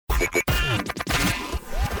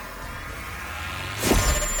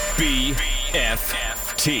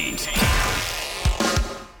BFT.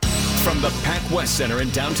 From the Pac West Center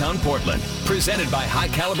in downtown Portland, presented by High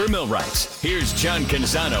Caliber Millwrights, here's John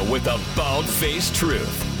Canzano with the bald-faced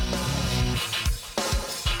truth.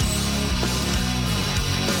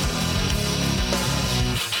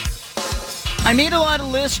 I meet a lot of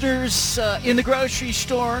listeners in the grocery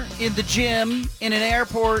store, in the gym, in an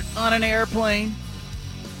airport, on an airplane,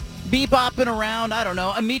 bebopping around. I don't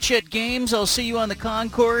know. I meet you at games. I'll see you on the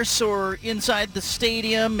concourse or inside the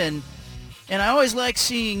stadium. And I always like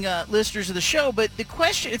seeing listeners of the show. But the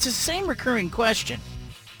question, it's the same recurring question.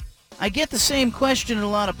 I get the same question in a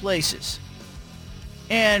lot of places.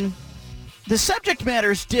 And the subject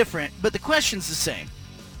matter is different, but the question's the same.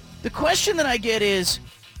 The question that I get is,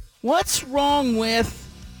 what's wrong with,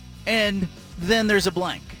 and then there's a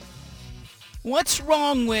blank. What's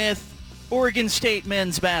wrong with Oregon State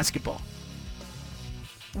men's basketball?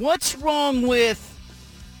 What's wrong with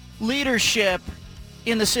leadership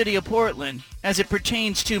in the city of Portland as it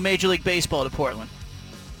pertains to Major League Baseball to Portland?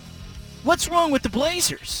 What's wrong with the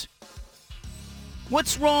Blazers?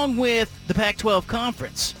 What's wrong with the Pac-12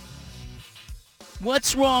 Conference?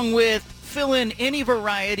 What's wrong with fill in any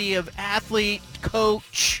variety of athlete,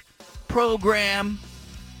 coach, program?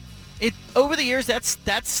 Over the years, that's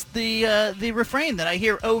the refrain that I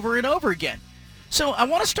hear over and over again. So I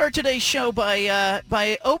want to start today's show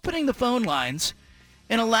by opening the phone lines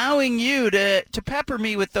and allowing you to pepper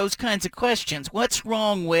me with those kinds of questions. What's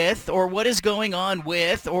wrong with, or what is going on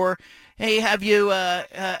with, or hey, have you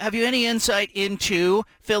any insight into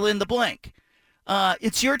fill in the blank?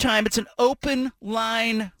 It's your time. It's an open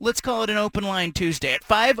line. Let's call it an open line Tuesday at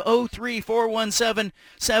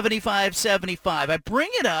 503-417-7575. I bring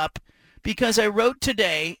it up because I wrote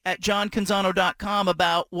today at johncanzano.com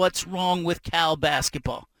about what's wrong with Cal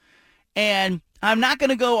basketball. And I'm not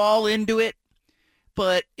going to go all into it,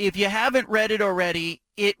 but if you haven't read it already,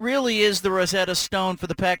 it really is the Rosetta Stone for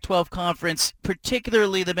the Pac-12 Conference,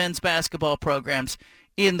 particularly the men's basketball programs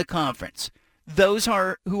in the conference. Those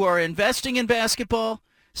who are investing in basketball,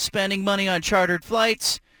 spending money on chartered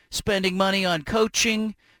flights, spending money on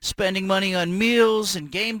coaching, spending money on meals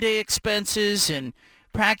and game day expenses and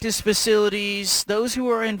practice facilities, those who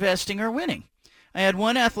are investing are winning. I had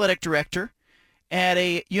one athletic director at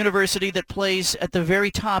a university that plays at the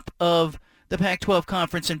very top of the Pac-12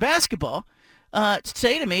 Conference in basketball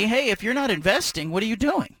say to me, hey, if you're not investing, what are you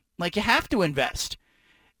doing? Like, you have to invest.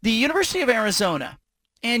 The University of Arizona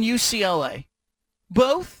and UCLA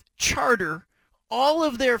both charter all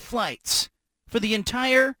of their flights for the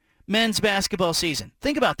entire men's basketball season.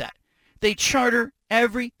 Think about that. They charter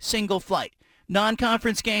every single flight.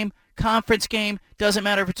 Non-conference game, conference game, doesn't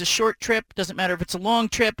matter if it's a short trip, doesn't matter if it's a long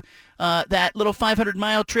trip. That little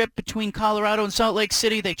 500-mile trip between Colorado and Salt Lake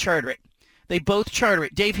City, they charter it. They both charter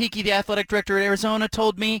it. Dave Hickey, the athletic director at Arizona,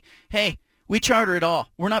 told me, hey, we charter it all.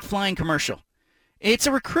 We're not flying commercial. It's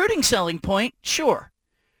a recruiting selling point, sure.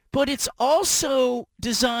 But it's also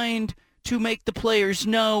designed to make the players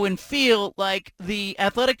know and feel like the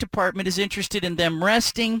athletic department is interested in them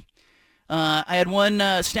resting. I had one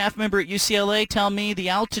staff member at UCLA tell me the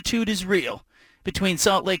altitude is real between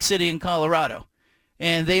Salt Lake City and Colorado.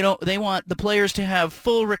 And they want the players to have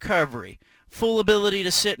full recovery, full ability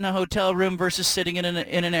to sit in a hotel room versus sitting in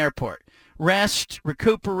an airport. Rest,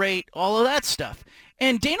 recuperate, all of that stuff.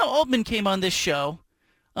 And Dana Altman came on this show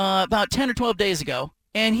about 10 or 12 days ago.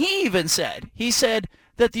 And he said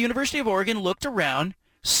that the University of Oregon looked around,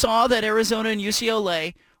 saw that Arizona and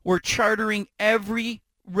UCLA were chartering every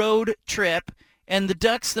road trip, and the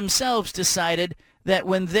Ducks themselves decided that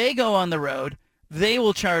when they go on the road, they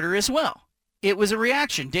will charter as well. It was a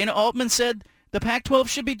reaction. Dana Altman said the Pac-12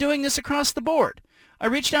 should be doing this across the board. I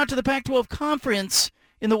reached out to the Pac-12 Conference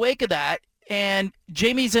in the wake of that, and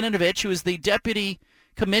Jamie Zaninovich, who is the deputy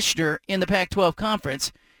commissioner in the Pac-12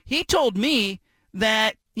 Conference, he told me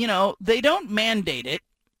that, they don't mandate it,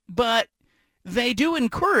 but they do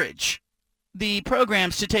encourage the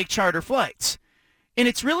programs to take charter flights. And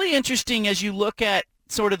it's really interesting as you look at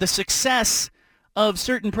sort of the success of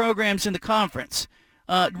certain programs in the conference.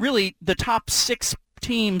 Really, the top 6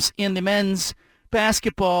 teams in the men's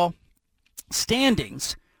basketball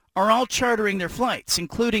standings are all chartering their flights,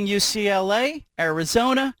 including UCLA,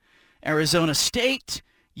 Arizona State,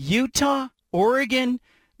 Utah, Oregon.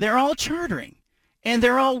 They're all chartering. And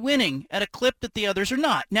they're all winning at a clip that the others are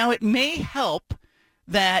not. Now, it may help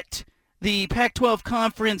that the Pac-12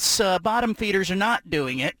 Conference bottom feeders are not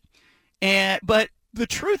doing it, but the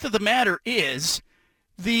truth of the matter is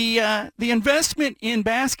the investment in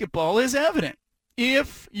basketball is evident.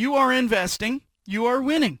 If you are investing, you are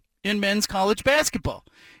winning. in men's college basketball.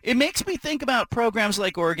 It makes me think about programs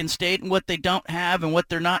like Oregon State and what they don't have and what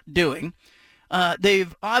they're not doing.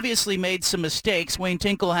 They've obviously made some mistakes. Wayne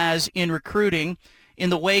Tinkle has in recruiting in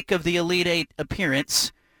the wake of the Elite Eight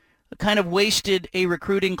appearance. Kind of wasted a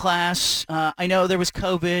recruiting class. I know there was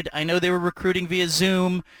COVID. I know they were recruiting via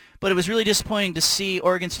Zoom, but it was really disappointing to see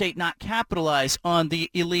Oregon State not capitalize on the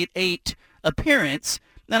Elite Eight appearance.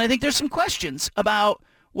 And I think there's some questions about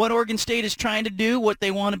what Oregon State is trying to do, what they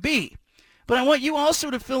want to be. But I want you also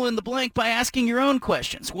to fill in the blank by asking your own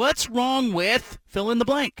questions. What's wrong with fill in the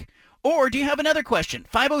blank? Or do you have another question?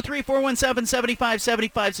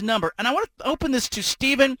 503-417-7575 is the number. And I want to open this to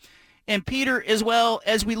Stephen and Peter as well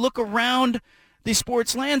as we look around the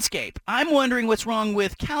sports landscape. I'm wondering what's wrong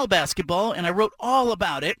with Cal basketball, and I wrote all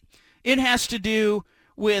about it. It has to do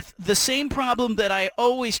with the same problem that I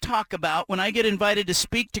always talk about when I get invited to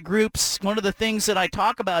speak to groups. One of the things that I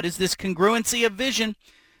talk about is this congruency of vision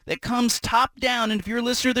that comes top down. And if you're a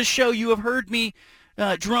listener to the show, you have heard me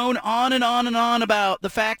drone on and on and on about the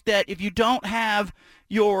fact that if you don't have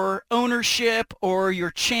your ownership or your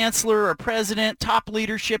chancellor or president, top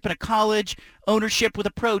leadership in a college, ownership with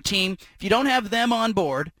a pro team, if you don't have them on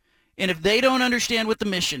board, and if they don't understand what the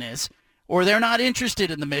mission is, or they're not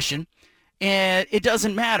interested in the mission, and it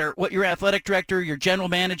doesn't matter what your athletic director, your general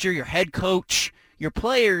manager, your head coach, your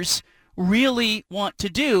players really want to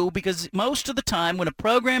do, because most of the time when a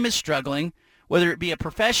program is struggling, whether it be a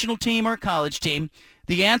professional team or a college team,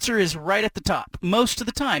 the answer is right at the top. Most of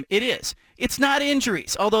the time, it is. It's not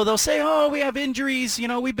injuries, although they'll say, oh, we have injuries,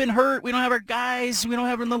 we've been hurt, we don't have our guys, we don't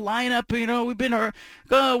have them in the lineup, we've been hurt,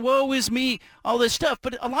 oh, woe is me, all this stuff.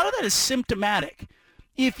 But a lot of that is symptomatic.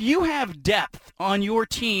 If you have depth on your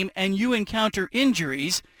team and you encounter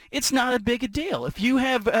injuries, it's not a big a deal. If you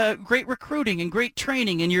have great recruiting and great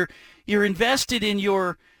training and you're invested in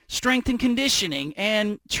your strength and conditioning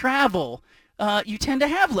and travel, you tend to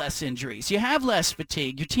have less injuries. You have less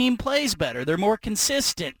fatigue. Your team plays better. They're more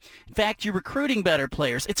consistent. In fact, you're recruiting better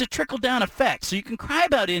players. It's a trickle-down effect. So you can cry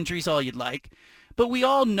about injuries all you'd like, but we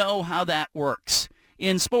all know how that works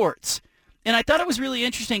in sports. And I thought it was really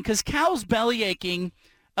interesting because Cal's belly aching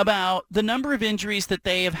about the number of injuries that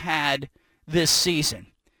they have had this season.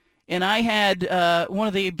 And I had one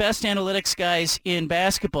of the best analytics guys in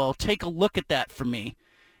basketball take a look at that for me.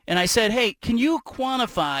 And I said, hey, can you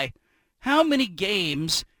quantify how many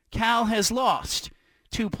games Cal has lost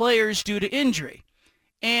to players due to injury?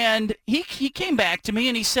 And he came back to me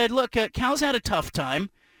and he said, look, Cal's had a tough time.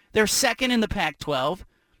 They're second in the Pac-12.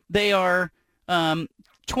 They are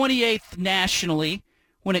 28th nationally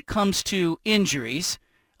when it comes to injuries.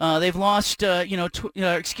 They've lost,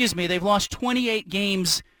 they've lost 28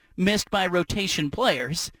 games missed by rotation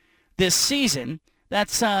players this season.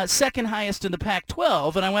 That's second highest in the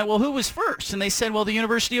Pac-12. And I went, well, who was first? And they said, well, the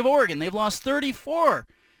University of Oregon. They've lost 34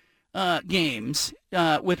 games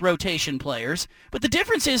with rotation players. But the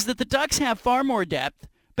difference is that the Ducks have far more depth,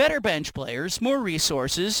 better bench players, more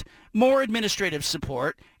resources, more administrative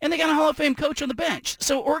support, and they got a Hall of Fame coach on the bench.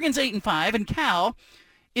 So Oregon's 8-5, and Cal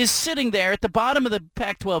is sitting there at the bottom of the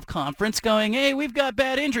Pac-12 conference going, hey, we've got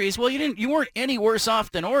bad injuries. Well, you weren't any worse off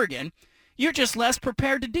than Oregon. You're just less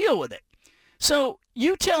prepared to deal with it. So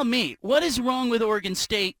you tell me, what is wrong with Oregon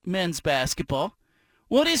State men's basketball?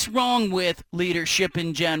 What is wrong with leadership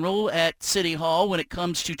in general at City Hall when it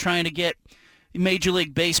comes to trying to get Major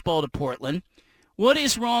League Baseball to Portland? What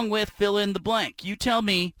is wrong with fill in the blank? You tell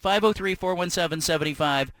me.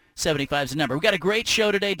 503-417-7575 is the number. We've got a great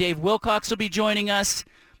show today. Dave Wilcox will be joining us,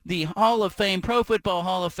 the Hall of Fame, Pro Football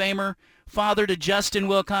Hall of Famer, father to Justin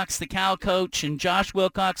Wilcox, the Cal coach, and Josh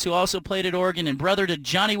Wilcox, who also played at Oregon, and brother to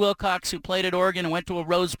Johnny Wilcox, who played at Oregon and went to a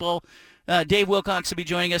Rose Bowl. Dave Wilcox will be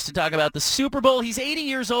joining us to talk about the Super Bowl. He's 80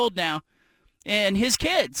 years old now, and his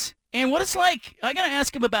kids. And what it's like, I got to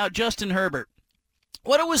ask him about Justin Herbert.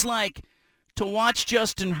 What it was like to watch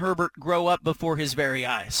Justin Herbert grow up before his very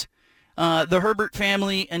eyes. The Herbert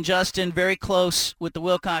family and Justin, very close with the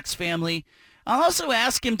Wilcox family. I'll also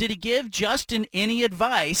ask him, did he give Justin any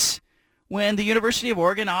advice when the University of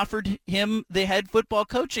Oregon offered him the head football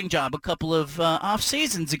coaching job a couple of off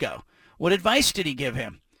seasons ago? What advice did he give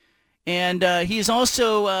him? And he's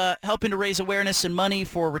also helping to raise awareness and money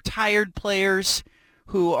for retired players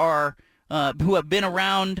who have been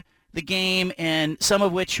around the game, and some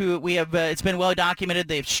of which we have. It's been well documented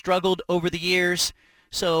they've struggled over the years.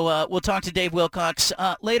 So we'll talk to Dave Wilcox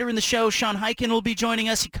later in the show. Sean Highkin will be joining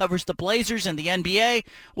us. He covers the Blazers and the NBA.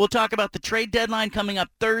 We'll talk about the trade deadline coming up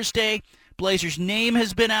Thursday. Blazers' name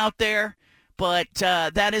has been out there, but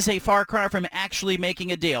that is a far cry from actually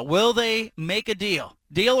making a deal. Will they make a deal?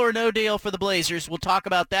 Deal or no deal for the Blazers? We'll talk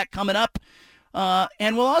about that coming up.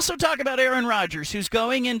 And we'll also talk about Aaron Rodgers, who's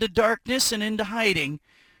going into darkness and into hiding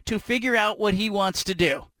to figure out what he wants to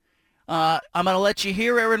do. I'm going to let you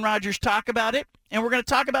hear Aaron Rodgers talk about it, and we're going to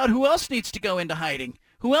talk about who else needs to go into hiding,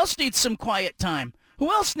 who else needs some quiet time, who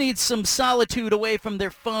else needs some solitude away from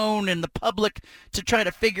their phone and the public to try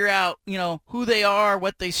to figure out, who they are,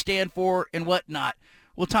 what they stand for, and whatnot.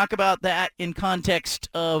 We'll talk about that in context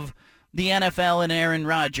of the NFL and Aaron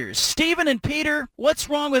Rodgers. Stephen and Peter, what's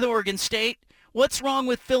wrong with Oregon State? What's wrong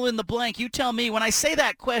with fill in the blank? You tell me. When I say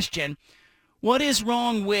that question, what is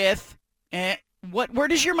wrong with, where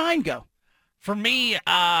does your mind go? For me,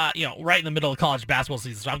 right in the middle of college basketball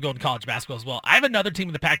season, so I'm going to college basketball as well. I have another team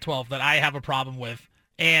in the Pac-12 that I have a problem with,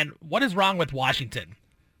 and what is wrong with Washington?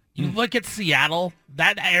 You look at Seattle,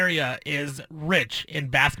 that area is rich in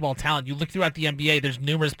basketball talent. You look throughout the NBA, there's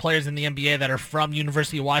numerous players in the NBA that are from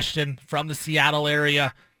University of Washington, from the Seattle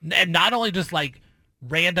area, and not only just like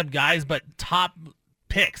random guys, but top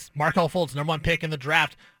picks. Markelle Fultz, number 1 pick in the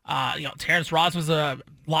draft. Terrence Ross was a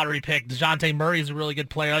lottery pick. DeJounte Murray is a really good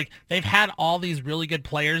player. Like, they've had all these really good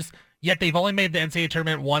players, yet they've only made the NCAA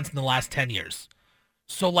tournament once in the last 10 years.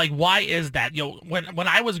 So, why is that? When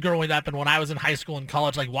I was growing up and when I was in high school and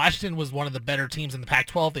college, Washington was one of the better teams in the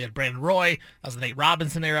Pac-12. They had Brandon Roy. That was the Nate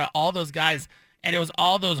Robinson era, all those guys. And it was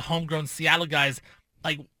all those homegrown Seattle guys.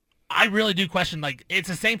 I really do question, it's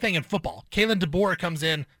the same thing in football. Kalen DeBoer comes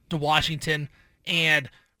in to Washington and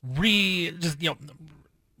revamps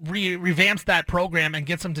that program and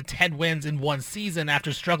gets them to 10 wins in one season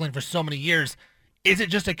after struggling for so many years. Is it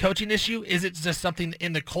just a coaching issue? Is it just something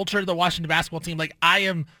in the culture of the Washington basketball team?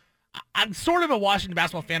 I'm sort of a Washington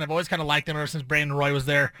basketball fan. I've always kind of liked them ever since Brandon Roy was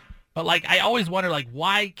there. But I always wonder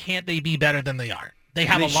why can't they be better than they are? They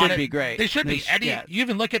should be great. They should be. Eddie, yeah. You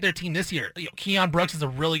even look at their team this year. Keon Brooks is a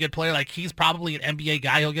really good player. He's probably an NBA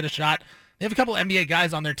guy. He'll get a shot. They have a couple NBA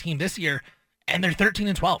guys on their team this year, and they're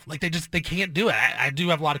 13-12. They can't do it. I do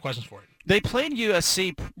have a lot of questions for it. They played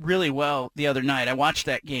USC really well the other night. I watched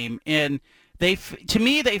that game, and to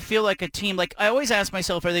me, they feel like a team. I always ask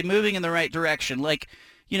myself, are they moving in the right direction?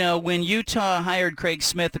 When Utah hired Craig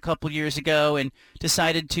Smith a couple years ago and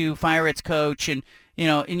decided to fire its coach, and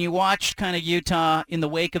you watched kind of Utah in the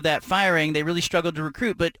wake of that firing, they really struggled to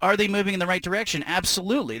recruit. But are they moving in the right direction?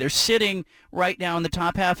 Absolutely. They're sitting right now in the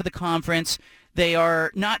top half of the conference. They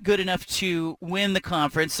are not good enough to win the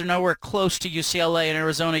conference. They're nowhere close to UCLA and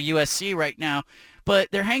Arizona, USC right now. But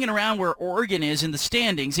they're hanging around where Oregon is in the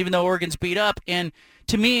standings, even though Oregon's beat up. And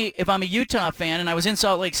to me, if I'm a Utah fan, and I was in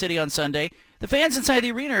Salt Lake City on Sunday, the fans inside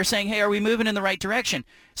the arena are saying, hey, are we moving in the right direction?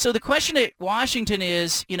 So the question at Washington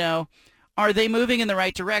is, are they moving in the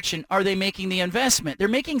right direction? Are they making the investment? They're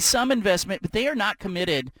making some investment, but they are not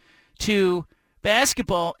committed to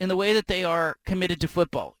basketball in the way that they are committed to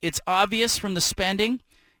football. It's obvious from the spending.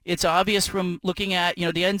 It's obvious from looking at, the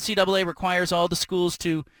NCAA requires all the schools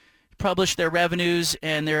to publish their revenues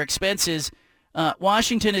and their expenses.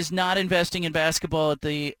 Washington is not investing in basketball at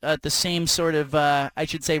the same sort of,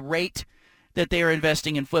 rate that they are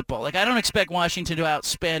investing in football. I don't expect Washington to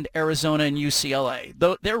outspend Arizona and UCLA.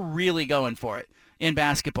 Though they're really going for it in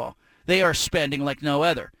basketball. They are spending like no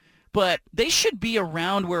other. But they should be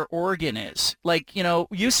around where Oregon is.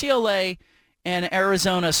 UCLA and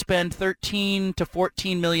Arizona spend $13 to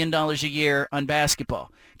 $14 million a year on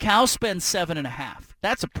basketball. Cal spends $7.5.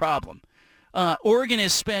 That's a problem. Oregon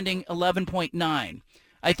is spending 11.9.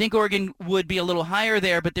 I think Oregon would be a little higher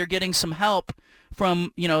there, but they're getting some help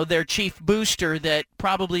from, their chief booster that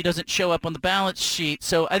probably doesn't show up on the balance sheet.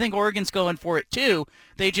 So I think Oregon's going for it too.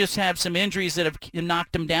 They just have some injuries that have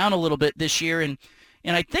knocked them down a little bit this year, and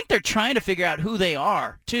I think they're trying to figure out who they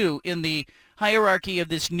are too in the hierarchy of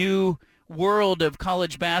this new world of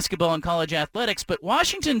college basketball and college athletics. But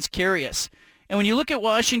Washington's curious. And when you look at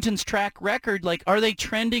Washington's track record, are they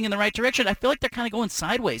trending in the right direction? I feel like they're kind of going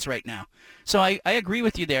sideways right now. So I agree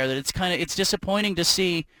with you there that it's disappointing to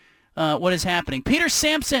see what is happening. Peter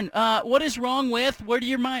Sampson, what is wrong with? Where's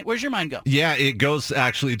your mind go? Yeah, it goes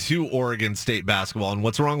actually to Oregon State basketball, and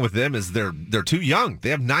what's wrong with them is they're too young. They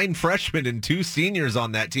have 9 freshmen and 2 seniors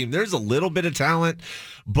on that team. There's a little bit of talent,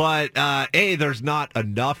 but there's not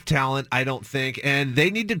enough talent, I don't think, and they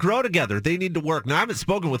need to grow together. They need to work. Now, I haven't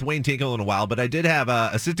spoken with Wayne Tinkle in a while, but I did have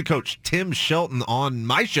assistant coach Tim Shelton on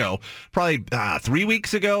my show probably 3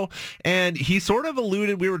 weeks ago, and he sort of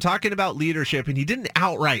alluded, we were talking about leadership, and he didn't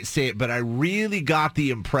outright say State, but I really got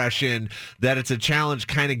the impression that it's a challenge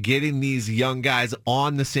kind of getting these young guys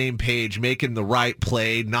on the same page, making the right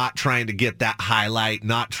play, not trying to get that highlight,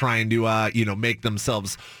 not trying to, make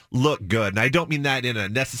themselves look good. And I don't mean that in a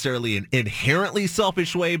necessarily an inherently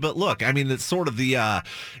selfish way, but look, I mean, it's sort of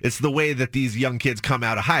it's the way that these young kids come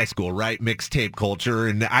out of high school, right? Mixtape culture.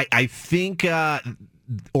 And I think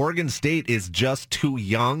Oregon State is just too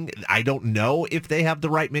young. I don't know if they have the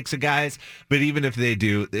right mix of guys, but even if they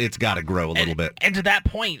do, it's got to grow a little bit. And to that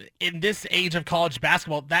point, in this age of college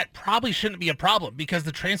basketball, that probably shouldn't be a problem because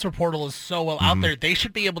the transfer portal is so well out there. They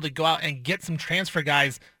should be able to go out and get some transfer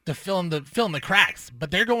guys to fill in the cracks.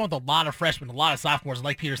 But they're going with a lot of freshmen, a lot of sophomores.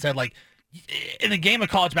 Like Peter said, like in the game of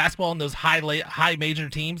college basketball and those high major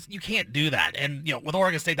teams, you can't do that. And with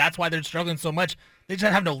Oregon State, that's why they're struggling so much. They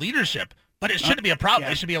just have no leadership. But it shouldn't be a problem.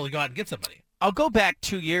 They should be able to go out and get somebody. I'll go back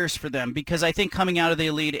 2 years for them because I think coming out of the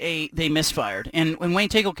Elite Eight, they misfired. And when Wayne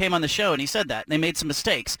Tinkle came on the show and he said that, they made some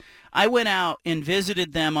mistakes. I went out and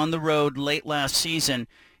visited them on the road late last season.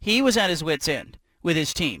 He was at his wit's end with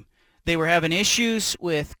his team. They were having issues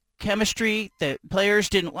with chemistry. The players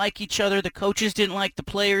didn't like each other. The coaches didn't like the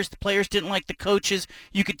players. The players didn't like the coaches.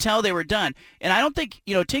 You could tell they were done. And I don't think,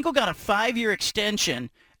 Tinkle got a 5-year extension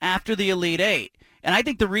after the Elite Eight. And I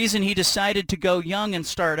think the reason he decided to go young and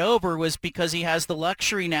start over was because he has the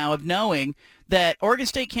luxury now of knowing that Oregon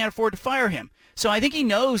State can't afford to fire him. So I think he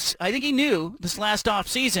knew this last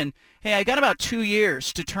offseason, hey, I got about 2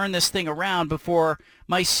 years to turn this thing around before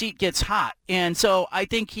my seat gets hot. And so I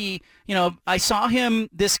think I saw him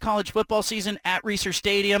this college football season at Reser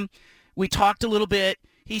Stadium. We talked a little bit.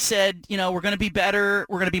 He said, we're going to be better.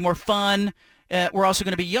 We're going to be more fun. We're also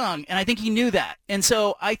going to be young. And I think he knew that. And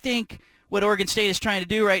so I think what Oregon State is trying to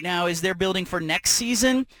do right now is they're building for next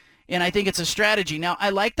season, and I think it's a strategy. Now, I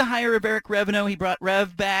like the hire of Eric Revenue. He brought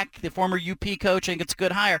Rev back, the former UP coach. I think it's a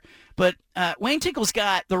good hire. But Wayne Tinkle's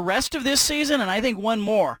got the rest of this season, and I think one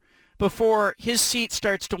more before his seat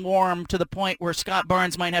starts to warm to the point where Scott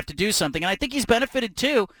Barnes might have to do something. And I think he's benefited,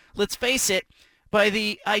 too, let's face it, by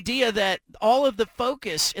the idea that all of the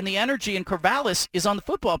focus and the energy in Corvallis is on the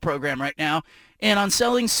football program right now and on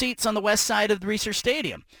selling seats on the west side of the Reser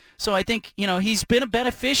Stadium. So I think, he's been a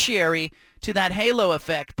beneficiary to that halo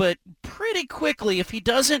effect, but pretty quickly, if he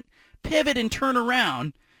doesn't pivot and turn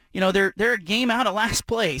around, they're a game out of last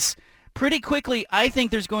place. Pretty quickly, I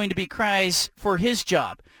think there's going to be cries for his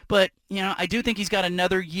job. But, I do think he's got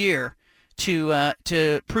another year to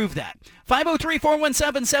prove that.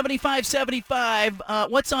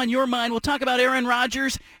 503-417-7575. What's on your mind? We'll talk about Aaron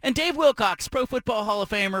Rodgers, and Dave Wilcox, Pro Football Hall of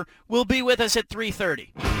Famer, will be with us at 3:30.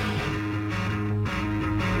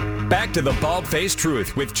 Back to the Bald-Faced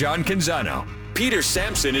Truth with John Canzano. Peter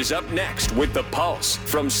Sampson is up next with The Pulse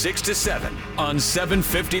from 6 to 7 on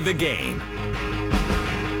 750 The Game.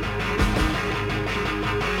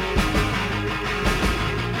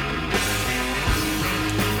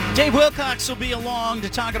 Dave Wilcox will be along to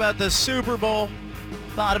talk about the Super Bowl.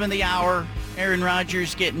 Bottom of the hour, Aaron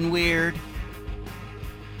Rodgers getting weird.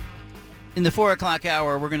 In the 4 o'clock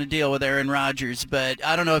hour, we're going to deal with Aaron Rodgers, but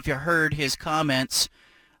I don't know if you heard his comments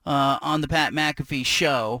on the Pat McAfee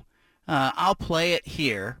show. I'll play it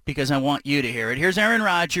here because I want you to hear it. Here's Aaron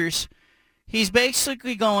Rodgers. He's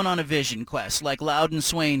basically going on a vision quest like Loudon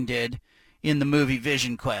Swain did in the movie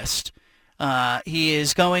Vision Quest. He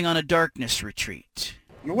is going on a darkness retreat.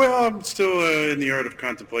 Well, I'm still in the art of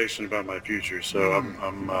contemplation about my future, so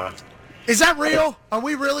I'm Is that real? Are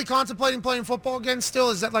we really contemplating playing football again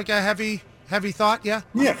still? Is that like a heavy thought, yeah?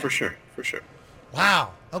 Yeah, for sure.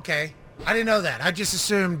 Wow, okay. I didn't know that. I just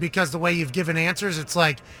assumed because the way you've given answers, it's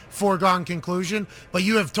like foregone conclusion. But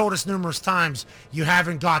you have told us numerous times you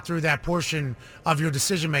haven't got through that portion of your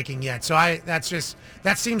decision-making yet. So that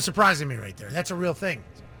seems surprising to me right there. That's a real thing.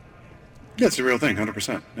 Yeah, it's a real thing,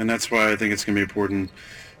 100%. And that's why I think it's going to be important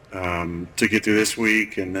to get through this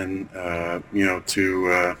week and then,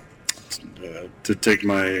 to take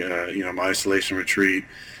my, my isolation retreat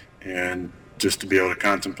and just to be able to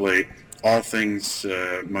contemplate all things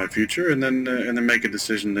my future and then make a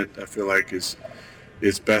decision that I feel like is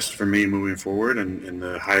best for me moving forward and in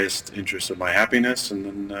the highest interest of my happiness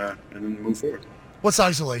and then move forward. What's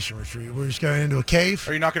isolation retreat? We're just going into a cave?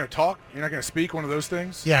 Are you not going to talk? You're not going to speak? One of those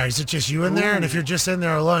things? Yeah, is it just you in there? And if you're just in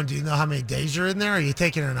there alone, do you know how many days you're in there? Are you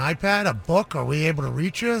taking an iPad, a book? Are we able to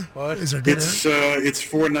reach you? What? Is there good It's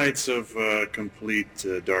 4 nights of complete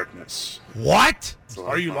darkness. What?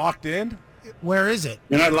 Are you locked in? Where is it?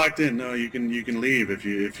 You're not locked in. No, you can leave if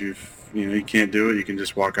you can't do it. You can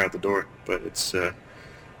just walk out the door. But it's a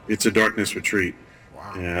darkness retreat.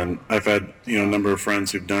 And I've had a number of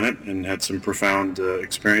friends who've done it and had some profound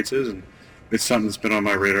experiences, and it's something that's been on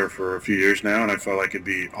my radar for a few years now, and I felt like it'd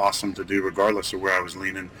be awesome to do regardless of where I was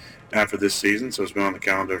leaning after this season. So it's been on the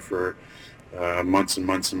calendar for months and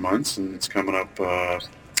months and months, and it's coming up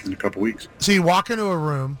in a couple weeks. So you walk into a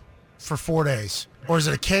room for 4 days, or is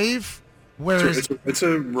it a cave? It's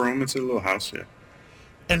a room. It's a little house, yeah.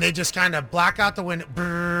 And they just kind of black out the window,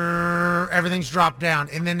 brrr, everything's dropped down,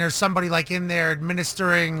 and then there's somebody like in there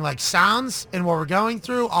administering like sounds and what we're going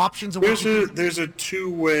through, options of There's a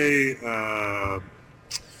two-way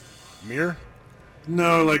Mirror?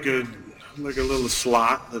 No, like a little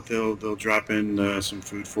slot that they'll drop in some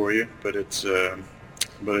food for you, but it's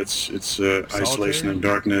isolation and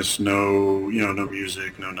darkness. No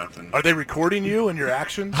music, no nothing. Are they recording you and your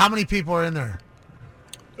actions? How many people are in there?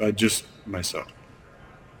 Just myself.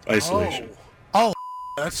 Isolation. Oh,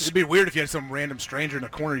 It'd be weird if you had some random stranger in a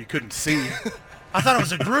corner you couldn't see. I thought it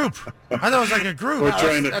was a group. I thought it was like a group. We're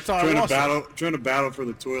trying that's to battle for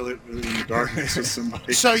the toilet in the darkness with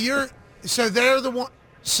somebody. So they're the one.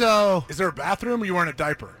 So is there a bathroom or you wearing a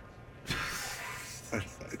diaper? I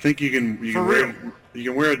think you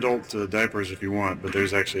can wear adult diapers if you want, but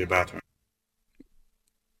there's actually a bathroom.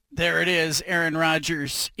 There it is, Aaron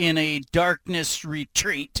Rodgers in a darkness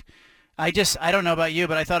retreat. I don't know about you,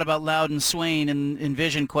 but I thought about Loudon Swain in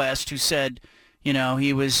Vision Quest, who said,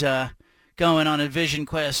 he was going on a Vision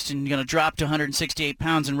Quest and going to drop to 168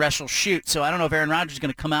 pounds and wrestle shoot. So I don't know if Aaron Rodgers is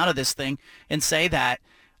going to come out of this thing and say that.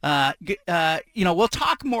 We'll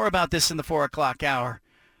talk more about this in the 4 o'clock hour.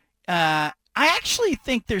 I actually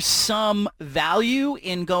think there's some value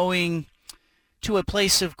in going to a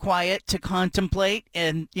place of quiet to contemplate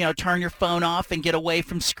and, turn your phone off and get away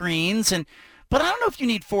from screens. But I don't know if you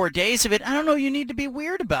need 4 days of it. I don't know you need to be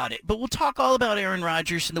weird about it. But we'll talk all about Aaron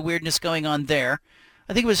Rodgers and the weirdness going on there.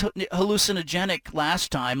 I think it was hallucinogenic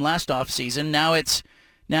last off season. Now it's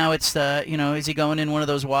the, is he going in one of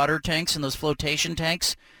those water tanks and those flotation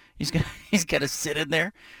tanks? He's got to sit in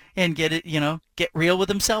there and get real with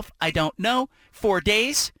himself. I don't know. 4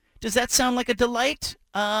 days. Does that sound like a delight?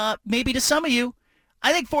 Maybe to some of you.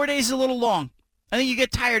 I think 4 days is a little long. I think you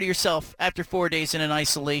get tired of yourself after 4 days in an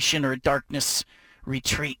isolation or a darkness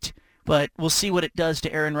retreat. But we'll see what it does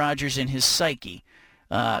to Aaron Rodgers and his psyche.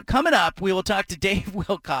 Coming up, we will talk to Dave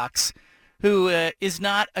Wilcox, who is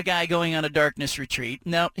not a guy going on a darkness retreat.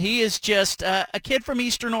 No, he is just a kid from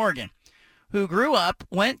Eastern Oregon who grew up,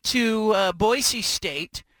 went to Boise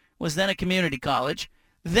State, was then a community college,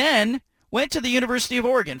 then went to the University of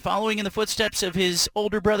Oregon, following in the footsteps of his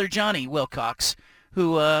older brother, Johnny Wilcox,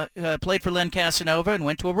 who played for Len Casanova and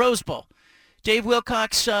went to a Rose Bowl. Dave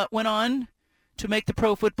Wilcox went on to make the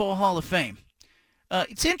Pro Football Hall of Fame.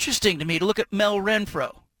 It's interesting to me to look at Mel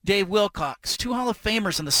Renfro, Dave Wilcox, two Hall of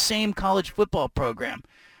Famers in the same college football program.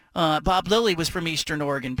 Bob Lilly was from Eastern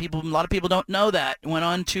Oregon. A lot of people don't know that. Went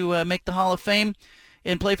on to make the Hall of Fame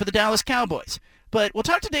and play for the Dallas Cowboys. But we'll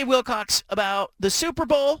talk to Dave Wilcox about the Super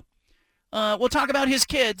Bowl. We'll talk about his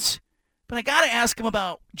kids. But I got to ask him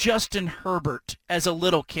about Justin Herbert as a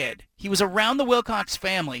little kid. He was around the Wilcox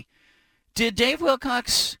family. Did Dave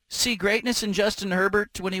Wilcox see greatness in Justin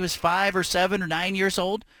Herbert when he was 5 or 7 or 9 years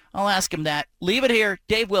old? I'll ask him that. Leave it here.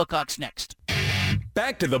 Dave Wilcox next.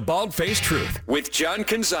 Back to the Bald-Faced Truth with John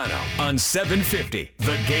Canzano on 750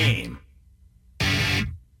 The Game.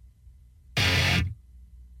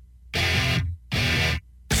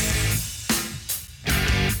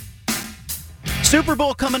 Super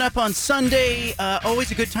Bowl coming up on Sunday.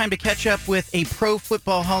 Always a good time to catch up with a Pro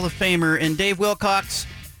Football Hall of Famer. And Dave Wilcox,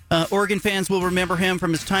 Oregon fans will remember him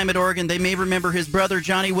from his time at Oregon. They may remember his brother,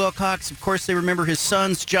 Johnny Wilcox. Of course, they remember his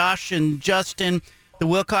sons, Josh and Justin. The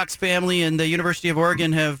Wilcox family and the University of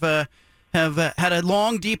Oregon have had a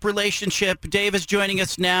long, deep relationship. Dave is joining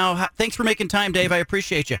us now. Thanks for making time, Dave. I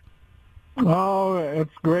appreciate you. Oh,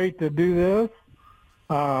 it's great to do this.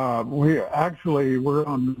 We're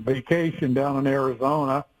on vacation down in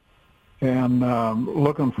Arizona, and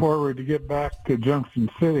looking forward to get back to Junction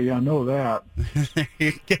City. I know that. There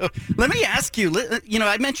you go. Let me ask you.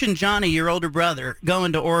 I mentioned Johnny, your older brother,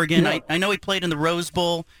 going to Oregon. Yeah. I know he played in the Rose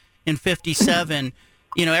Bowl in '57.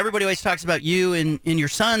 Everybody always talks about you and your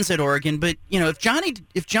sons at Oregon, but if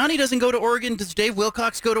Johnny doesn't go to Oregon, does Dave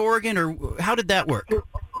Wilcox go to Oregon, or how did that work?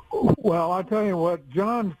 Well, I'll tell you what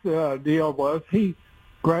John's deal was. He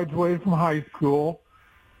graduated from high school,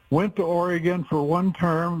 went to Oregon for one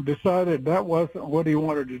term, decided that wasn't what he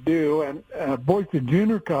wanted to do, and Boise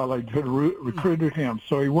Junior College had recruited him.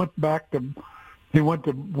 So he went to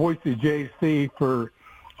Boise JC for,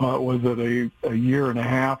 was it a year and a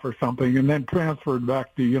half or something, and then transferred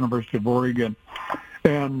back to University of Oregon.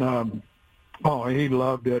 And, he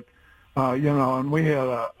loved it. And we had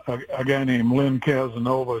a guy named Lynn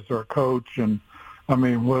Casanova as our coach, and I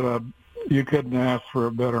mean, you couldn't ask for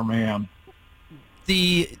a better man.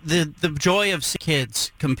 The joy of seeing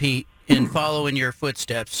kids compete and follow in your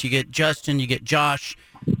footsteps. You get Justin, you get Josh.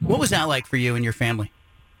 What was that like for you and your family?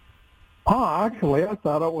 Oh, actually, I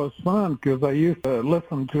thought it was fun because I used to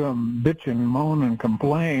listen to them bitch and moan and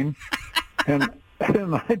complain, and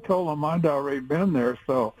I told them I'd already been there.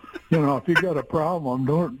 So, if you got a problem,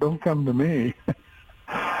 don't come to me.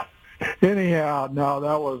 Anyhow, no,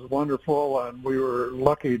 that was wonderful, and we were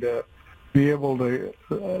lucky to be able to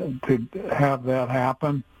have that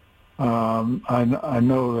happen. I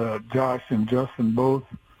know that Josh and Justin both,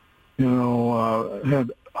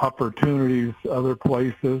 had opportunities other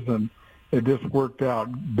places, and it just worked out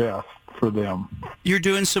best for them. You're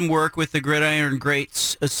doing some work with the Gridiron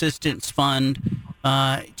Greats Assistance Fund,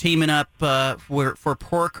 teaming up for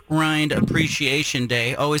Pork Rind Appreciation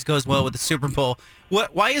Day. Always goes well with the Super Bowl.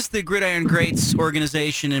 Why is the Gridiron Greats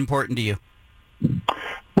organization important to you?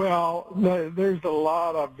 Well, there's a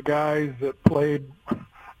lot of guys that played,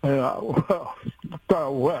 actually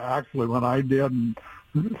when I did, and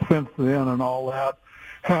since then and all that,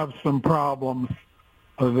 have some problems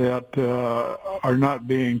that are not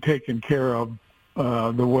being taken care of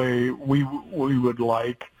the way we would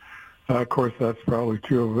like. Of course, that's probably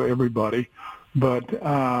true of everybody. But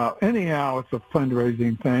anyhow, it's a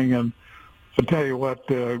fundraising thing. And I'll tell you what,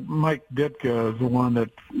 Mike Ditka is the one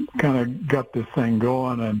that kind of got this thing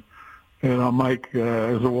going. And Mike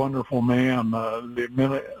is a wonderful man. The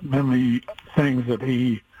many things that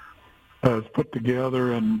he has put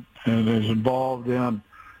together and is involved in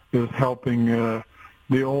is helping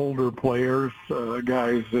the older players,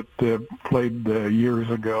 guys that played years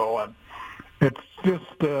ago. And it's just,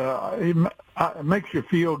 it makes you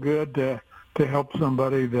feel good to help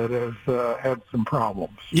somebody that has had some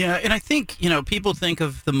problems. Yeah, and I think, people think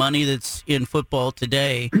of the money that's in football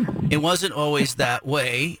today. It wasn't always that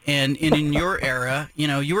way. And in your era,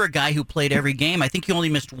 you were a guy who played every game. I think you only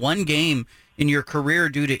missed one game in your career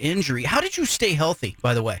due to injury. How did you stay healthy,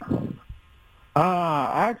 by the way?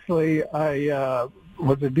 Actually, I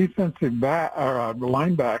was a defensive back or a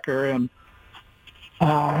linebacker, and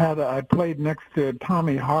I played next to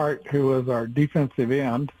Tommy Hart, who was our defensive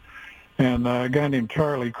end, and a guy named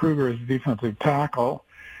Charlie Kruger is defensive tackle.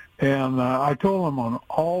 And I told them on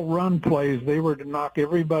all run plays they were to knock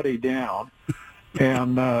everybody down,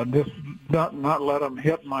 and just not let them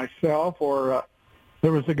hit myself. Or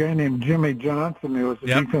there was a guy named Jimmy Johnson who was a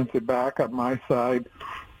defensive back on my side,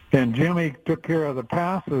 and Jimmy took care of the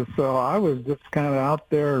passes. So I was just kind of out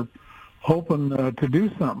there hoping to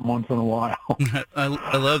do something once in a while.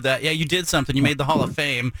 I love that. Yeah, you did something. You made the Hall of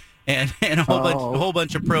Fame and a whole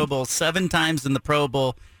bunch of Pro Bowls, 7 times in the Pro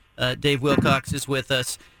Bowl. Dave Wilcox is with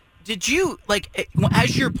us. Did you,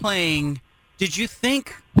 as you're playing, did you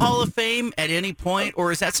think Hall of Fame at any point,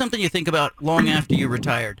 or is that something you think about long after you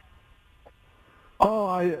retired? Oh,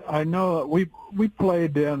 I know we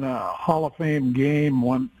played in a Hall of Fame game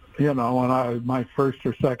when I was my first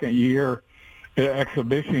or second year,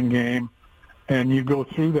 exhibition game, and you go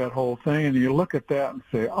through that whole thing and you look at that and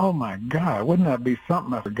say, oh my God, wouldn't that be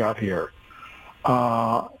something if I got here?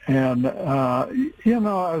 As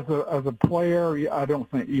a player, I don't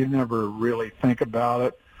think you never really think about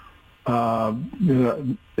it.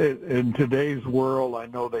 In today's world, I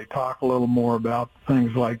know they talk a little more about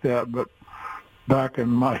things like that, but back in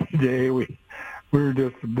my day, we were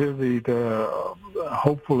just busy to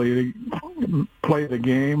hopefully play the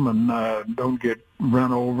game and don't get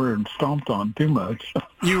run over and stomped on too much.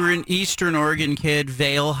 You were an Eastern Oregon kid,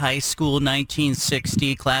 Vale High School,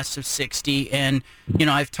 1960, class of 60. And,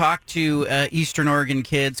 I've talked to Eastern Oregon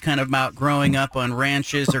kids kind of about growing up on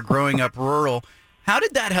ranches or growing up rural. How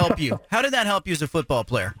did that help you? How did that help you as a football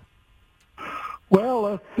player? Well,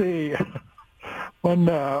 let's see. When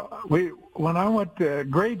I went to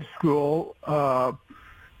grade school,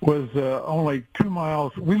 was only 2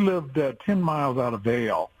 miles. We lived 10 miles out of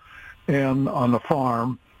Vale, and on the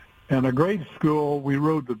farm. And a grade school, we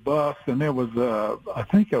rode the bus, and there was I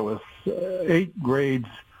think it was 8 grades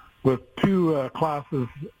with 2 classes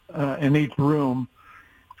in each room.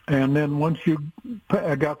 And then once you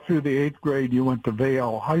got through the 8th grade, you went to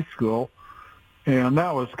Vale High School, and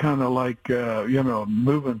that was kind of like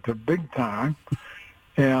moving to big time.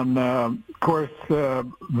 And, of course,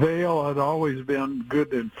 Vale had always been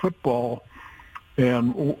good in football,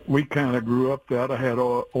 and we kind of grew up that. I had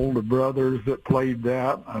older brothers that played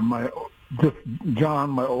that, and John,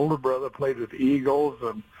 my older brother, played with the Eagles,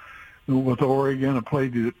 and with Oregon, I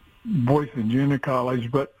played at Boys and Junior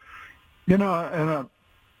College. But,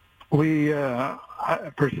 we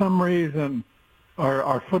for some reason,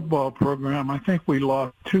 our football program, I think we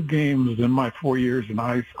lost 2 games in my 4 years in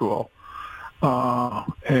high school.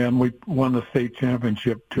 And we won the state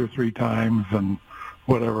championship 2 or 3 times and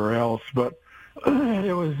whatever else. But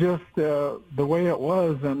it was just the way it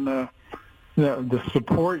was, and the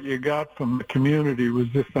support you got from the community was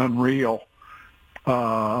just unreal.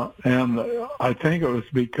 And I think it was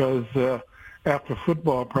because after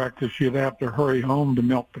football practice, you'd have to hurry home to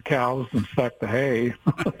milk the cows and stack the hay.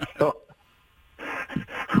 So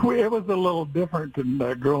it was a little different than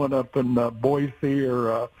growing up in Boise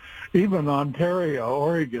or even Ontario,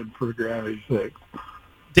 Oregon, for gravity's sake.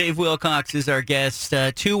 Dave Wilcox is our guest,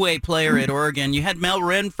 two-way player at Oregon. You had Mel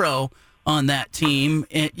Renfro on that team.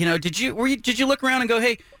 And, did you look around and go,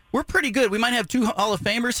 hey, we're pretty good. We might have 2 Hall of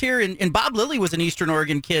Famers here. And Bob Lilly was an Eastern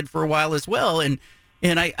Oregon kid for a while as well. And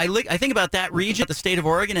I think about that region, the state of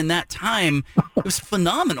Oregon, and that time, it was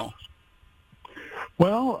phenomenal.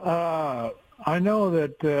 Well, I know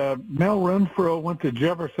that Mel Renfro went to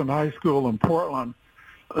Jefferson High School in Portland.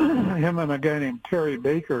 Him and a guy named Terry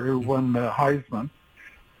Baker, who won the Heisman.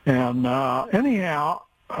 And anyhow,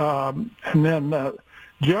 and then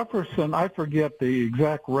Jefferson, I forget the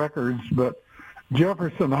exact records, but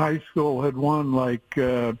Jefferson High School had won like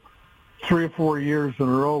 3 or 4 years in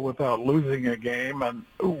a row without losing a game, and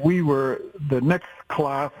we were the next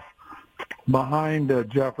class behind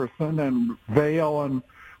Jefferson and Vail, and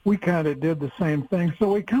we kind of did the same thing.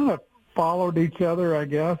 So we kind of followed each other, I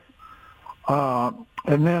guess.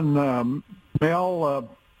 And then Mel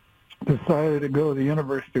decided to go to the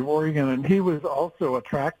University of Oregon, and he was also a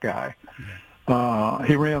track guy.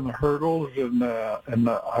 He ran the hurdles and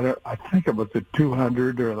I think it was the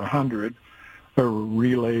 200 or the 100 or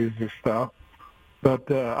relays or stuff. But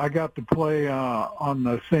I got to play on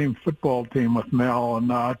the same football team with Mel,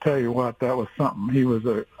 and I tell you what, that was something. He was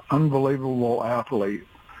an unbelievable athlete,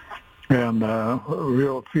 and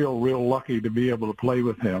feel real lucky to be able to play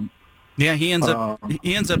with him. Yeah, he ends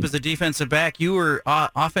up as a defensive back. You were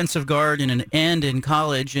offensive guard and an end in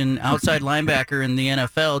college, and outside linebacker in the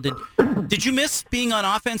NFL. Did you miss being on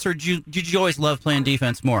offense, or did you always love playing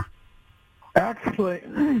defense more?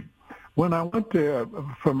 Actually, when I went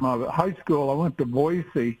from high school, I went to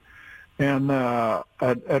Boise, and at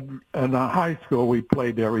high school we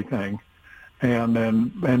played everything,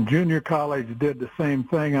 and junior college did the same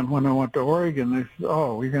thing. And when I went to Oregon, they said,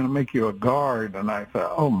 "Oh, we're going to make you a guard," and I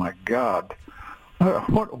thought, "Oh my God,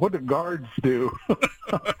 what do guards do?"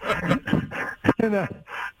 and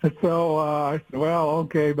so I said, "Well,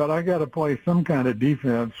 okay, but I got to play some kind of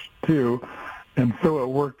defense too," and so it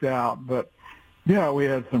worked out. But yeah, we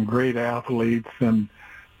had some great athletes, and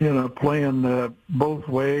playing both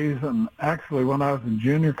ways. And actually, when I was in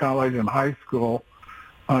junior college and high school,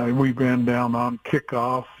 we ran down on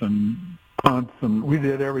kickoffs and punts, and we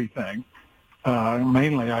did everything.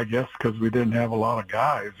 Mainly, I guess, because we didn't have a lot of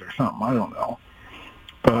guys or something. I don't know.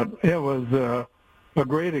 But it was a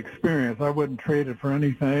great experience. I wouldn't trade it for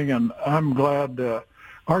anything, and I'm glad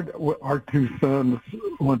our 2 sons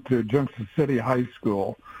went to Junction City High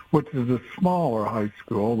School, which is a smaller high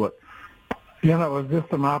school, but it was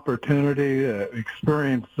just an opportunity to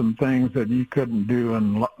experience some things that you couldn't do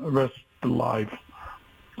in the rest of life.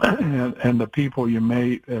 And the people you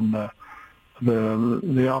meet and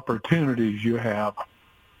the opportunities you have.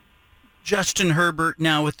 Justin Herbert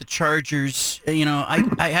now with the Chargers.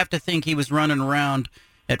 I have to think he was running around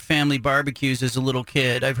at family barbecues as a little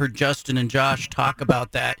kid. I've heard Justin and Josh talk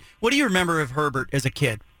about that. What do you remember of Herbert as a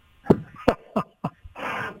kid?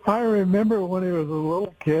 I remember when he was a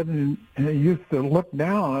little kid, and he used to look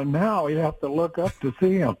down, and now you have to look up to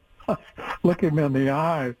see him. Look him in the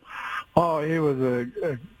eyes. Oh, he was a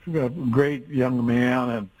great young man,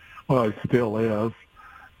 and he still is.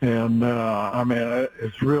 And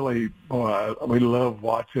it's really, we love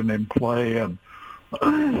watching him play. And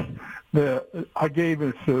I gave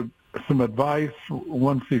him some advice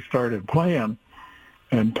once he started playing,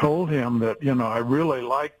 and told him that I really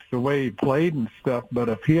liked the way he played and stuff, but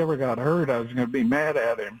if he ever got hurt, I was going to be mad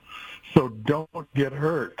at him. So don't get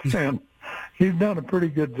hurt. And he's done a pretty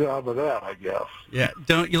good job of that, I guess. Yeah.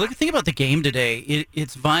 Think about the game today.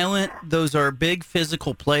 It's violent. Those are big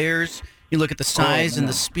physical players. You look at the size and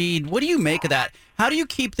the speed. What do you make of that? How do you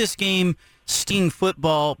keep this game steam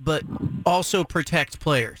football, but also protect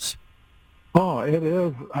players? Oh, it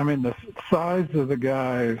is. I mean, the size of the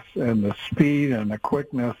guys and the speed and the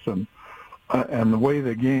quickness and the way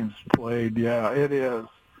the game's played. Yeah, it is.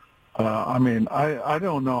 I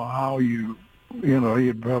don't know how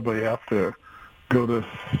you'd probably have to go to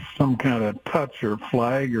some kind of touch or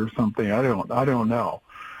flag or something. I don't know.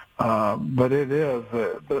 But it is.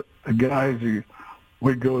 the guys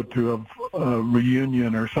we go to a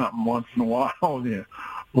reunion or something once in a while, and you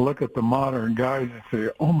look at the modern guys and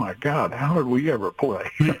say, oh, my God, how did we ever play?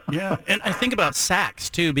 Yeah, and I think about sacks,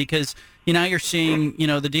 too, because now you're seeing,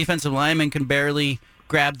 the defensive lineman can barely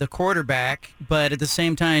grab the quarterback, but at the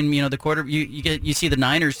same time, you see the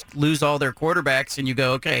Niners lose all their quarterbacks, and you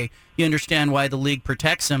go, okay, you understand why the league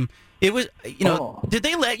protects them. It was, did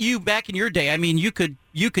they let you back in your day? I mean, you could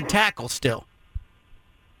tackle still.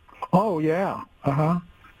 Oh, yeah. Uh-huh.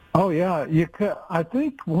 Oh, yeah. You could. I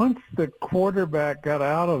think once the quarterback got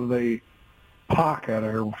out of the pocket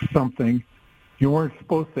or something, you weren't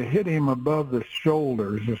supposed to hit him above the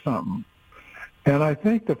shoulders or something. And I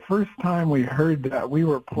think the first time we heard that, we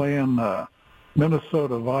were playing the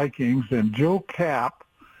Minnesota Vikings, and Joe Kapp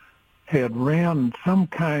had ran some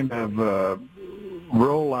kind of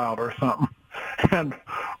rollout or something. And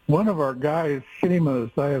one of our guys hit him on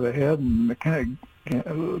the side of the head and kind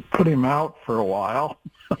of put him out for a while.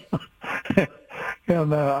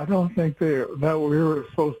 And I don't think that we were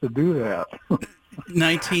supposed to do that.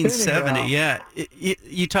 1970, anyhow. Yeah.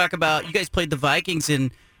 You talk about, you guys played the Vikings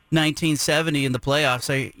in 1970 in the playoffs.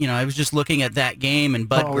 I was just looking at that game, and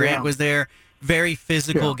Bud Grant was there. Very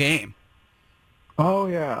physical game. Oh,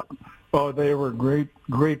 yeah. Oh, they were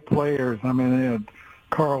great players. I mean, they had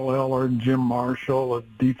Carl Eller and Jim Marshall as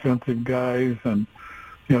defensive guys, and,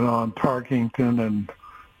 and Tarkington, and,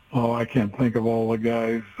 I can't think of all the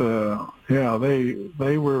guys.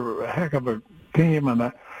 They were a heck of a team, and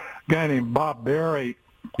a guy named Bob Berry,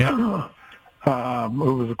 who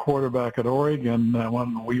was a quarterback at Oregon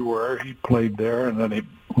when he played there, and then he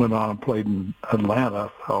went on and played in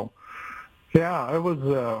Atlanta. So, yeah, it was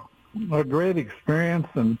a great experience,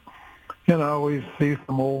 and, we see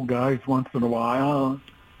some old guys once in a while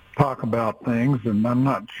talk about things, and I'm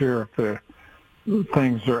not sure if the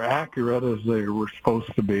things are accurate as they were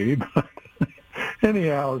supposed to be, but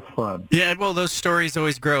anyhow, it's fun. Yeah, well, those stories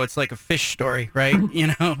always grow. It's like a fish story, right?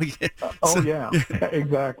 Oh, yeah,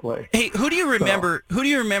 exactly. Hey, who do you remember? Who do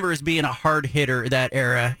you remember as being a hard hitter that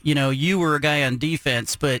era? You were a guy on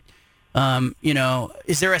defense, but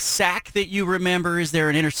is there a sack that you remember? Is there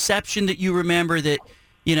an interception that you remember that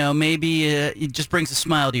maybe it just brings a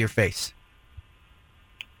smile to your face?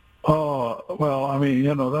 Oh, well, I mean,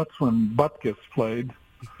 that's when Butkus played.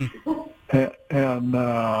 and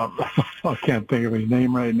I can't think of his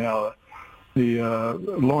name right now. The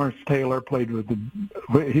Lawrence Taylor played with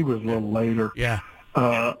he was a little later. Yeah.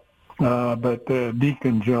 But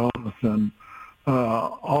Deacon Jones and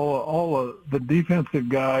all of the defensive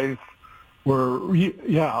guys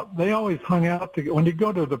they always hung out together. When you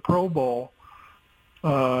go to the Pro Bowl,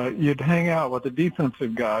 you'd hang out with the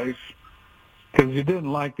defensive guys because you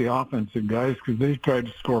didn't like the offensive guys because they tried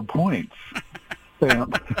to score points.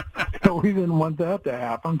 And we didn't want that to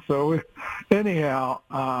happen. So anyhow,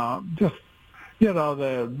 just,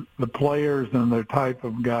 the players and the type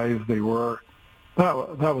of guys they were, that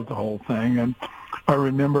was the whole thing. And I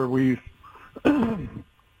remember we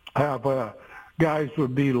have guys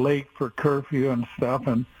would be late for curfew and stuff,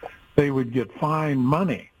 and they would get fined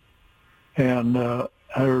money. And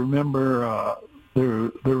I remember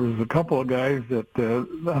there was a couple of guys that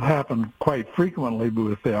happened quite frequently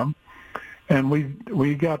with them. And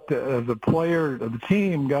we got to, as a player of the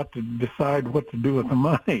team, got to decide what to do with the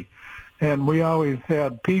money. And we always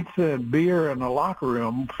had pizza and beer in the locker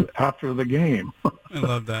room after the game. I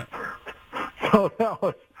love that. So that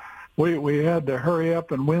was, we had to hurry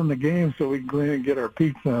up and win the game so we could go in and get our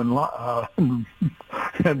pizza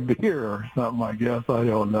and beer or something, I guess. I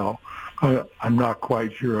don't know. I'm not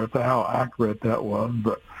quite sure how accurate that was,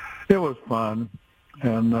 but it was fun.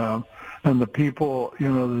 And the people,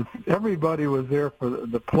 everybody was there for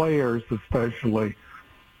the players especially.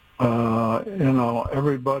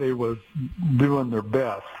 Everybody was doing their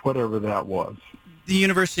best, whatever that was. The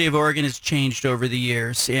University of Oregon has changed over the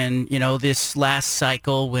years. And, this last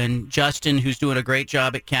cycle when Justin, who's doing a great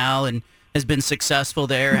job at Cal and has been successful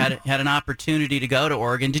there, had an opportunity to go to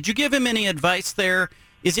Oregon. Did you give him any advice there?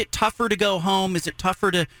 Is it tougher to go home? Is it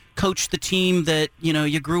tougher to coach the team that,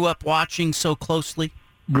 you grew up watching so closely?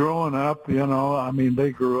 Growing up,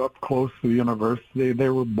 they grew up close to the university. They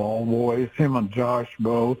were ball boys, him and Josh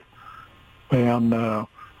both, and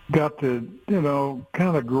got to,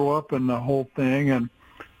 kind of grow up in the whole thing, and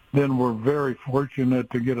then we're very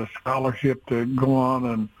fortunate to get a scholarship to go on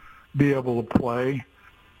and be able to play.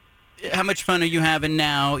 How much fun are you having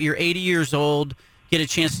now? You're 80 years old, get a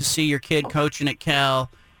chance to see your kid coaching at Cal,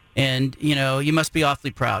 and, you must be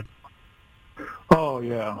awfully proud. Oh,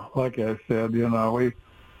 yeah. Like I said,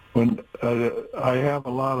 I have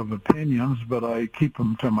a lot of opinions, but I keep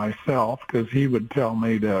them to myself because he would tell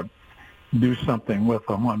me to do something with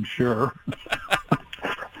them, I'm sure.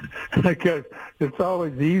 Because it's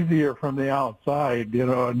always easier from the outside,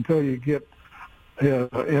 until you get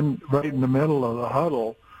right in the middle of the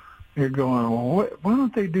huddle. You're going, well, why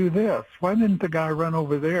don't they do this? Why didn't the guy run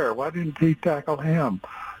over there? Why didn't he tackle him?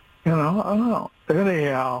 I don't know.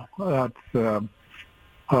 Anyhow, that's kind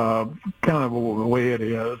of the way it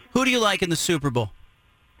is. Who do you like in the Super Bowl?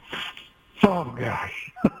 Oh,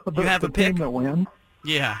 gosh. You have a pick? Team that wins?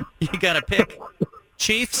 Yeah, you got to pick.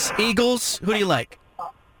 Chiefs, Eagles, who do you like?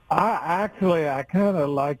 I kind of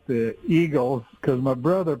like the Eagles because my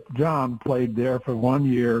brother John played there for 1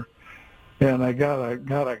 year, and I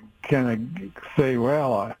gotta kind of say,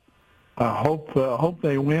 well, I hope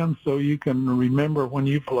they win so you can remember when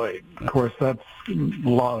you played. Of course, that's a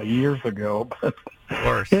lot of years ago, but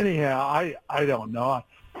anyhow, I don't know.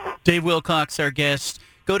 Dave Wilcox, our guest.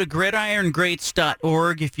 Go to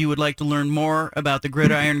gridirongreats.org if you would like to learn more about the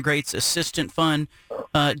Gridiron Greats Assistant Fund.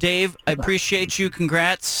 Dave, I appreciate you.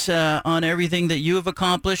 Congrats on everything that you have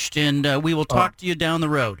accomplished, and we will talk to you down the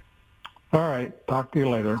road. All right. Talk to you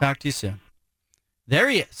later. Talk to you soon. There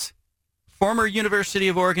he is. Former University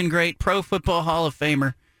of Oregon great, Pro Football Hall of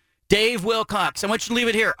Famer, Dave Wilcox. I want you to leave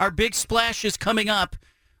it here. Our big splash is coming up.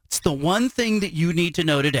 It's the one thing that you need to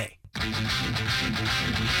know today.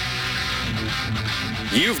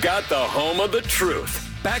 You've got the home of the truth.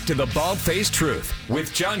 Back to the Bald-Faced Truth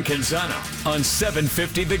with John Canzano on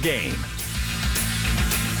 750 The Game.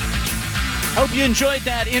 Hope you enjoyed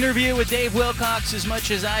that interview with Dave Wilcox as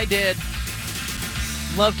much as I did.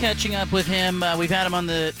 Love catching up with him. We've had him on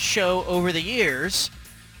the show over the years.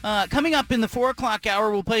 Coming up in the 4 o'clock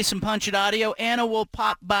hour, we'll play some Punch It audio. Anna will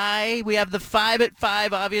pop by. We have the 5 at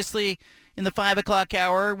 5, obviously, in the 5 o'clock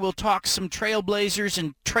hour. We'll talk some Trailblazers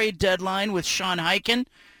and trade deadline with Sean Highkin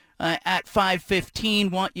at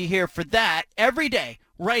 5:15. Want you here for that. Every day,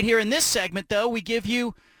 right here in this segment, though, we give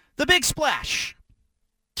you the big splash.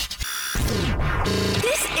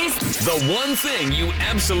 This is the one thing you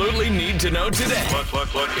absolutely need to know today.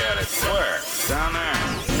 Look at it. Where? Down there.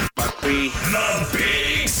 The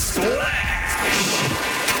Big Splash.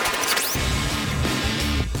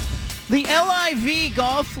 The LIV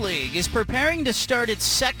Golf League is preparing to start its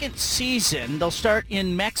second season. They'll start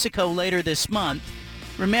in Mexico later this month.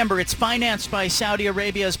 Remember, it's financed by Saudi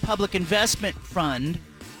Arabia's Public Investment Fund.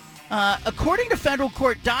 According to federal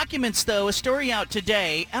court documents, though, a story out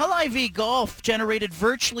today, LIV Golf generated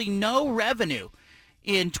virtually no revenue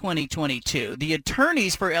in 2022. The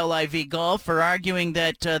attorneys for LIV Golf are arguing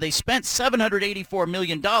that they spent $784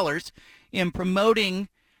 million in promoting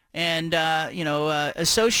and,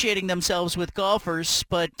 associating themselves with golfers,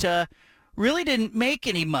 but really didn't make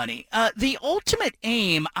any money. The ultimate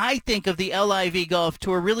aim, I think, of the LIV Golf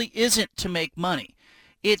Tour really isn't to make money.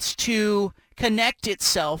 It's to connect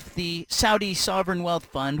itself, the Saudi Sovereign Wealth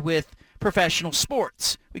Fund, with professional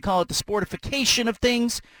sports. We call it the sportification of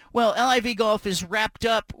things. Well, LIV Golf is wrapped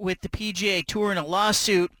up with the PGA Tour in a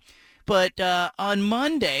lawsuit, but on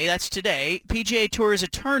Monday, that's today, PGA Tour's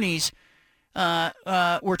attorneys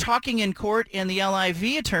were talking in court, and the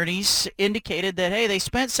LIV attorneys indicated that, hey, they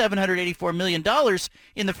spent $784 million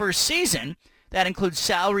in the first season. That includes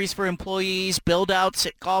salaries for employees, build-outs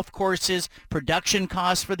at golf courses, production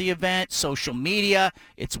costs for the event, social media,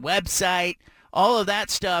 its website, all of that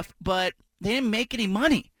stuff, but they didn't make any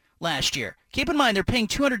money last year. Keep in mind, they're paying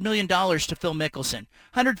 $200 million to Phil Mickelson,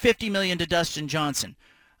 $150 million to Dustin Johnson,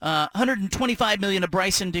 $125 million to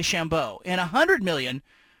Bryson DeChambeau, and $100 million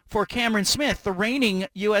for Cameron Smith, the reigning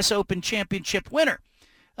U.S. Open Championship winner.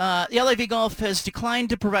 The LIV Golf has declined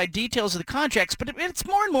to provide details of the contracts, but it's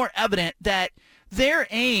more and more evident that their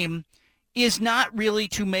aim is not really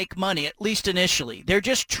to make money, at least initially. They're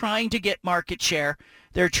just trying to get market share.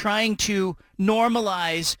 They're trying to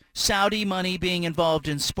normalize Saudi money being involved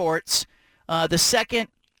in sports. The second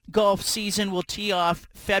golf season will tee off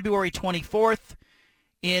February 24th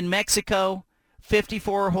in Mexico.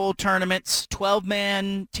 54-hole tournaments,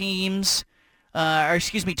 12-man teams,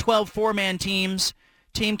 12 four-man teams,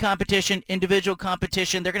 team competition, individual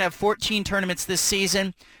competition. They're going to have 14 tournaments this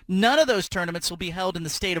season. None of those tournaments will be held in the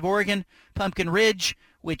state of Oregon. Pumpkin Ridge,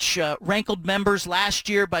 which rankled members last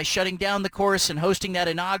year by shutting down the course and hosting that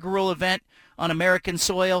inaugural event on American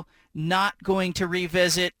soil, not going to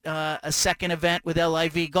revisit a second event with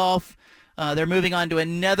LIV Golf. They're moving on to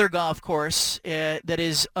another golf course that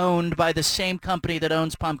is owned by the same company that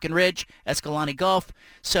owns Pumpkin Ridge, Escalante Golf.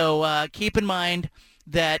 So keep in mind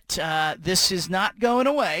that this is not going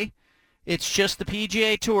away. It's just the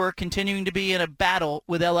PGA Tour continuing to be in a battle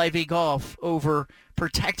with LIV Golf over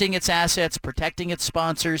protecting its assets, protecting its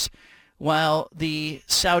sponsors, while the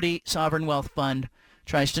Saudi Sovereign Wealth Fund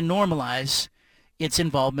tries to normalize its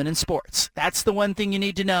involvement in sports. That's the one thing you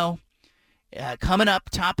need to know. Coming up,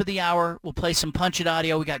 top of the hour, we'll play some Punch It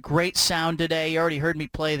audio. We got great sound today. You already heard me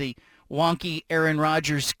play the wonky Aaron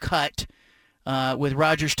Rodgers cut with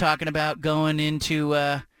Rodgers talking about going into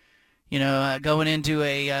a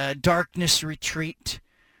darkness retreat.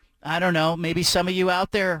 I don't know. Maybe some of you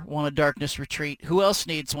out there want a darkness retreat. Who else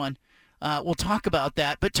needs one? We'll talk about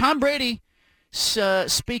that. But Tom Brady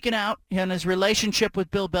speaking out in his relationship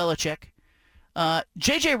with Bill Belichick.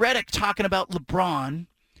 J.J. Redick talking about LeBron.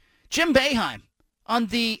 Jim Boeheim on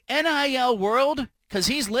the NIL world, because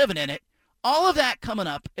he's living in it. All of that coming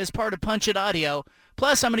up as part of Punch It Audio.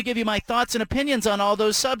 Plus, I'm going to give you my thoughts and opinions on all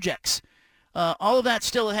those subjects. All of that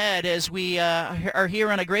still ahead as we are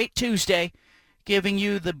here on a great Tuesday, giving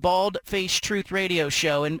you the Bald Face Truth Radio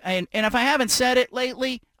Show. And if I haven't said it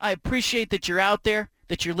lately, I appreciate that you're out there,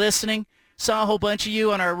 that you're listening. Saw a whole bunch of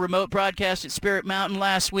you on our remote broadcast at Spirit Mountain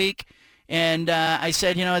last week. And I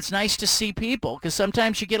said, it's nice to see people, because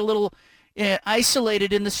sometimes you get a little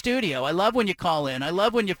isolated in the studio. I love when you call in. I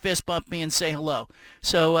love when you fist bump me and say hello.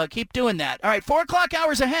 So keep doing that. All right, 4 o'clock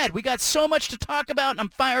hours ahead. We got so much to talk about, and I'm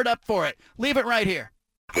fired up for it. Leave it right here.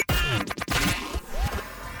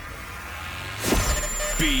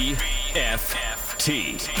 BFFT.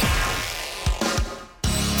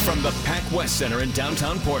 From the Pac West Center in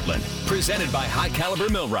downtown Portland, presented by High Caliber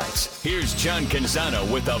Millwrights, here's John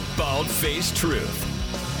Canzano with the Bald-Faced Truth.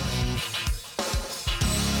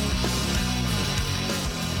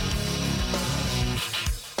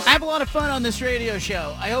 I have a lot of fun on this radio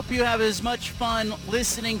show. I hope you have as much fun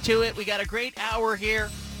listening to it. We got a great hour here.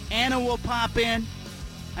 Anna will pop in.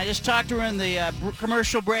 I just talked to her in the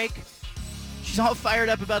commercial break. She's all fired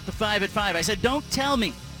up about the 5 at 5. I said, don't tell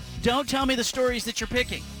me the stories that you're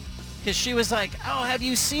picking. Because she was like, oh, have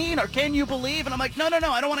you seen or can you believe? And I'm like, no, I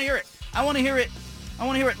don't want to hear it. I want to hear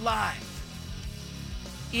it live.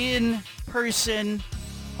 In person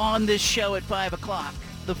on this show at 5 o'clock,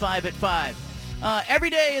 the 5 at 5. Every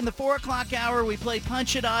day in the 4 o'clock hour, we play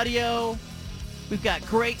Punch It Audio. We've got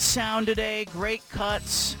great sound today, great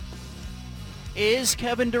cuts. Is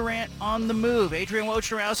Kevin Durant on the move? Adrian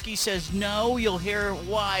Wojnarowski says no. You'll hear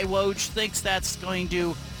why Woj thinks that's going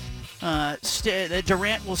to that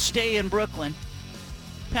Durant will stay in Brooklyn.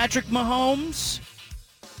 Patrick Mahomes,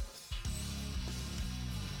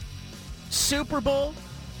 Super Bowl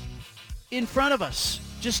in front of us,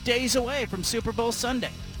 just days away from Super Bowl Sunday.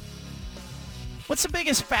 What's the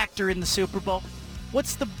biggest factor in the Super Bowl?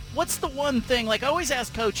 What's the one thing? Like I always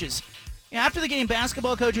ask coaches, after the game,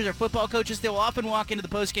 basketball coaches or football coaches, they'll often walk into the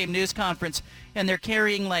post-game news conference and they're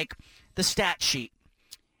carrying like the stat sheet.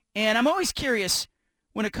 And I'm always curious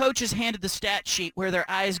when a coach is handed the stat sheet where their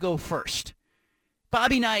eyes go first.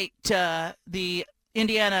 Bobby Knight, the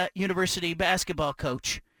Indiana University basketball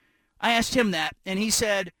coach, I asked him that, and he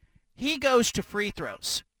said he goes to free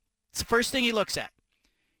throws. It's the first thing he looks at.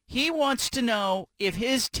 He wants to know if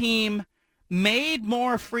his team made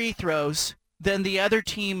more free throws than the other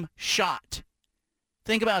team shot.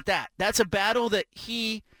 Think about that. That's a battle that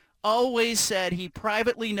he always said he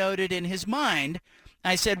privately noted in his mind.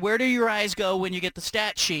 I said, where do your eyes go when you get the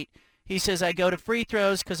stat sheet? He says, I go to free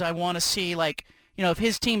throws because I want to see, if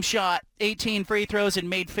his team shot 18 free throws and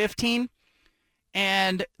made 15,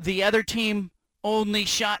 and the other team only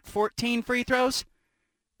shot 14 free throws,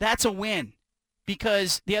 that's a win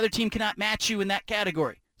because the other team cannot match you in that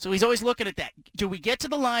category. So he's always looking at that. Do we get to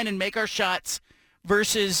the line and make our shots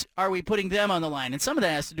versus are we putting them on the line? And some of that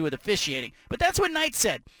has to do with officiating. But that's what Knight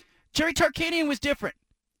said. Jerry Tarkanian was different.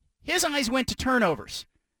 His eyes went to turnovers.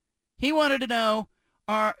 He wanted to know,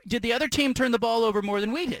 did the other team turn the ball over more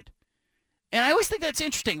than we did? And I always think that's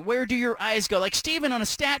interesting. Where do your eyes go? Like, Steven, on a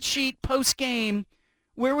stat sheet post-game,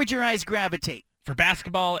 where would your eyes gravitate? For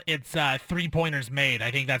basketball, it's three-pointers made. I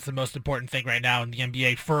think that's the most important thing right now in the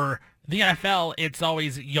NBA. For the NFL, it's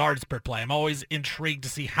always yards per play. I'm always intrigued to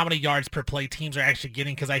see how many yards per play teams are actually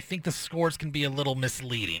getting because I think the scores can be a little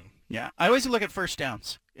misleading. Yeah, I always look at first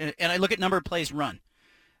downs, and I look at number of plays run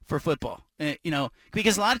for football.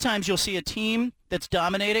 Because a lot of times you'll see a team that's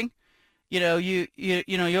dominating. You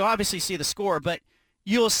obviously see the score, but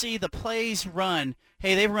you'll see the plays run.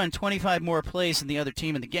 Hey, they've run 25 more plays than the other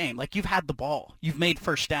team in the game. Like, you've had the ball. You've made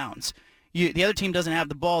first downs. The other team doesn't have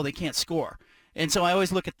the ball. They can't score. And so I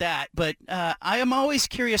always look at that. But I am always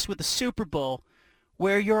curious with the Super Bowl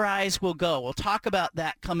where your eyes will go. We'll talk about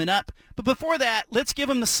that coming up. But before that, let's give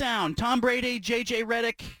them the sound. Tom Brady, J.J.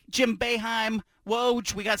 Redick, Jim Boeheim,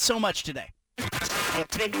 Woj. We got so much today.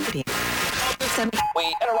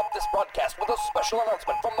 We interrupt this broadcast with a special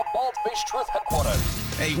announcement from the Bald-Faced Truth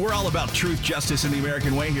headquarters. Hey, we're all about truth, justice, and the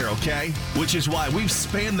American way here, okay? Which is why we've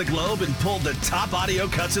spanned the globe and pulled the top audio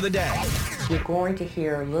cuts of the day. You're going to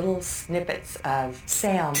hear little snippets of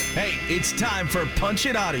sound. Hey, it's time for Punch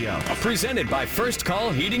It Audio. Presented by First Call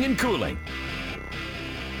Heating and Cooling.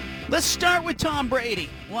 Let's start with Tom Brady.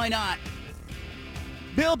 Why not?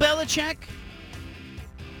 Bill Belichick.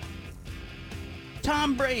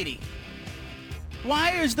 Tom Brady.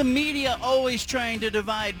 Why is the media always trying to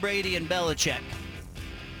divide Brady and Belichick?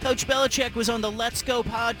 Coach Belichick was on the Let's Go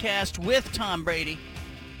podcast with Tom Brady.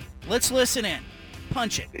 Let's listen in.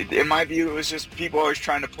 Punch it. In my view, it was just people always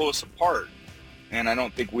trying to pull us apart. And I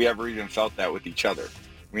don't think we ever even felt that with each other.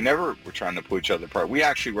 We never were trying to pull each other apart. We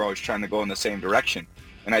actually were always trying to go in the same direction.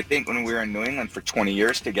 And I think when we were in New England for 20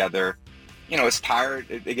 years together, it's tired.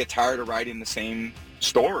 They get tired of writing the same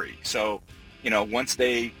story. So, once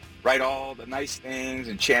they write all the nice things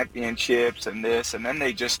and championships and this, and then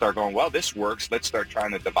they just start going, well, this works. Let's start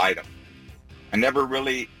trying to divide them. I never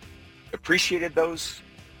really appreciated those,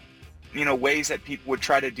 ways that people would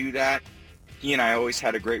try to do that. He and I always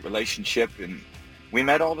had a great relationship, and we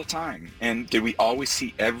met all the time. And did we always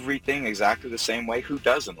see everything exactly the same way? Who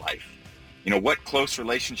does in life? What close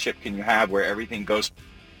relationship can you have where everything goes,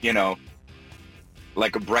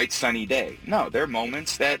 like a bright sunny day? No, there are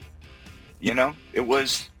moments that, it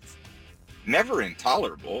was never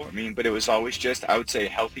intolerable. But it was always just, I would say,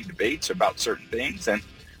 healthy debates about certain things. And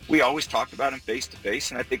we always talked about them face to face.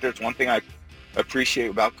 And I think there's one thing I appreciate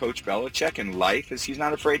about Coach Belichick in life is he's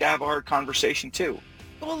not afraid to have a hard conversation too.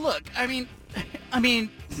 Well, look, I mean,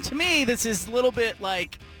 to me, this is a little bit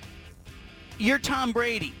like you're Tom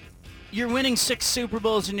Brady. You're winning 6 Super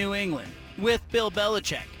Bowls in New England with Bill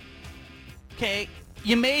Belichick. Okay,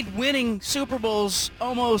 you made winning Super Bowls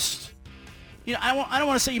almost, I don't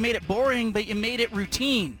want to say you made it boring, but you made it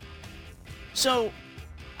routine. So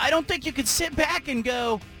I don't think you could sit back and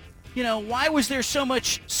go, why was there so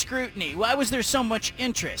much scrutiny? Why was there so much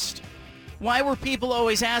interest? Why were people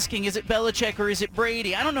always asking, is it Belichick or is it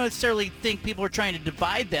Brady? I don't necessarily think people are trying to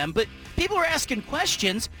divide them, but people are asking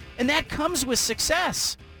questions, and that comes with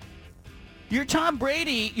success. You're Tom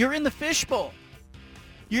Brady, you're in the fishbowl.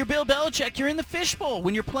 You're Bill Belichick, you're in the fishbowl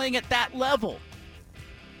when you're playing at that level.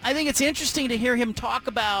 I think it's interesting to hear him talk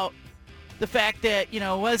about the fact that,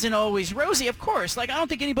 wasn't always rosy. Of course, I don't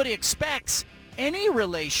think anybody expects any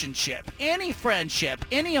relationship, any friendship,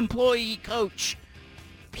 any employee, coach,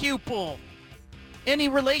 pupil, any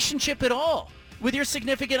relationship at all with your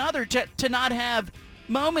significant other to not have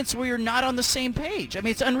moments where you're not on the same page.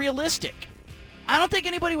 It's unrealistic. I don't think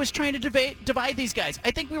anybody was trying to divide these guys.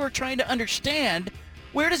 I think we were trying to understand,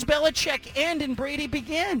 where does Belichick end and Brady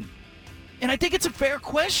begin? And I think it's a fair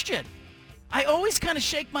question. I always kind of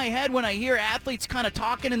shake my head when I hear athletes kind of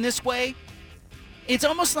talking in this way. It's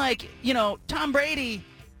almost like, Tom Brady,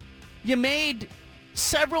 you made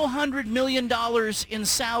several $100 million in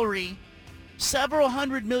salary, several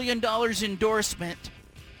 $100 million endorsement.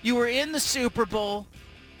 You were in the Super Bowl.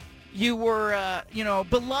 You were,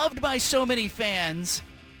 beloved by so many fans.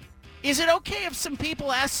 Is it okay if some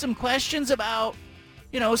people ask some questions about,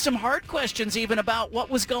 some hard questions even about what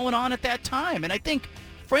was going on at that time? And I think,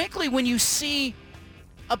 frankly, when you see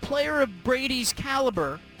a player of Brady's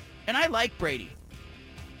caliber, and I like Brady,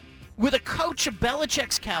 with a coach of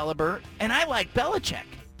Belichick's caliber, and I like Belichick,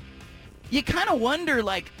 you kind of wonder,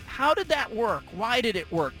 how did that work? Why did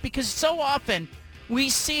it work? Because so often we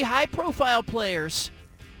see high-profile players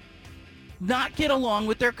not get along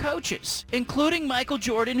with their coaches, including Michael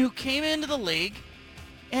Jordan, who came into the league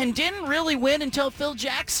and didn't really win until Phil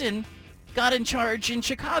Jackson got in charge in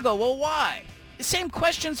Chicago. Well, why? The same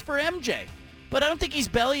questions for MJ. But I don't think he's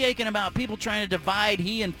bellyaching about people trying to divide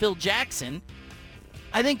he and Phil Jackson.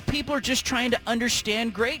 I think people are just trying to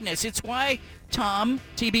understand greatness. It's why, Tom,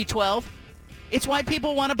 TB12, it's why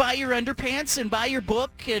people want to buy your underpants and buy your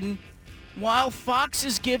book, and while Fox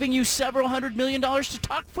is giving you several $100 million to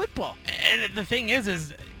talk football. And the thing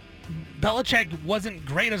is Belichick wasn't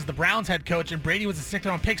great as the Browns head coach, and Brady was a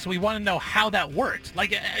 6th-round pick, so we want to know how that worked.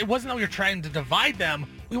 It wasn't that we were trying to divide them.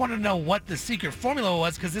 We wanted to know what the secret formula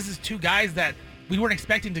was, because this is 2 guys that we weren't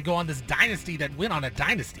expecting to go on this dynasty that went on a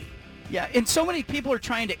dynasty. Yeah, and so many people are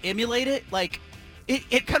trying to emulate it.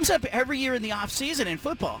 It comes up every year in the offseason in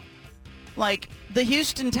football. The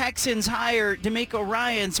Houston Texans hire DeMeco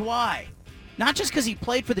Ryans. Why? Not just because he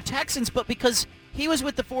played for the Texans, but because he was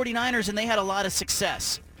with the 49ers and they had a lot of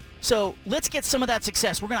success. So let's get some of that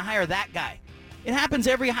success. We're going to hire that guy. It happens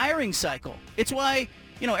every hiring cycle. It's why,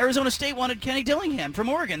 Arizona State wanted Kenny Dillingham from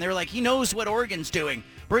Oregon. They were like, he knows what Oregon's doing.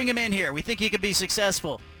 Bring him in here. We think he could be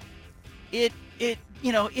successful.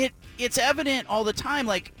 it's evident all the time.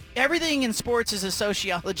 Like, everything in sports is a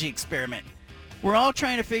sociology experiment. We're all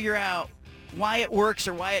trying to figure out why it works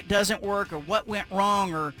or why it doesn't work or what went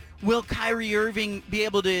wrong, or will Kyrie Irving be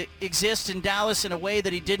able to exist in Dallas in a way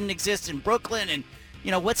that he didn't exist in Brooklyn? And,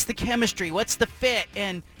 what's the chemistry? What's the fit?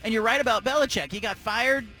 And you're right about Belichick. He got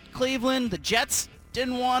fired, Cleveland. The Jets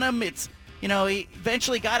didn't want him. He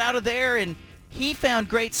eventually got out of there, and he found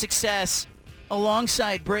great success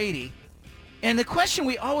alongside Brady. And the question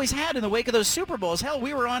we always had in the wake of those Super Bowls, hell,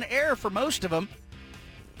 we were on air for most of them.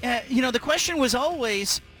 The question was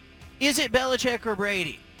always, is it Belichick or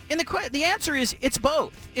Brady? And the answer is it's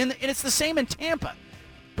both. And it's the same in Tampa.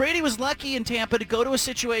 Brady was lucky in Tampa to go to a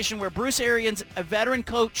situation where Bruce Arians, a veteran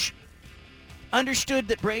coach, understood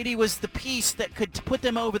that Brady was the piece that could put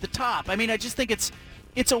them over the top. I mean, I just think it's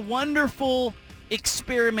a wonderful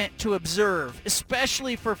experiment to observe,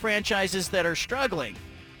 especially for franchises that are struggling,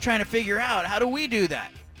 trying to figure out, how do we do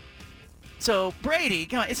that? So Brady,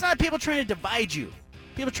 come on, it's not people trying to divide you.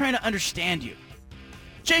 People trying to understand you.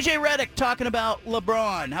 JJ Redick talking about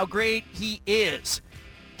LeBron, how great he is.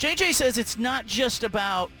 JJ says it's not just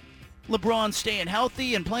about LeBron staying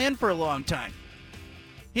healthy and playing for a long time.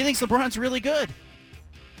 He thinks LeBron's really good.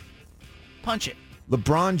 Punch it.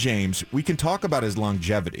 LeBron James, we can talk about his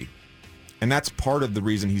longevity, and that's part of the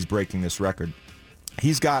reason he's breaking this record.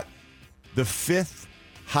 He's got the 5th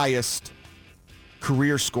highest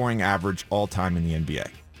career scoring average all time in the NBA.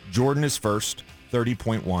 Jordan is first,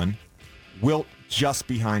 30.1. Wilt just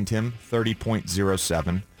behind him,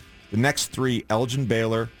 30.07. The next 3, Elgin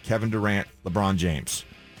Baylor, Kevin Durant, LeBron James.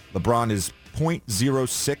 LeBron is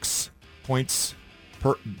 0.06 points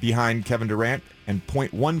behind Kevin Durant and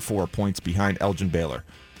 0.14 points behind Elgin Baylor.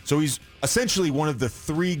 So he's essentially one of the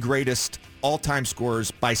 3 greatest all-time scorers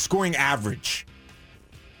by scoring average.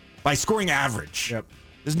 By scoring average. Yep.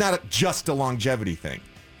 It's not just a longevity thing.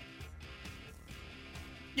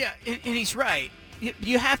 Yeah, and he's right.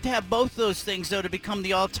 You have to have both those things, though, to become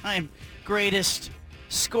the all-time greatest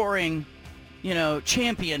scoring,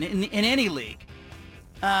 champion in any league.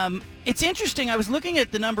 It's interesting. I was looking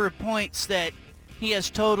at the number of points that he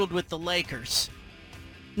has totaled with the Lakers.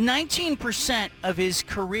 19% of his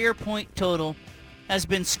career point total has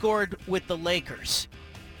been scored with the Lakers.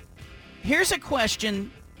 Here's a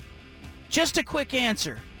question, just a quick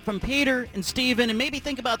answer from Peter and Steven, and maybe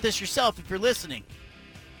think about this yourself if you're listening.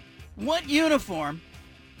 What uniform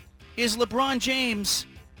is LeBron James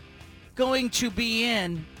going to be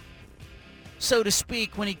in, so to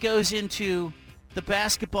speak, when he goes into the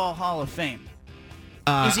Basketball Hall of Fame?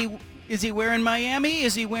 Is he wearing Miami?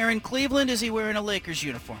 Is he wearing Cleveland? Is he wearing a Lakers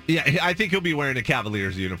uniform? Yeah, I think he'll be wearing a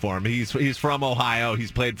Cavaliers uniform. He's from Ohio.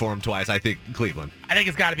 He's played for him twice. I think Cleveland. I think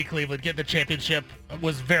it's got to be Cleveland. Getting the championship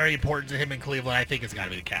was very important to him in Cleveland. I think it's got to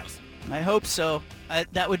be the Cavs. I hope so.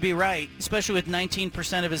 That would be right, especially with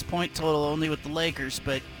 19% of his point total only with the Lakers,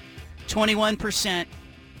 but 21%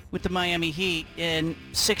 with the Miami Heat and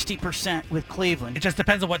 60% with Cleveland. It just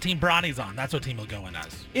depends on what team Bronny's on. That's what team he'll go in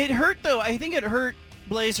as. It hurt, though. I think it hurt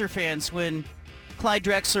Blazer fans when Clyde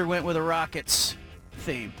Drexler went with a Rockets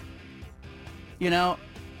theme. Do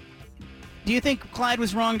you think Clyde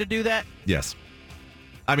was wrong to do that? Yes.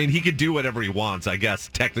 I mean, he could do whatever he wants. I guess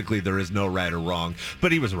technically there is no right or wrong,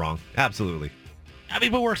 but he was wrong. Absolutely. I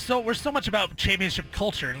mean, but we're so much about championship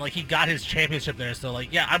culture, and he got his championship there. So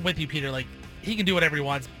yeah, I'm with you, Peter. He can do whatever he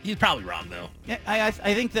wants. He's probably wrong though. Yeah, I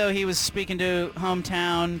think though he was speaking to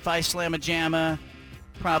hometown, Vice Slamma Jamma,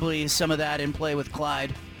 probably some of that in play with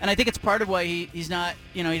Clyde, and I think it's part of why he's not,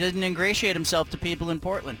 he doesn't ingratiate himself to people in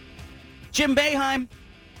Portland. Jim Boeheim,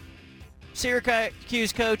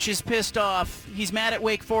 Syracuse coach, is pissed off. He's mad at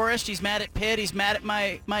Wake Forest. He's mad at Pitt. He's mad at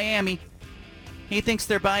Miami. He thinks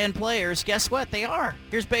they're buying players. Guess what? They are.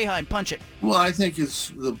 Here's Boeheim. Punch it. Well, I think it's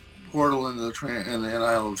the portal and the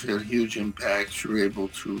NIL have had huge impacts. You're able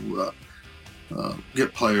to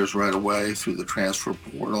get players right away through the transfer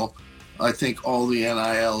portal. I think all the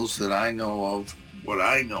NILs that I know of,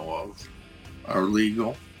 are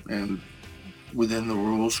legal and within the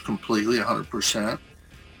rules completely, 100%.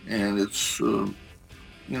 And it's, the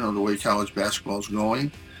way college basketball is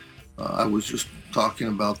going. I was just talking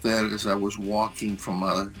about that as I was walking from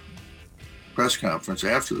my press conference,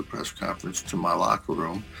 after the press conference, to my locker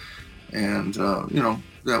room. And,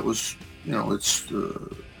 that was, it's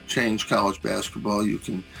changed college basketball. You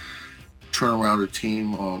can turn around a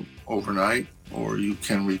team overnight, or you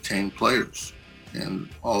can retain players. And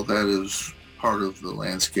all that is part of the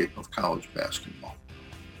landscape of college basketball.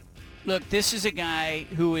 Look, this is a guy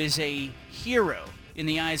who is a hero in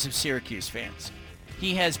the eyes of Syracuse fans.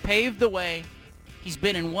 He has paved the way. He's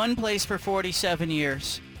been in one place for 47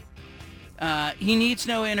 years. He needs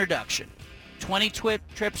no introduction. 20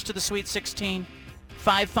 trips to the Sweet 16,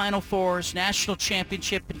 5 Final Fours, national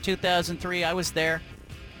championship in 2003. I was there.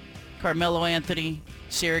 Carmelo Anthony,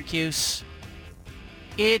 Syracuse.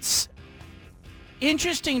 It's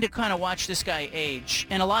interesting to kind of watch this guy age,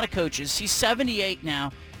 and a lot of coaches. He's 78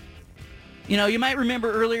 now. You know, you might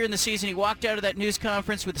remember earlier in the season he walked out of that news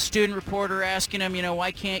conference with a student reporter asking him,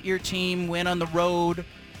 why can't your team win on the road?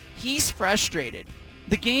 He's frustrated.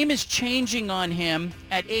 The game is changing on him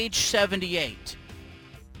at age 78.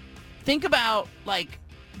 Think about,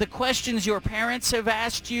 the questions your parents have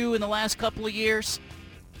asked you in the last couple of years.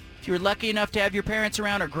 If you were lucky enough to have your parents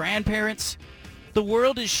around or grandparents. The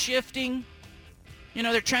world is shifting.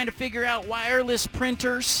 They're trying to figure out wireless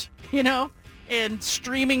printers, and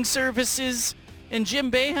streaming services. And Jim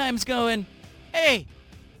Boeheim's going, hey,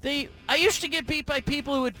 I used to get beat by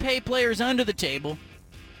people who would pay players under the table.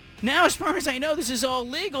 Now, as far as I know, this is all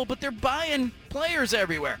legal, but they're buying players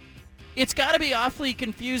everywhere. It's got to be awfully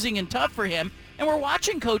confusing and tough for him. And we're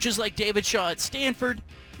watching coaches like David Shaw at Stanford,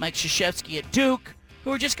 Mike Krzyzewski at Duke,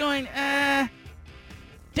 who are just going,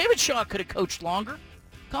 David Shaw could have coached longer.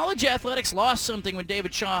 College athletics lost something when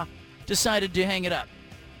David Shaw decided to hang it up.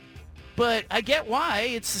 But I get why.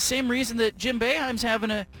 It's the same reason that Jim Boeheim's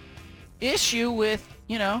having a issue with,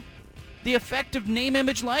 the effect of name,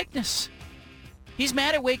 image, likeness. He's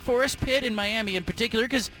mad at Wake Forest, Pitt, and Miami in particular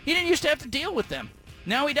because he didn't used to have to deal with them.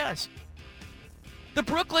 Now he does. The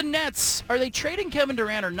Brooklyn Nets, are they trading Kevin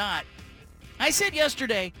Durant or not? I said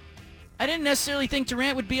yesterday, I didn't necessarily think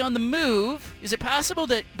Durant would be on the move. Is it possible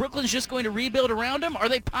that Brooklyn's just going to rebuild around him? Are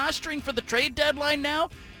they posturing for the trade deadline now?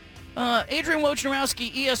 Adrian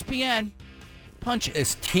Wojnarowski, ESPN, punch it.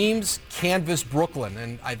 As teams canvass Brooklyn,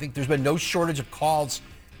 and I think there's been no shortage of calls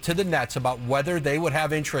to the Nets about whether they would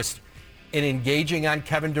have interest in engaging on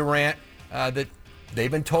Kevin Durant, that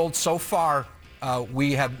they've been told so far,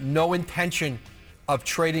 we have no intention of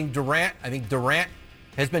trading Durant. I think Durant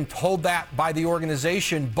has been told that by the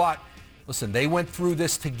organization, but listen, they went through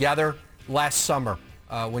this together last summer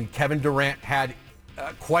when Kevin Durant had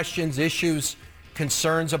questions, issues,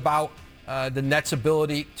 concerns about the Nets'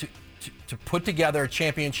 ability to put together a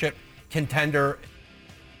championship contender.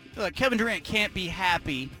 Kevin Durant can't be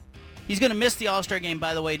happy. He's going to miss the All-Star game,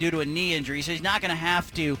 by the way, due to a knee injury, so he's not going to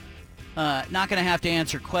have to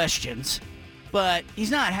answer questions. But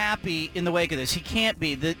he's not happy in the wake of this. He can't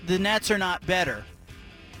be. The Nets are not better.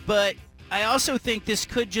 But I also think this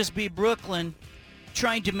could just be Brooklyn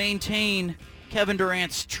trying to maintain Kevin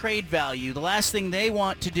Durant's trade value. The last thing they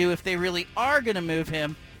want to do if they really are going to move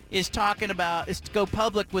him is to go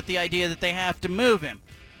public with the idea that they have to move him.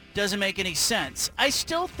 Doesn't make any sense. I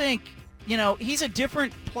still think, he's a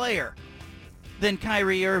different player than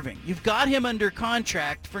Kyrie Irving. You've got him under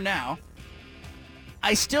contract for now.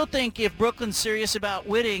 I still think if Brooklyn's serious about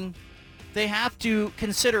winning, they have to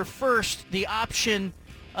consider first the option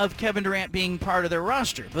of Kevin Durant being part of their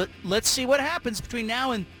roster. But let's see what happens between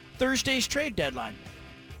now and Thursday's trade deadline.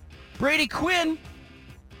 Brady Quinn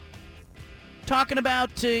talking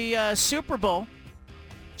about the Super Bowl.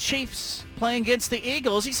 Chiefs playing against the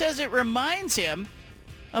Eagles. He says it reminds him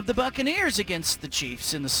of the Buccaneers against the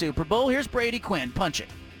Chiefs in the Super Bowl. Here's Brady Quinn. Punch it.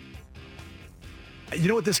 You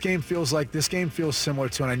know what this game feels like? This game feels similar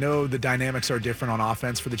to, and I know the dynamics are different on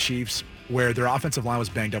offense for the Chiefs, where their offensive line was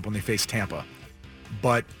banged up when they faced Tampa.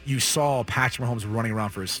 But you saw Patrick Mahomes running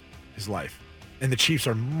around for his life. And the Chiefs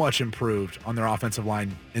are much improved on their offensive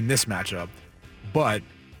line in this matchup. But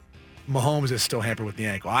Mahomes is still hampered with the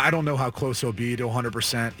ankle. I don't know how close he'll be to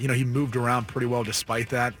 100%. He moved around pretty well despite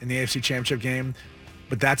that in the AFC Championship game.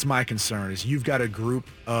 But that's my concern, is you've got a group,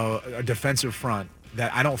 a defensive front,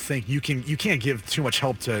 that I don't think you can't give too much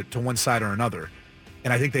help to one side or another.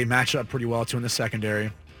 And I think they match up pretty well, too, in the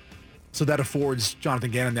secondary. So that affords Jonathan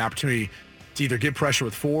Gannon the opportunity to either get pressure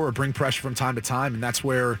with 4 or bring pressure from time to time. And that's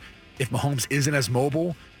where, if Mahomes isn't as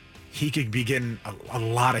mobile, he could be getting a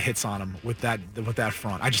lot of hits on him with that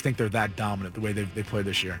front. I just think they're that dominant the way they play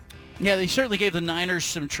this year. Yeah, they certainly gave the Niners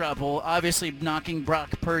some trouble, obviously knocking Brock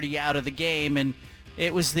Purdy out of the game. And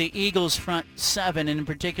it was the Eagles' front 7, and in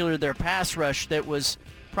particular their pass rush, that was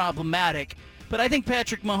problematic. But I think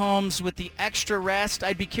Patrick Mahomes, with the extra rest,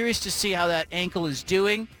 I'd be curious to see how that ankle is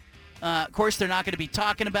doing. Of course, they're not going to be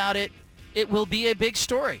talking about it. It will be a big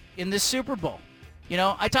story in this Super Bowl.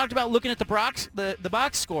 I talked about looking at the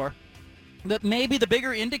box score, that maybe the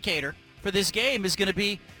bigger indicator for this game is going to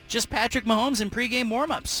be just Patrick Mahomes in pregame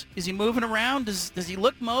warmups. Is he moving around? Does he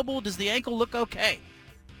look mobile? Does the ankle look okay?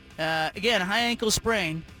 Again, high ankle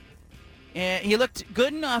sprain. He looked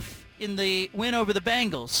good enough in the win over the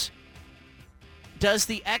Bengals. does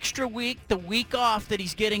the extra week, the week off that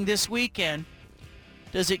he's getting this weekend,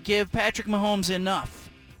 does it give Patrick Mahomes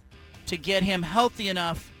enough to get him healthy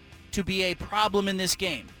enough to be a problem in this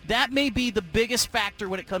game? That may be the biggest factor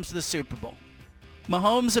when it comes to the Super Bowl.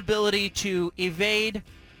 Mahomes' ability to evade,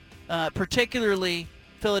 particularly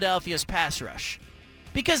Philadelphia's pass rush.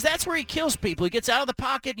 Because that's where he kills people. He gets out of the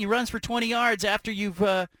pocket and he runs for 20 yards after you've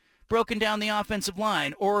broken down the offensive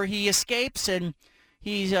line. Or he escapes and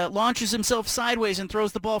he launches himself sideways and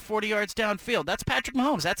throws the ball 40 yards downfield. That's Patrick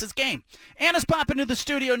Mahomes. That's his game. Anna's popping into the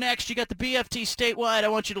studio next. You got the BFT Statewide. I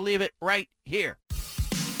want you to leave it right here.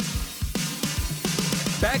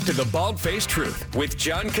 Back to the Bald-Faced Truth with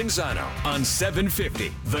John Canzano on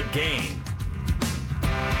 750 The Game.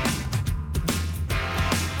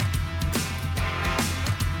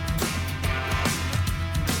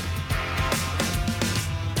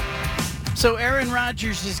 So Aaron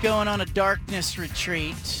Rodgers is going on a darkness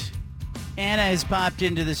retreat. Anna has popped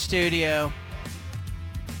into the studio.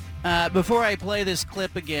 Before I play this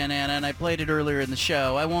clip again, Anna, and I played it earlier in the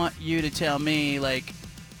show, I want you to tell me, like,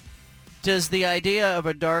 does the idea of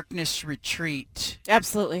a darkness retreat...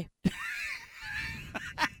 Absolutely.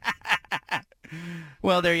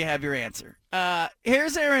 Well, there you have your answer.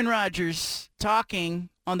 Here's Aaron Rodgers talking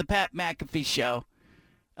on the Pat McAfee show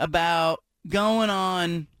about going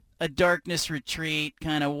on a darkness retreat,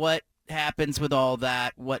 kind of what happens with all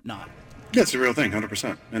that, whatnot. Yeah, it's a real thing,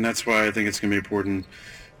 100%. And that's why I think it's going to be important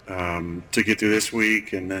to get through this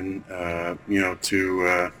week and then,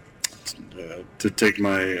 to take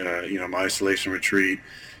my, my isolation retreat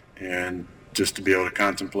and just to be able to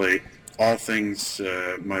contemplate all things,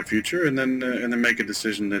 my future, and then make a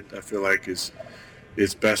decision that I feel like is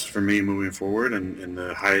best for me moving forward and in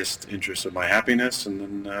the highest interest of my happiness,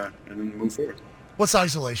 and then move forward. What's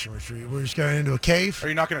isolation retreat? We're just going into a cave? Are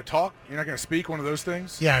you not going to talk? You're not going to speak? One of those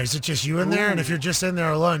things? Yeah, is it just you in there? And if you're just in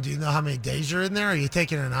there alone, do you know how many days you're in there? Are you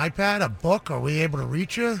taking an iPad, a book? Are we able to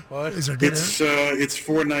reach you? What? Is there dinner? It's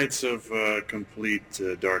 4 nights of complete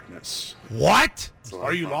darkness. What?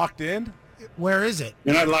 Are you locked in? Where is it?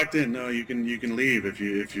 You're not locked in. No, you can leave if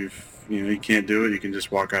you can't do it. You can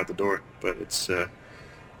just walk out the door. But it's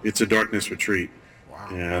a darkness retreat. Wow.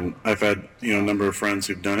 And I've had a number of friends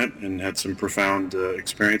who've done it and had some profound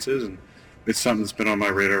experiences, and it's something that's been on my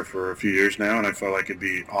radar for a few years now, and I felt like it'd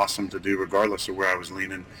be awesome to do regardless of where I was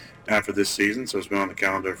leaning after this season. So it's been on the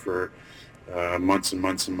calendar for months and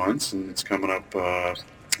months and months, and it's coming up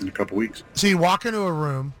in a couple weeks. So you walk into a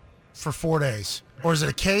room for 4 days, or is it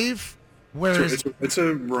a cave? It's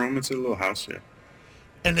a room. It's a little house, yeah.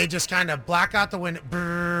 And they just kind of black out the window,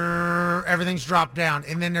 brrr, everything's dropped down,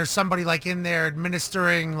 and then there's somebody like in there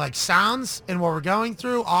administering like sounds and what we're going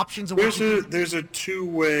through, options. Of There's a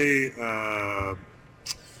two-way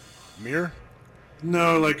mirror.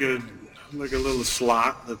 No, like a little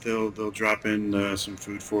slot that they'll drop in some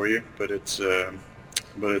food for you, but it's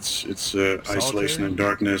isolation and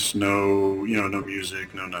darkness. No, no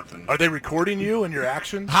music, no nothing. Are they recording you and your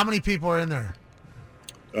actions? How many people are in there?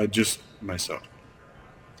 Just myself.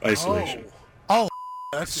 Isolation. Oh.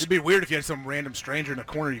 It'd be weird if you had some random stranger in a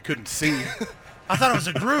corner you couldn't see. I thought it was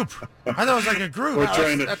a group. I thought it was like a group. We're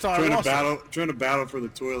trying to battle for the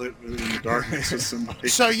toilet in the darkness with somebody.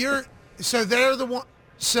 So they're the one.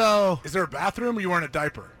 So is there a bathroom, or you wearing a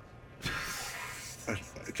diaper? I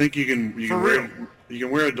think you can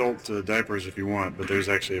wear adult diapers if you want, but there's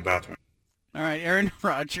actually a bathroom. All right, Aaron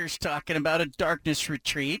Rodgers talking about a darkness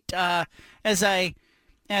retreat. As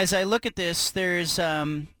I look at this, there's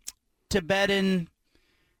Tibetan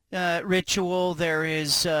ritual. There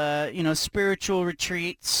is spiritual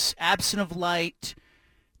retreats, absent of light.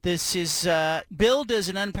 This is billed as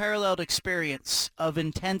an unparalleled experience of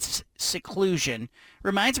intense seclusion.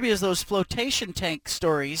 Reminds me of those flotation tank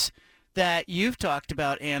stories that you've talked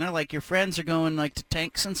about, Anna. Like your friends are going like to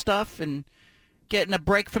tanks and stuff and getting a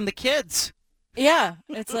break from the kids. Yeah,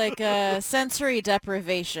 it's like sensory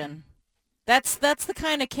deprivation. That's the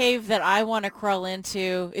kind of cave that I want to crawl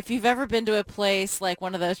into. If you've ever been to a place like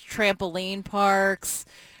one of those trampoline parks,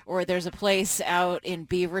 or there's a place out in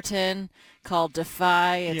Beaverton called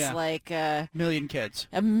Defy. It's like a million kids,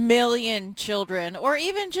 a million children, or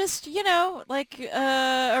even just, like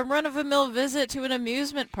a run-of-the-mill visit to an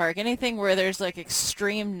amusement park. Anything where there's like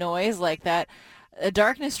extreme noise like that. A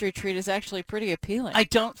darkness retreat is actually pretty appealing. I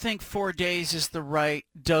don't think 4 days is the right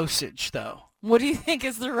dosage, though. What do you think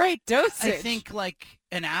is the right dosage? I think like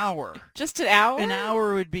an hour. Just an hour? An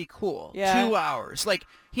hour would be cool. Yeah. 2 hours. Like,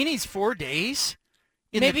 he needs 4 days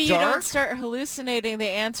Maybe the you dark. don't start hallucinating the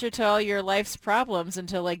answer to all your life's problems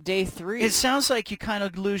until like day 3. It sounds like you kind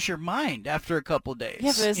of lose your mind after a couple days.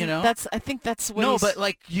 Yeah, but you know? I think that's what No, he's... but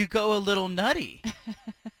like you go a little nutty.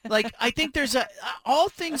 Like I think there's all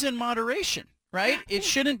things in moderation, right? It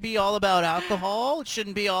shouldn't be all about alcohol. It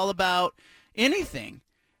shouldn't be all about anything.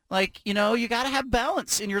 Like, you know, you got to have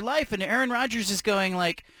balance in your life. And Aaron Rodgers is going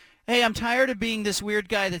like, hey, I'm tired of being this weird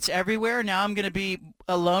guy that's everywhere. Now I'm going to be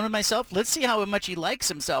alone with myself. Let's see how much he likes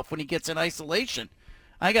himself when he gets in isolation.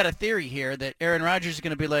 I got a theory here that Aaron Rodgers is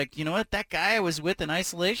going to be like, you know what, that guy I was with in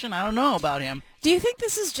isolation, I don't know about him. Do you think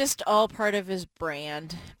this is just all part of his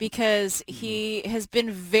brand? Because he has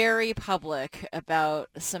been very public about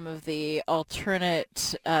some of the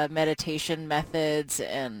alternate meditation methods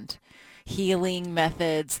and healing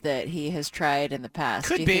methods that he has tried in the past.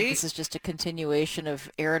 Could Do you be. think this is just a continuation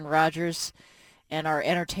of Aaron Rodgers and our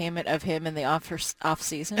entertainment of him in the off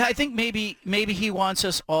season? I think maybe he wants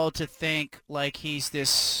us all to think like he's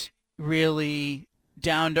this really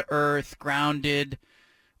down-to-earth, grounded,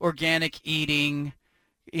 organic eating,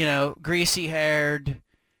 you know, greasy-haired,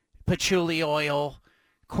 patchouli oil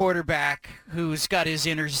quarterback who's got his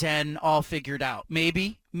inner zen all figured out.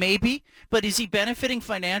 Maybe. But is he benefiting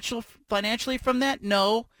financially from that?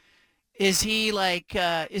 No. Is he like,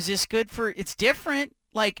 is this good for, it's different.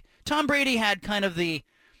 Like Tom Brady had kind of the,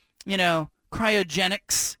 you know,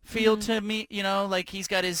 cryogenics feel to me, you know, like he's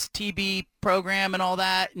got his TB program and all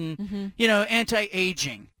that and, you know,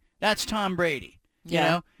 anti-aging. That's Tom Brady, you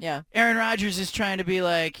know? Yeah. Aaron Rodgers is trying to be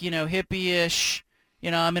like, you know, hippie-ish,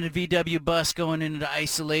 you know, I'm in a VW bus going into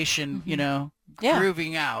isolation, you know,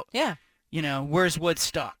 grooving out. Yeah. You know, where's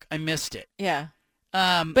Woodstock? I missed it. Yeah.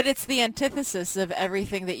 But it's the antithesis of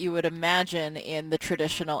everything that you would imagine in the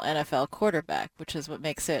traditional NFL quarterback, which is what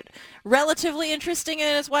makes it relatively interesting,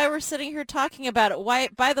 and is why we're sitting here talking about it. Why,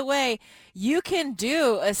 by the way, you can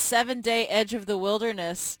do a 7-day Edge of the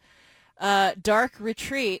Wilderness dark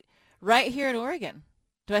retreat right here in Oregon.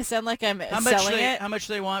 Do I sound like I'm selling it? How much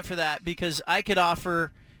they want for that? Because I could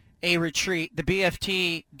offer a retreat, the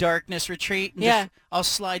BFT Darkness Retreat. And Yeah. I'll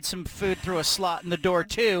slide some food through a slot in the door,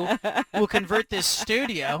 too. We'll convert this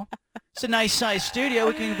studio. It's a nice size studio.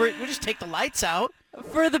 We'll just take the lights out.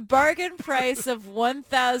 For the bargain price of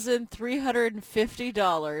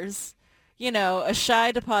 $1,350, you know, a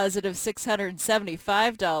shy deposit of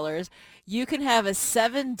 $675, you can have a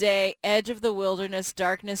 7-day Edge of the Wilderness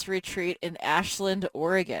Darkness Retreat in Ashland,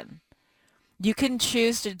 Oregon. You can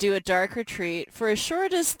choose to do a dark retreat for as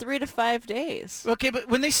short as 3 to 5 days. Okay, but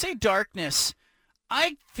when they say darkness,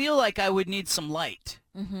 I feel like I would need some light.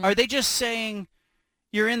 Are they just saying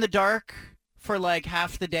you're in the dark for like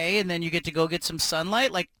half the day and then you get to go get some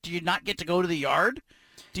sunlight? Like, do you not get to go to the yard?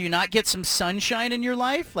 Do you not get some sunshine in your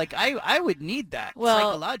life? Like, I would need that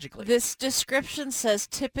psychologically. This description says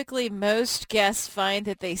typically most guests find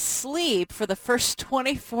that they sleep for the first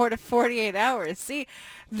 24 to 48 hours. See,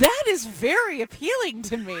 that is very appealing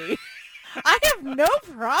to me. I have no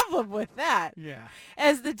problem with that. Yeah.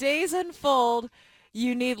 As the days unfold,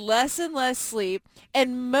 you need less and less sleep,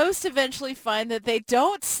 and most eventually find that they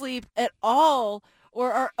don't sleep at all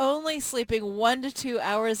or are only sleeping 1 to 2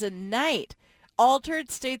 hours a night. Altered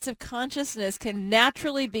states of consciousness can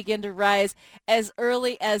naturally begin to rise as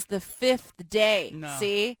early as the 5th day. No.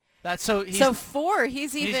 See? That's So 4,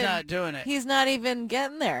 he's not doing it. He's not even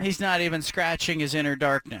getting there. He's not even scratching his inner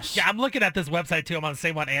darkness. Yeah, I'm looking at this website too. I'm on the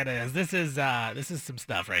same one Anna is. This is some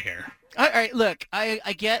stuff right here. All right, look, I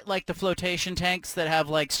get like the flotation tanks that have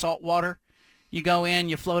like salt water. You go in,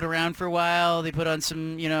 you float around for a while, they put on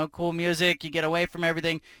some, you know, cool music, you get away from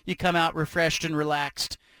everything, you come out refreshed and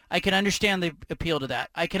relaxed. I can understand the appeal to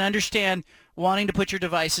that. I can understand wanting to put your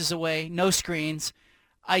devices away, no screens.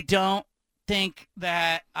 I don't think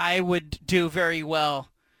that I would do very well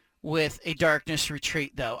with a darkness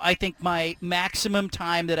retreat, though. I think my maximum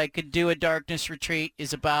time that I could do a darkness retreat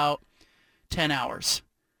is about 10 hours.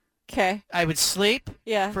 Okay. I would sleep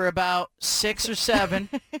for about 6 or 7,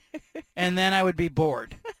 and then I would be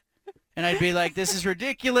bored. And I'd be like, this is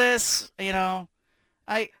ridiculous, you know.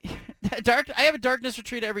 I have a darkness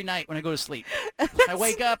retreat every night when I go to sleep. I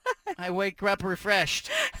wake up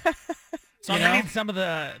refreshed. So I'm reading some of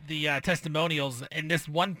the testimonials, and this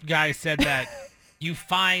one guy said that you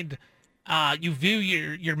find you view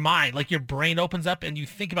your mind, like your brain opens up and you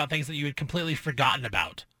think about things that you had completely forgotten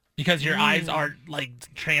about because your eyes are like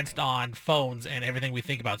tranced on phones and everything we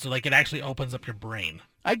think about. So like it actually opens up your brain.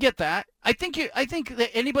 I get that. I think that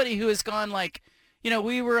anybody who has gone like, you know,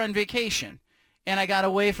 we were on vacation and I got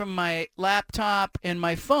away from my laptop and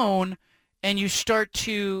my phone, and you start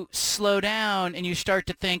to slow down and you start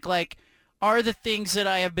to think like, are the things that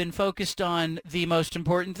I have been focused on the most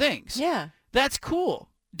important things. Yeah. That's cool.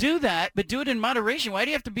 Do that, but do it in moderation. Why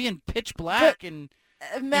do you have to be in pitch black and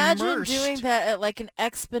imagine immersed? doing that at like an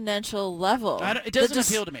exponential level? It doesn't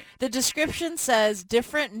appeal to me. The description says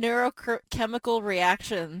different neurochemical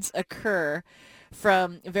reactions occur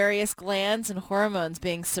from various glands and hormones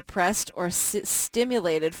being suppressed or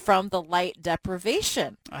stimulated from the light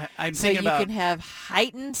deprivation. I'm so thinking you about can have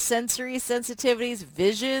heightened sensory sensitivities,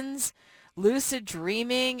 visions, lucid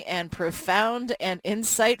dreaming, and profound and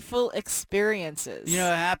insightful experiences. You know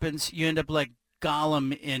what happens? You end up like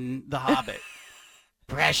Gollum in The Hobbit.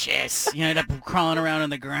 Precious. You end up crawling around on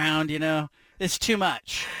the ground, you know? It's too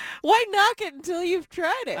much. Why knock it until you've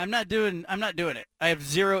tried it? I'm not doing it. I have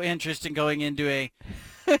zero interest in going into a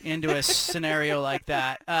scenario like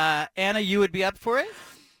that. Anna, you would be up for it?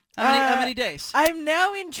 How many days? I'm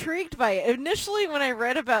now intrigued by it. Initially, when I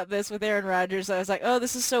read about this with Aaron Rodgers, I was like, oh,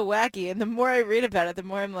 this is so wacky. And the more I read about it, the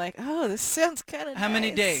more I'm like, oh, this sounds kind of How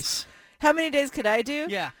many days? How many days could I do?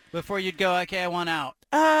 Yeah, before you'd go, okay, I want out.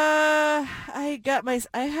 I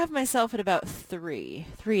have myself at about 3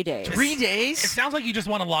 days. 3 days? It sounds like you just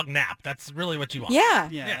want a long nap. That's really what you want. Yeah.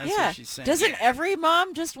 Yeah, that's what she's saying. Doesn't every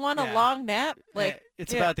mom just want a long nap? Like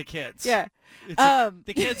it's about the kids. Yeah.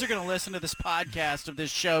 The kids are going to listen to this podcast of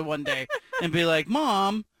this show one day and be like,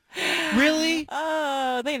 Mom, really?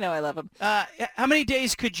 Oh, they know I love them. How many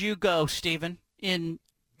days could you go, Stephen, in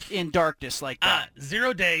darkness like that?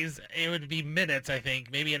 0 days. It would be minutes, I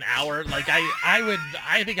think, maybe an hour. Like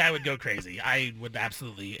I think I would go crazy. I would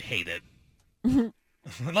absolutely hate it.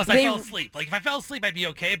 Unless I fell asleep. Like if I fell asleep, I'd be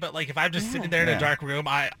okay. But like if I'm just sitting there in a dark room,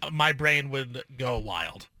 my brain would go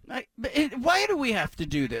wild. Why do we have to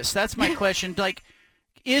do this? That's my question. Like,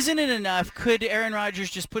 isn't it enough? Could Aaron Rodgers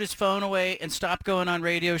just put his phone away and stop going on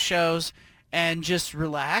radio shows and just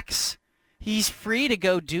relax? He's free to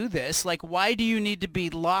go do this. Like, why do you need to be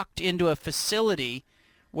locked into a facility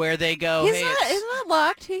where they go, He's not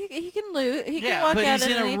locked. He can loot. He can walk but out he's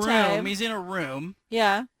at in any a room. time. He's in a room.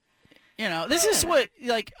 Yeah. You know, this is what,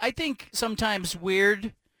 like, I think sometimes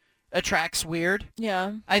weird attracts weird.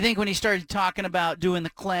 Yeah. I think when he started talking about doing the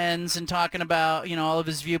cleanse and talking about, you know, all of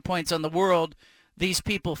his viewpoints on the world, these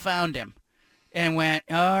people found him and went,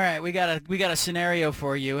 all right, we got a scenario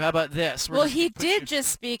for you. How about this? Well, he did just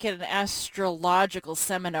speak at an astrological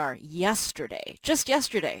seminar yesterday, just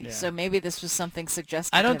yesterday. Yeah. So maybe this was something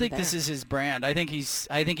suggested. I don't think this is his brand. I think he's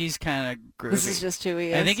kind of groovy. This is just who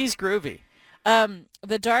he is. I think he's groovy.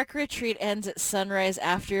 The dark retreat ends at sunrise.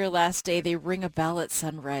 After your last day, they ring a bell at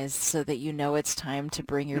sunrise so that you know it's time to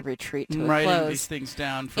bring your retreat to a Writing close. these things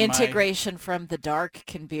down. For Integration from the dark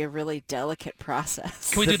can be a really delicate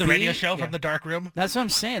process. Can we do the radio show from the dark room? That's what I'm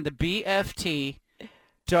saying. The BFT,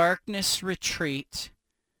 Darkness Retreat,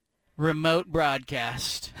 remote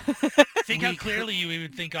broadcast. Think how clearly you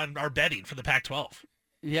would think on our betting for the Pac-12.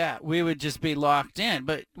 Yeah, we would just be locked in,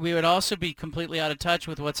 but we would also be completely out of touch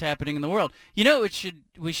with what's happening in the world. You know what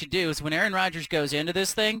we should do is when Aaron Rodgers goes into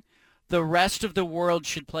this thing, the rest of the world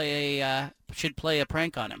should play a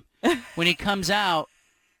prank on him. When he comes out,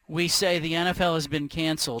 we say the NFL has been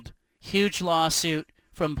canceled. Huge lawsuit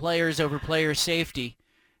from players over player safety.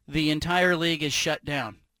 The entire league is shut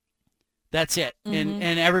down. That's it. Mm-hmm.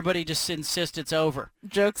 And everybody just insists it's over.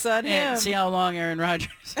 Joke's on him. And see how long Aaron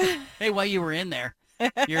Rodgers. Hey, while you were in there,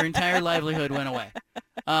 your entire livelihood went away.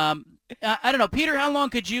 I don't know. Peter, how long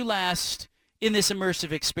could you last in this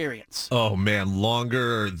immersive experience? Oh, man,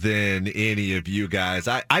 longer than any of you guys.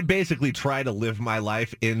 I basically try to live my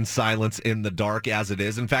life in silence in the dark as it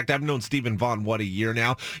is. In fact, I've known Stephen Vaughn, a year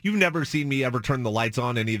now. You've never seen me ever turn the lights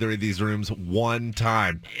on in either of these rooms one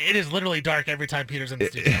time. It is literally dark every time Peter's in the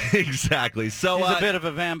studio. Exactly. So he's a bit of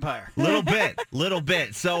a vampire. Little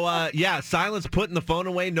bit. So, silence, putting the phone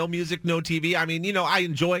away, no music, no TV. I mean, I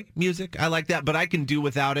enjoy music. I like that, but I can do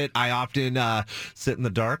without it. I often sit in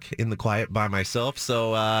the dark, in the quiet by myself.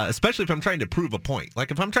 So especially if I'm trying to prove a point,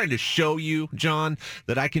 like if I'm trying to show you, John,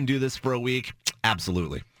 that I can do this for a week,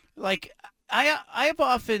 absolutely. Like I've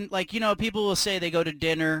often, like, people will say they go to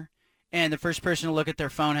dinner and the first person to look at their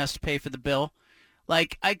phone has to pay for the bill.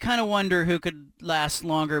 Like, I kind of wonder who could last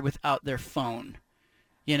longer without their phone,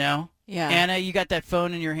 Yeah. Anna, you got that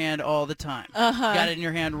phone in your hand all the time. Uh-huh. You got it in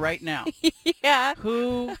your hand right now. Yeah.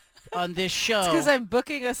 Who on this show? Because I'm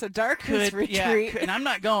booking us a darkness retreat. And I'm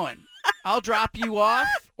not going. I'll drop you off,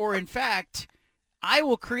 or in fact, I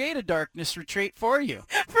will create a darkness retreat for you.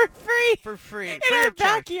 For free. For free. In our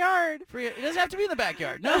backyard. Free. It doesn't have to be in the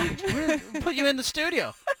backyard. No, we'll put you in the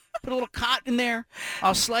studio. Put a little cot in there.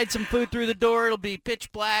 I'll slide some food through the door. It'll be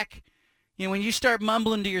pitch black. When you start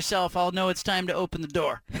mumbling to yourself, I'll know it's time to open the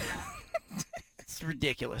door. It's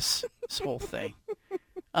ridiculous, this whole thing.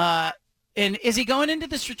 And is he going into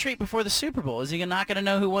this retreat before the Super Bowl? Is he not going to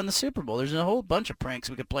know who won the Super Bowl? There's a whole bunch of pranks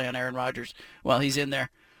we could play on Aaron Rodgers while he's in there.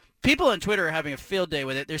 People on Twitter are having a field day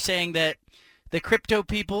with it. They're saying that the crypto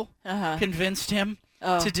people convinced him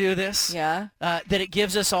to do this. Yeah. That it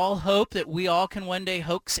gives us all hope that we all can one day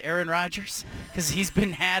hoax Aaron Rodgers because he's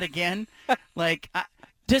been had again.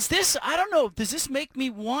 Does this make me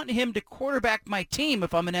want him to quarterback my team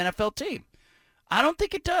if I'm an NFL team? I don't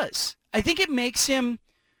think it does. I think it makes him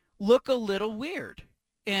look a little weird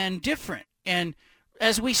and different. And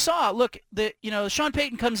as we saw, look, Sean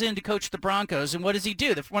Payton comes in to coach the Broncos, and what does he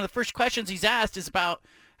do? One of the first questions he's asked is about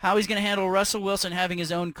how he's going to handle Russell Wilson having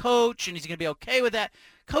his own coach, and he's going to be okay with that.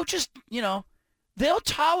 Coaches, they'll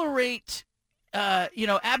tolerate,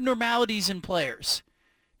 abnormalities in players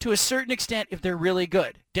to a certain extent if they're really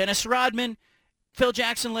good. Dennis Rodman, Phil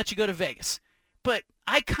Jackson let you go to Vegas. But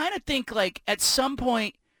I kind of think, at some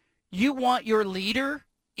point, you want your leader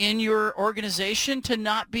in your organization to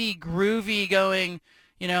not be groovy going,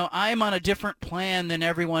 I'm on a different plan than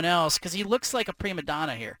everyone else, because he looks like a prima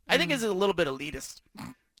donna here. I think he's a little bit elitist.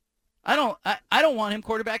 I don't want him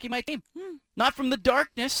quarterbacking my team. Not from the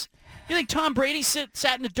darkness. You think Tom Brady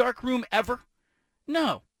sat in a dark room ever?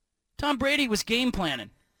 No. Tom Brady was game planning.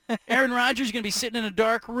 Aaron Rodgers is going to be sitting in a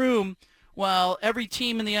dark room while every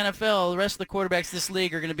team in the NFL, the rest of the quarterbacks of this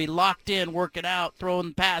league, are going to be locked in, working out,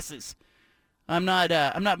 throwing passes. I'm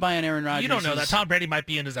not buying Aaron Rodgers. You don't know that. Tom Brady might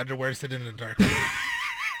be in his underwear sitting in a dark room.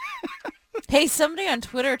 Hey, somebody on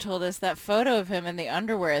Twitter told us that photo of him in the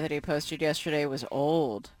underwear that he posted yesterday was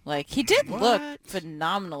old. He did look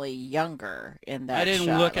phenomenally younger in that I didn't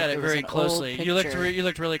shot. look at it very an closely. old You picture.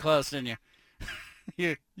 looked really close, didn't you?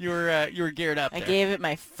 you were geared up I there. gave it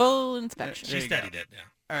my full inspection. She studied it, yeah.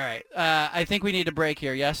 All right. I think we need a break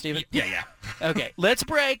here. Yeah, Steven? Yeah. Okay, let's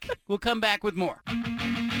break. We'll come back with more.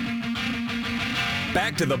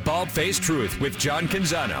 Back to the Bald-Faced Truth with John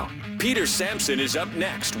Canzano. Peter Sampson is up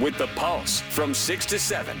next with The Pulse from 6 to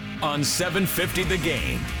 7 on 750 The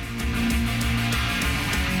Game.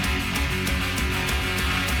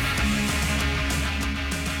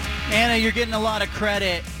 Anna, you're getting a lot of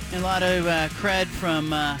credit, cred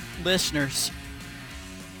from listeners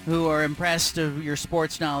who are impressed of your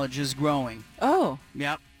sports knowledge is growing. Oh.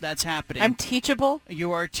 Yep, that's happening. I'm teachable?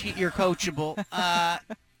 You're coachable.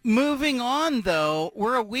 Moving on, though,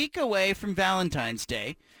 we're a week away from Valentine's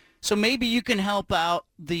Day, so maybe you can help out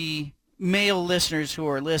the male listeners who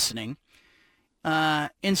are listening.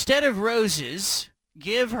 Instead of roses,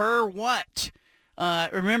 give her what?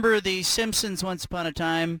 Remember the Simpsons once upon a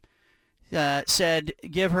time said,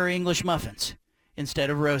 give her English muffins instead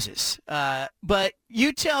of roses. But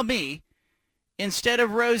you tell me, instead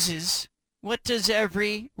of roses, what does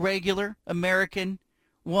every regular American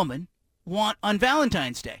woman want on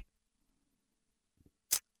Valentine's Day?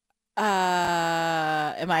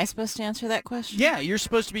 Am I supposed to answer that question? Yeah, you're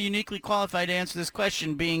supposed to be uniquely qualified to answer this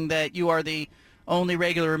question, being that you are the only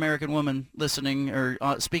regular American woman listening or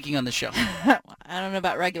speaking on the show. I don't know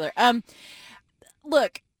about regular.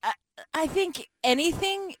 Look, I think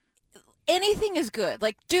anything is good.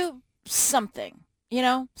 Do something.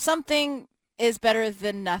 Something is better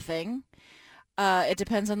than nothing. It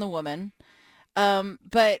depends on the woman.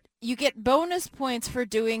 But you get bonus points for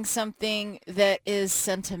doing something that is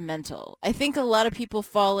sentimental. I think a lot of people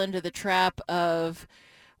fall into the trap of,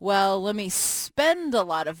 well, let me spend a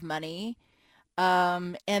lot of money,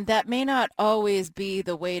 and that may not always be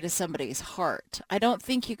the way to somebody's heart. I don't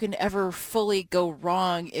think you can ever fully go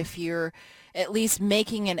wrong if you're at least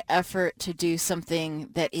making an effort to do something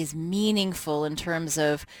that is meaningful in terms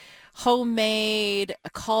of homemade,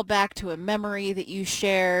 a callback to a memory that you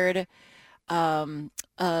shared,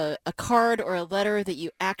 a card or a letter that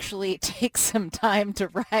you actually take some time to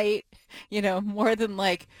write, more than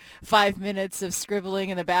 5 minutes of scribbling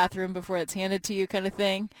in the bathroom before it's handed to you kind of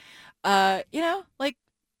thing. Like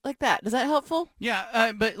that. Is that helpful?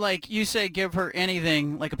 Yeah, but you say give her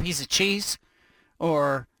anything, like a piece of cheese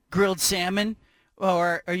or grilled salmon,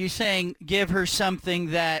 or are you saying give her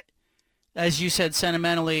something that, as you said,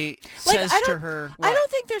 sentimentally says to her what? I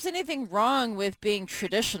don't think there's anything wrong with being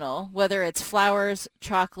traditional, whether it's flowers,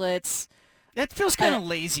 chocolates. That feels kind of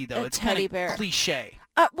lazy, though. It's kind of cliche.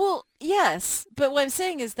 Well, yes, but what I'm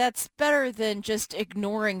saying is that's better than just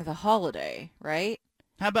ignoring the holiday, right?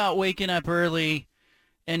 How about waking up early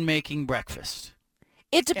and making breakfast?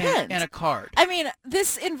 It depends. And a card. I mean,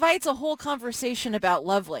 this invites a whole conversation about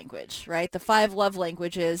love language, right? The 5 love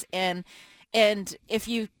languages, and if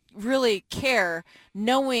you really care,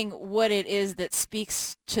 knowing what it is that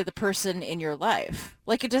speaks to the person in your life.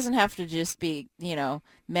 Like, it doesn't have to just be,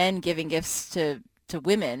 men giving gifts to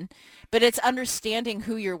women, but it's understanding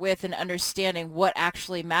who you're with and understanding what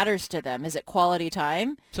actually matters to them. Is it quality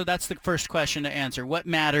time? So that's the first question to answer. What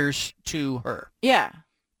matters to her? Yeah.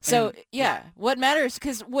 So, what matters,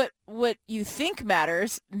 because what you think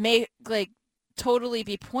matters may, totally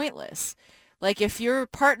be pointless. Like, if your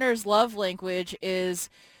partner's love language is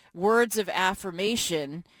words of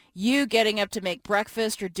affirmation, you getting up to make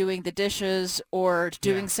breakfast or doing the dishes or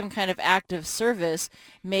doing some kind of act of service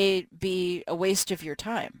may be a waste of your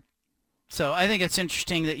time. So I think it's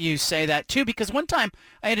interesting that you say that, too, because one time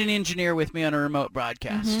I had an engineer with me on a remote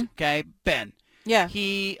broadcast, okay, Ben. Yeah.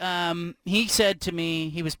 He said to me,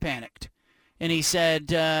 he was panicked, and he said,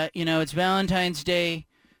 it's Valentine's Day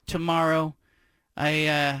tomorrow.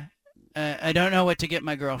 I don't know what to get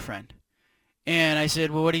my girlfriend. And I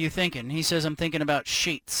said, well, what are you thinking? He says, I'm thinking about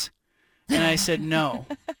sheets. And I said, no,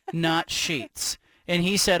 not sheets. And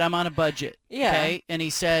he said, I'm on a budget. Yeah. Okay. And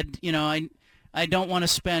he said, I don't want to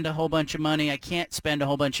spend a whole bunch of money. I can't spend a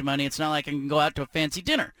whole bunch of money. It's not like I can go out to a fancy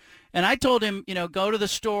dinner. And I told him, go to the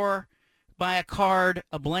store, buy a card,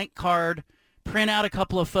 a blank card, print out a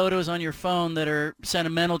couple of photos on your phone that are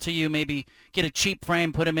sentimental to you, maybe get a cheap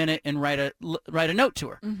frame, put them in it, and write a note to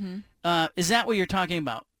her. Mm-hmm. Is that what you're talking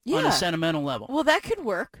about on a sentimental level? Well, that could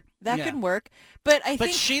work. That could work. But I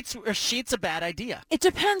think sheets a bad idea. It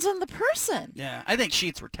depends on the person. Yeah, I think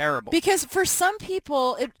sheets were terrible. Because for some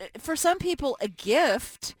people, a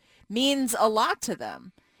gift means a lot to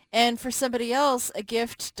them, and for somebody else, a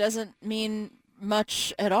gift doesn't mean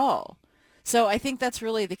much at all. So I think that's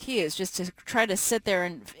really the key, is just to try to sit there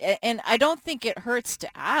and I don't think it hurts to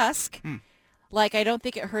ask. Like, I don't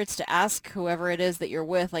think it hurts to ask whoever it is that you're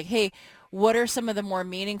with, like, hey, what are some of the more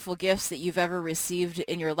meaningful gifts that you've ever received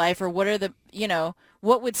in your life? Or what are the,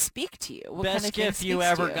 what would speak to you? What Best kind of gift you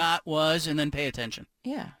ever got was, and then pay attention.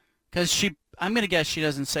 Yeah. Because I'm going to guess she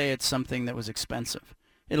doesn't say it's something that was expensive.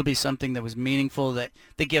 It'll be something that was meaningful, that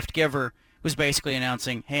the gift giver was basically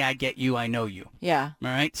announcing, hey, I get you, I know you. Yeah. All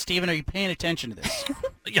right? Stephen, are you paying attention to this?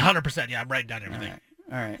 100%, yeah. I'm writing down everything.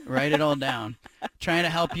 All right. Write it all down. Trying to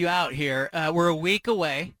help you out here. We're a week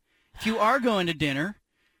away. If you are going to dinner,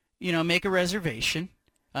 make a reservation.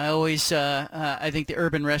 I always, I think the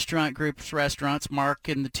Urban Restaurant Group's restaurants, Mark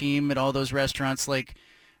and the team at all those restaurants like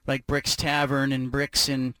Brick's Tavern and Brick's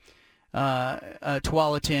in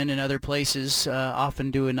Tualatin and other places often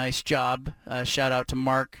do a nice job. Shout out to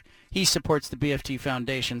Mark. He supports the BFT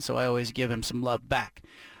Foundation, so I always give him some love back.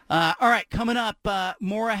 All right, coming up,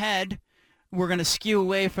 more ahead. We're going to skew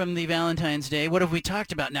away from the Valentine's Day. What have we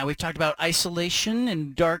talked about now? We've talked about isolation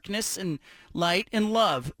and darkness and light and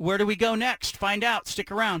love. Where do we go next? Find out.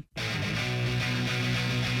 Stick around.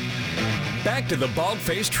 Back to the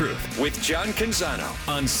Bald-Faced Truth with John Canzano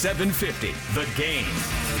on 750 The Game.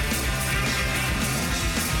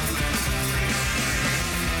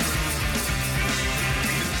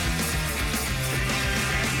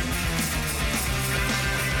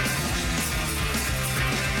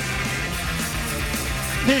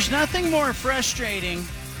 There's nothing more frustrating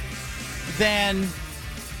than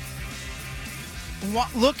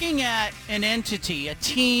looking at an entity, a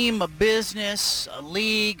team, a business, a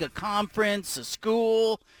league, a conference, a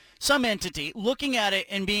school, some entity, looking at it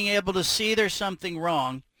and being able to see there's something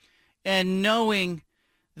wrong and knowing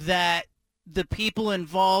that the people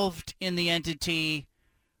involved in the entity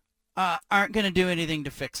aren't going to do anything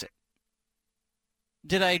to fix it.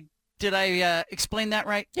 Did I explain that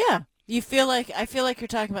right? Yeah. I feel like you're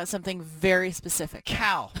talking about something very specific.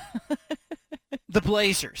 Cal, the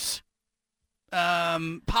Blazers,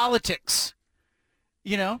 politics,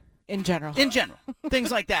 in general,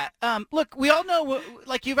 things like that. Look, we all know,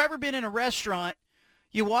 like, you've ever been in a restaurant,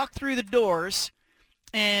 you walk through the doors,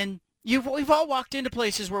 and we've all walked into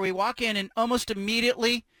places where we walk in and almost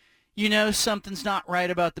immediately, something's not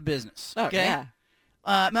right about the business. Okay? Oh,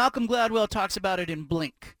 yeah. Malcolm Gladwell talks about it in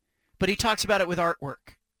Blink, but he talks about it with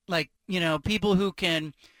artwork. Like, people who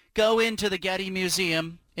can go into the Getty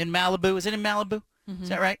Museum in Malibu. Is it in Malibu? Mm-hmm. Is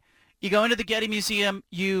that right? You go into the Getty Museum,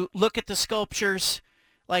 you look at the sculptures,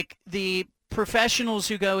 like the professionals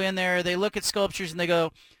who go in there, they look at sculptures and they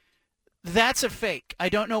go, that's a fake. I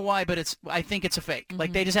don't know why, but I think it's a fake. Mm-hmm.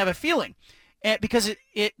 Like, they just have a feeling. Because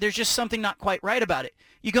there's just something not quite right about it.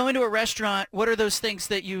 You go into a restaurant, what are those things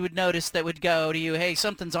that you would notice that would go to you, hey,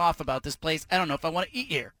 something's off about this place. I don't know if I want to eat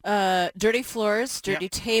here. Dirty floors, dirty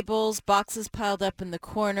tables, boxes piled up in the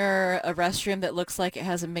corner, a restroom that looks like it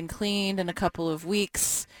hasn't been cleaned in a couple of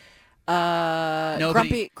weeks.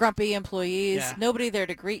 Grumpy employees. Yeah. Nobody there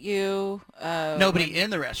to greet you. Nobody in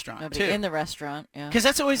the restaurant, Nobody too. in the restaurant, yeah. Because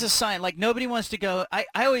that's always a sign. Like, nobody wants to go. I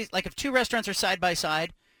always, like, if two restaurants are side by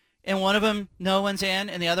side and one of them, no one's in,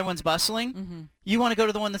 and the other one's bustling, you want to go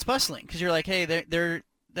to the one that's bustling because you're like, hey,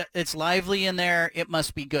 it's lively in there. It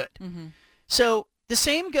must be good. So the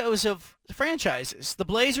same goes of the franchises. The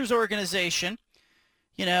Blazers organization,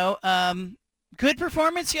 good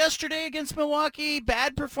performance yesterday against Milwaukee,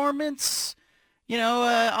 bad performance.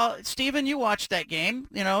 Steven, you watched that game.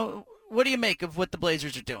 What do you make of what the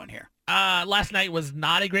Blazers are doing here? Last night was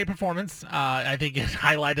not a great performance. I think it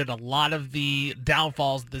highlighted a lot of the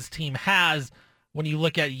downfalls this team has when you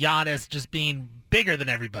look at Giannis just being bigger than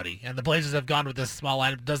everybody. And the Blazers have gone with this small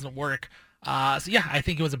lineup. It doesn't work. I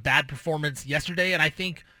think it was a bad performance yesterday. And I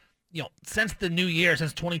think, since the new year,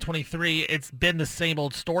 since 2023, it's been the same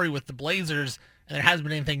old story with the Blazers, and there hasn't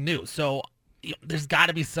been anything new. So there's got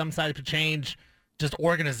to be some type of change just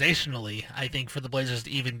organizationally, I think, for the Blazers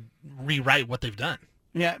to even rewrite what they've done.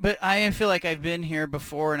 Yeah, but I feel like I've been here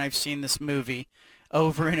before and I've seen this movie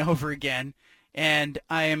over and over again, and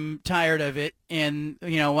I am tired of it. And,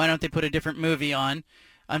 why don't they put a different movie on?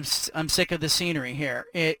 I'm sick of the scenery here.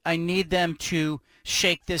 I need them to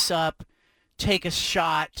shake this up, take a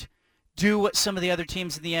shot, do what some of the other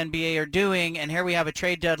teams in the NBA are doing, and here we have a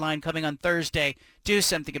trade deadline coming on Thursday. Do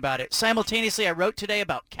something about it. Simultaneously, I wrote today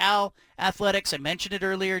about Cal Athletics. I mentioned it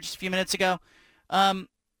earlier just a few minutes ago.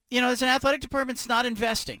 There's an athletic department that's not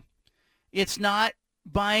investing. It's not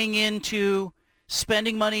buying into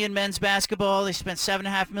spending money in men's basketball. They spent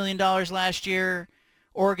 $7.5 million last year.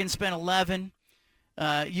 Oregon spent $11.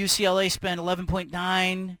 UCLA spent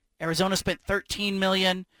 $11.9. Arizona spent $13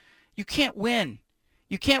 million. You can't win.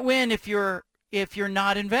 You can't win if you're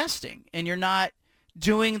not investing and you're not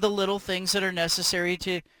doing the little things that are necessary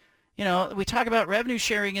to, we talk about revenue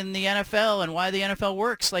sharing in the NFL and why the NFL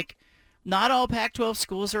works. Like, not all Pac-12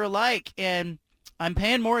 schools are alike, and I'm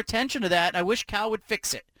paying more attention to that. I wish Cal would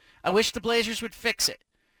fix it. I wish the Blazers would fix it.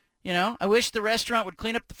 I wish the restaurant would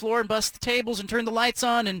clean up the floor and bust the tables and turn the lights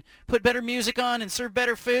on and put better music on and serve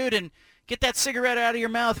better food and get that cigarette out of your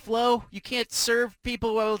mouth, Flo. You can't serve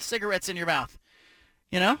people with cigarettes in your mouth.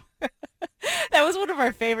 That was one of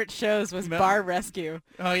our favorite shows, was Bar Rescue.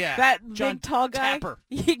 Oh, yeah. That John big tall guy, Tapper.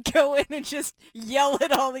 He'd go in and just yell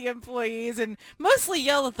at all the employees and mostly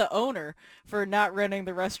yell at the owner for not running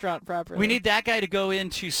the restaurant properly. We need that guy to go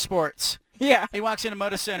into sports. Yeah. He walks into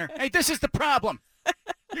Moda Center. Hey, this is the problem.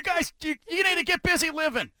 You guys, you need to get busy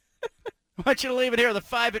living. I want you to leave it here. The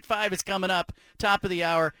 5 at 5 is coming up. Top of the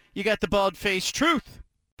hour. You got the bald-faced truth.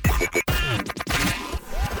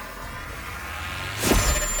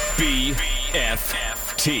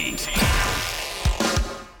 BFFT.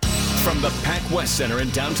 From the Pac West Center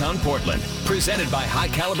in downtown Portland, presented by High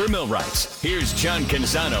Caliber Millwrights, here's John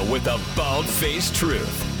Canzano with the bald-faced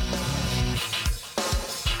truth.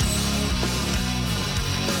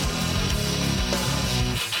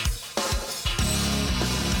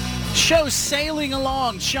 Show sailing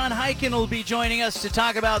along. Sean Highkin will be joining us to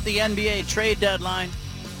talk about the NBA trade deadline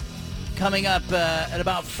coming up at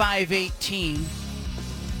about 5:18.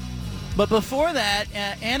 But before that,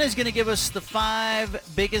 Anna's going to give us the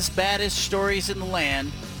 5 biggest, baddest stories in the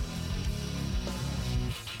land.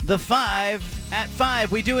 The 5 at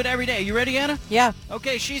 5. We do it every day. You ready, Anna? Yeah.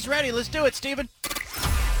 Okay, she's ready. Let's do it, Steven.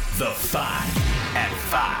 The 5 at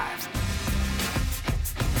 5.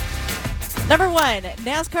 Number 1,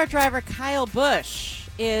 NASCAR driver Kyle Busch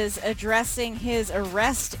is addressing his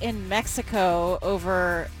arrest in Mexico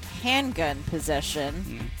over handgun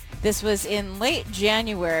possession. This was in late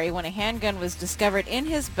January when a handgun was discovered in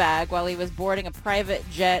his bag while he was boarding a private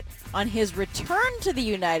jet on his return to the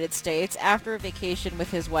United States after a vacation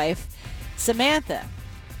with his wife, Samantha.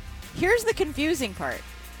 Here's the confusing part.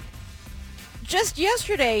 Just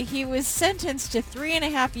yesterday, he was sentenced to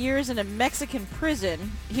 3.5 years in a Mexican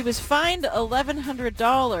prison. He was fined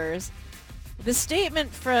 $1,100. The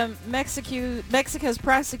statement from Mexico's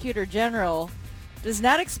prosecutor general does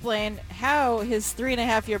not explain how his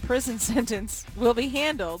 3.5-year prison sentence will be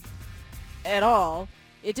handled at all.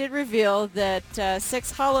 It did reveal that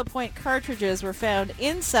 6 hollow point cartridges were found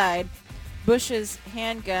inside Bush's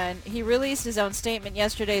handgun. He released his own statement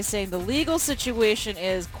yesterday saying the legal situation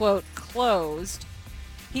is, quote, closed.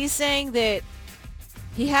 He's saying that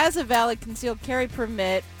he has a valid concealed carry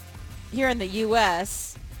permit here in the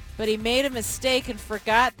U.S., but he made a mistake and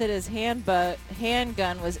forgot that his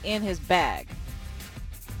handgun was in his bag.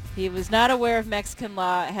 He was not aware of Mexican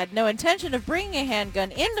law, had no intention of bringing a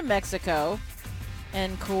handgun into Mexico,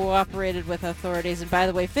 and cooperated with authorities. And by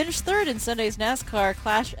the way, finished third in Sunday's NASCAR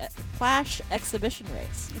Clash exhibition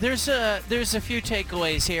race. There's a few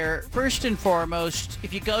takeaways here. First and foremost,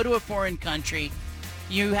 if you go to a foreign country,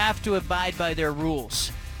 you have to abide by their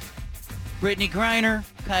rules. Brittany Griner,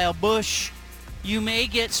 Kyle Busch, you may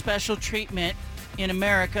get special treatment in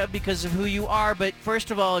America because of who you are, but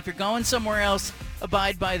first of all, if you're going somewhere else,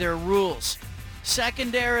 abide by their rules.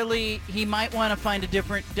 Secondarily, he might want to find a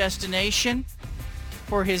different destination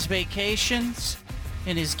for his vacations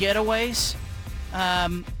and his getaways.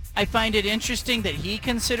 I find it interesting that he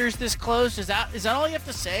considers this closed. Is that all you have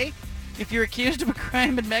to say? If you're accused of a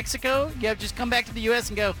crime in Mexico, you have to just come back to the U.S.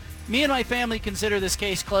 and go, me and my family consider this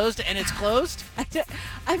case closed, and it's closed?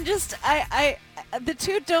 The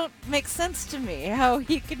two don't make sense to me. How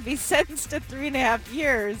he can be sentenced to 3.5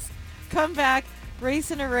 years, come back,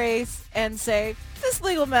 race in a race, and say, this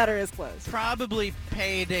legal matter is closed. Probably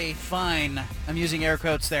paid a fine, I'm using air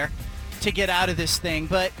quotes there, to get out of this thing.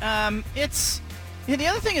 But the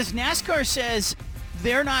other thing is NASCAR says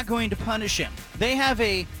they're not going to punish him. They have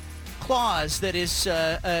a clause that is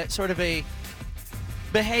sort of a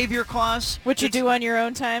behavior clause. What you do on your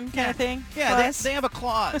own time kind of thing? Yeah, they have a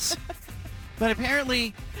clause. But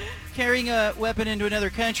apparently carrying a weapon into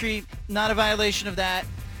another country, not a violation of that.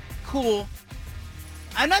 Cool.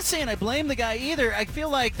 I'm not saying I blame the guy either. I feel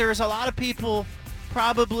like there's a lot of people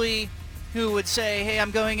probably who would say, hey,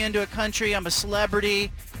 I'm going into a country, I'm a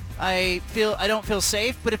celebrity, I don't feel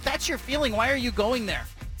safe. But if that's your feeling, why are you going there?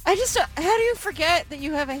 How do you forget that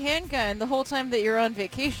you have a handgun the whole time that you're on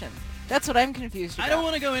vacation? That's what I'm confused about. I don't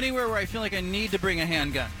want to go anywhere where I feel like I need to bring a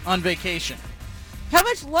handgun on vacation. How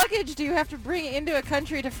much luggage do you have to bring into a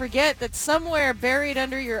country to forget that somewhere buried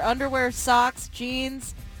under your underwear, socks,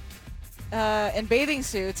 jeans, and bathing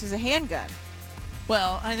suits is a handgun?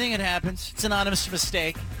 Well, I think it happens. It's an honest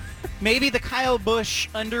mistake. Maybe the Kyle Busch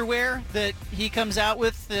underwear that he comes out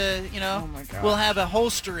with, will have a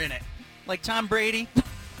holster in it. Like Tom Brady.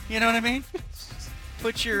 You know what I mean?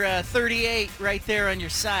 Put your 38 right there on your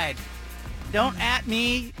side. Don't at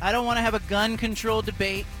me. I don't want to have a gun control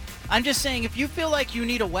debate. I'm just saying, if you feel like you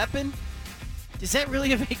need a weapon, is that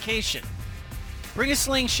really a vacation? Bring a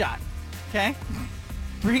slingshot, okay?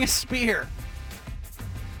 Bring a spear.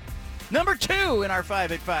 Number 2 in our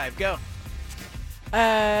 5 at 5. Go.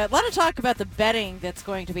 A lot of talk about the betting that's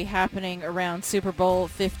going to be happening around Super Bowl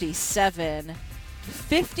 57.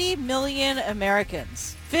 50 million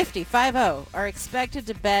Americans, 50, are expected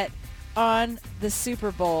to bet on the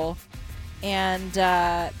Super Bowl. And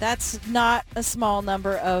that's not a small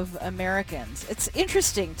number of Americans. It's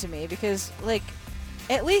interesting to me because,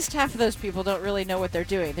 at least half of those people don't really know what they're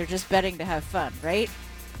doing. They're just betting to have fun, right?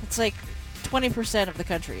 It's like 20% of the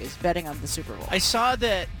country is betting on the Super Bowl. I saw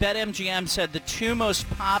that BetMGM said the 2 most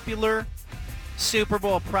popular Super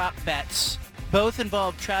Bowl prop bets both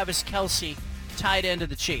involve Travis Kelce, tight end of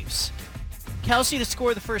the Chiefs. Kelce to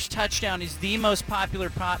score the first touchdown is the most popular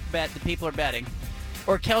prop bet that people are betting.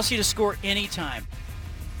 Or Kelce to score anytime.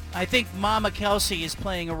 I think Mama Kelce is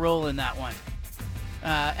playing a role in that one.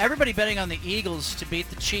 Everybody betting on the Eagles to beat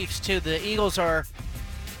the Chiefs, too. The Eagles are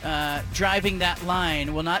driving that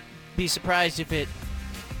line. Will not be surprised if it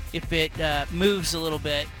moves a little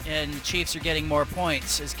bit and the Chiefs are getting more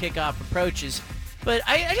points as kickoff approaches. But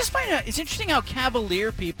I just find it's interesting how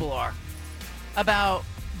cavalier people are about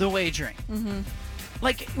the wagering. Mm-hmm.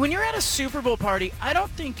 Like, when you're at a Super Bowl party, I don't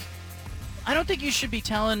think you should be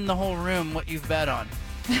telling the whole room what you've bet on.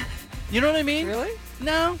 You know what I mean? Really?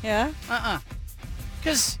 No. Yeah?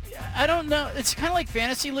 Because, I don't know. It's kind of like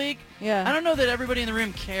Fantasy League. Yeah. I don't know that everybody in the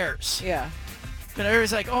room cares. Yeah. But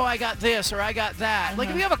everybody's like, oh, I got this or I got that. Uh-huh. Like,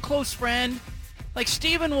 if you have a close friend, like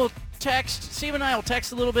Steven and I will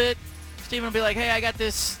text a little bit. Steven will be like, hey, I got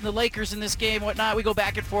this, the Lakers in this game, whatnot. We go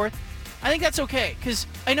back and forth. I think that's okay because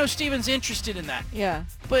I know Steven's interested in that. Yeah.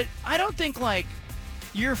 But I don't think,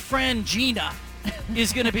 your friend Gina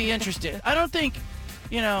is going to be interested. I don't think,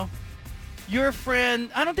 your friend,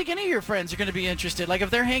 I don't think any of your friends are going to be interested. Like, if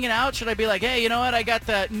they're hanging out, should I be like, hey, you know what? I got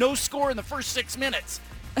the no score in the first 6 minutes.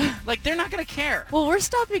 They're not going to care. Well, we're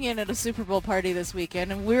stopping in at a Super Bowl party this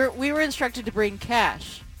weekend, and we were instructed to bring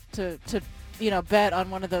cash to bet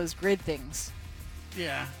on one of those grid things.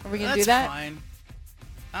 Yeah. Are we going to do that? That's fine.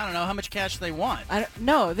 I don't know how much cash they want.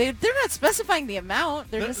 No, they're not specifying the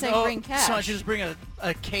amount. They're just saying bring cash. So I should just bring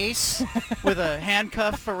a case with a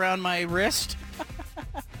handcuff around my wrist?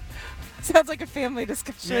 Sounds like a family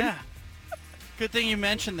discussion. Yeah. Good thing you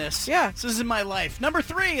mentioned this. Yeah. This is in my life. Number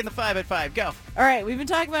 3 in the 5 at 5. Go. All right, we've been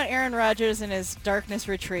talking about Aaron Rodgers and his darkness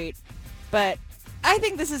retreat, but I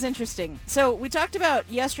think this is interesting. So we talked about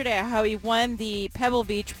yesterday how he won the Pebble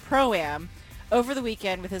Beach Pro-Am. over the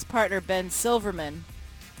weekend with his partner Ben Silverman.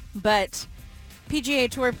 But PGA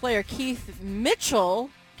Tour player Keith Mitchell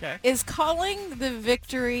is calling the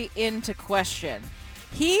victory into question.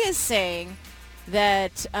 He is saying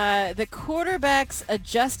that the quarterback's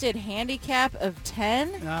adjusted handicap of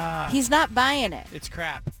 10, he's not buying it. It's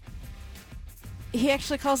crap. He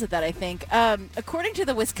actually calls it that, I think. According to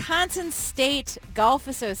the Wisconsin State Golf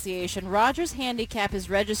Association, Rogers' handicap is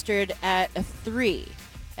registered at a 3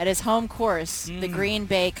 at his home course, the Green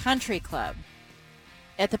Bay Country Club.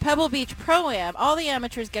 At the Pebble Beach Pro-Am, all the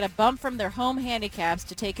amateurs get a bump from their home handicaps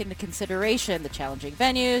to take into consideration the challenging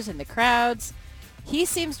venues and the crowds. He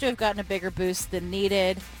seems to have gotten a bigger boost than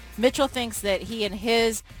needed. Mitchell thinks that he and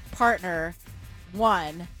his partner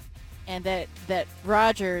won, and that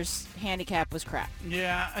Rogers' handicap was crap.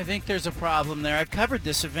 Yeah, I think there's a problem there. I've covered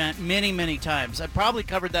this event many, many times. I've probably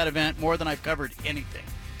covered that event more than I've covered anything,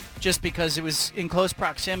 just because it was in close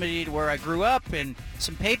proximity to where I grew up and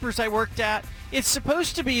some papers I worked at. It's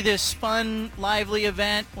supposed to be this fun, lively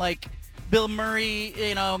event, like Bill Murray,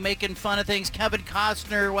 making fun of things, Kevin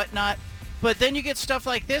Costner, whatnot. But then you get stuff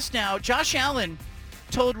like this now. Josh Allen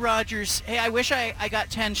told Rogers, hey, I wish I got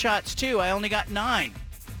 10 shots too. I only got 9.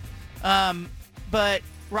 But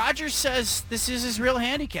Rogers says this is his real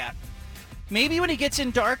handicap. Maybe when he gets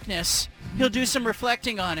in darkness, he'll do some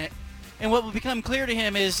reflecting on it. And what will become clear to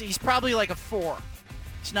him is he's probably like a 4.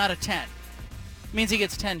 It's not a 10. It means he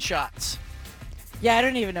gets 10 shots. Yeah, I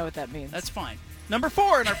don't even know what that means. That's fine. Number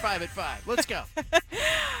 4 in our 5 at 5. Let's go.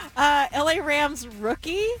 LA Rams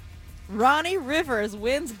rookie Ronnie Rivers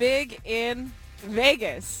wins big in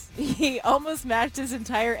Vegas. He almost matched his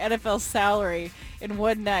entire NFL salary in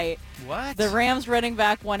one night. What? The Rams running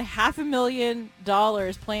back won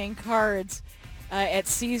 $500,000 playing cards at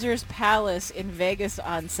Caesars Palace in Vegas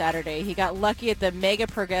on Saturday. He got lucky at the Mega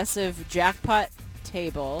Progressive jackpot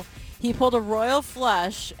table. He pulled a royal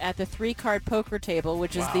flush at the 3-card poker table,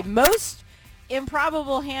 which is the most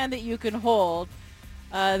improbable hand that you can hold.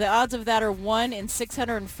 The odds of that are 1 in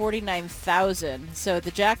 649,000. So the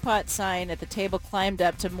jackpot sign at the table climbed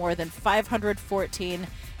up to more than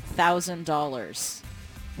 $514,000.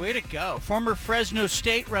 Way to go. Former Fresno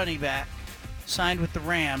State running back signed with the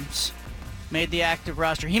Rams, made the active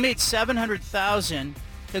roster. He made $700,000.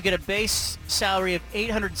 He'll get a base salary of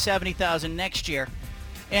 $870,000 next year.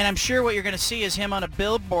 And I'm sure what you're going to see is him on a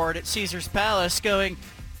billboard at Caesars Palace going,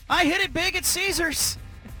 I hit it big at Caesars.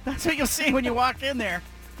 That's what you'll see when you walk in there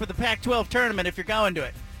for the Pac-12 tournament if you're going to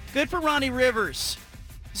it. Good for Ronnie Rivers.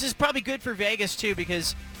 This is probably good for Vegas, too,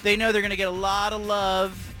 because they know they're going to get a lot of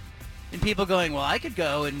love and people going, well, I could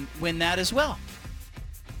go and win that as well.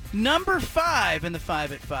 Number 5 in the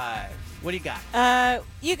 5 at 5. What do you got?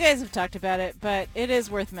 You guys have talked about it, but it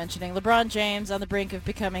is worth mentioning. LeBron James on the brink of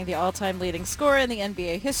becoming the all-time leading scorer in the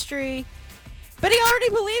NBA history. But he already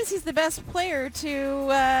believes he's the best player to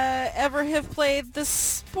ever have played the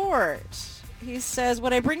sport. He says,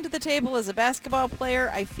 what I bring to the table as a basketball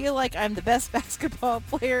player, I feel like I'm the best basketball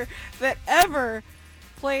player that ever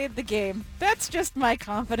played the game. That's just my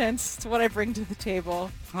confidence. It's what I bring to the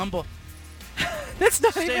table. Humble. That's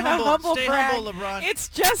not even a humble Stay brag. humble, LeBron. It's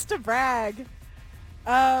just a brag.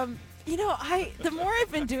 The more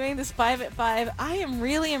I've been doing this 5 at 5, I am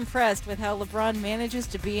really impressed with how LeBron manages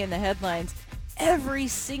to be in the headlines every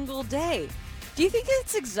single day. Do you think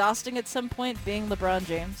it's exhausting at some point being LeBron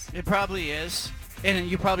James? It probably is. And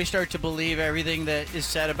you probably start to believe everything that is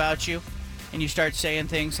said about you. And you start saying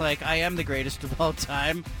things like, I am the greatest of all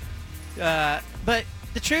time. But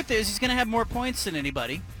the truth is, he's going to have more points than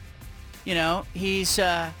anybody. But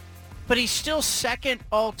he's still second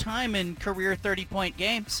all time in career 30-point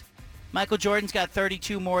games. Michael Jordan's got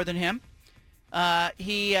 32 more than him.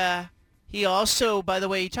 He also, by the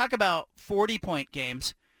way, you talk about 40-point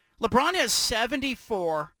games. LeBron has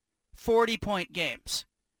 74 40-point games.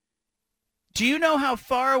 Do you know how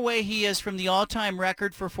far away he is from the all-time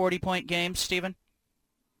record for 40-point games, Stephen?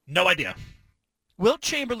 No idea. Wilt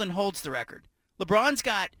Chamberlain holds the record. LeBron's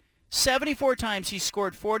got 74 times he's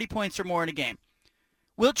scored 40 points or more in a game.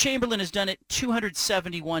 Wilt Chamberlain has done it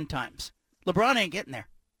 271 times. LeBron ain't getting there.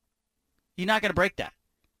 You're not going to break that.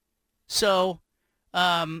 So,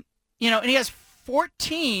 and he has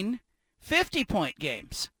 14 50-point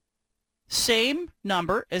games. Same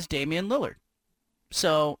number as Damian Lillard.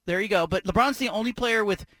 So there you go. But LeBron's the only player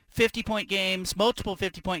with 50-point games, multiple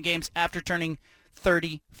 50-point games after turning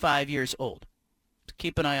 35 years old.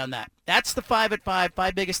 Keep an eye on that. That's the 5 at 5,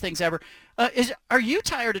 5 biggest things ever. Are you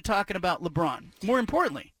tired of talking about LeBron? More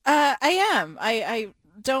importantly. I am. I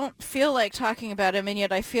don't feel like talking about him, and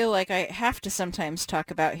yet I feel like I have to sometimes talk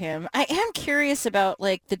about him. I am curious about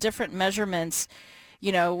the different measurements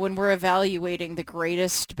when we're evaluating the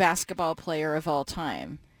greatest basketball player of all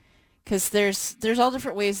time. Because there's all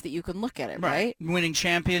different ways that you can look at it, right? Winning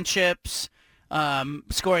championships,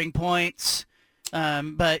 scoring points.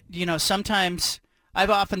 But, sometimes I've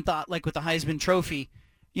often thought, like with the Heisman Trophy,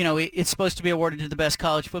 it's supposed to be awarded to the best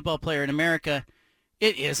college football player in America.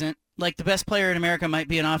 It isn't. Like, the best player in America might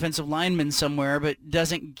be an offensive lineman somewhere, but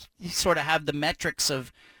doesn't sort of have the metrics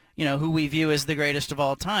of, who we view as the greatest of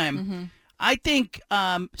all time. Mm-hmm. I think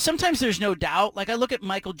sometimes there's no doubt. Like, I look at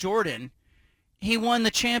Michael Jordan. He won the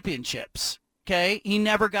championships, okay? He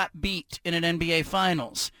never got beat in an NBA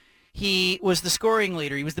Finals. He was the scoring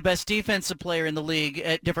leader. He was the best defensive player in the league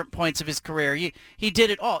at different points of his career. He did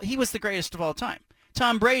it all. He was the greatest of all time.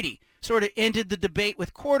 Tom Brady sort of ended the debate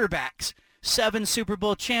with quarterbacks. 7 Super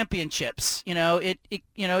Bowl championships. It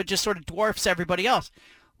just sort of dwarfs everybody else.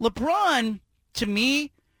 LeBron, to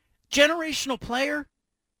me, generational player,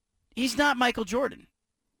 he's not Michael Jordan.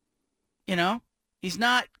 He's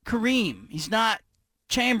not Kareem. He's not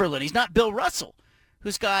Chamberlain. He's not Bill Russell,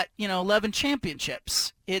 who's got, 11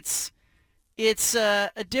 championships. It's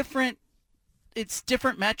different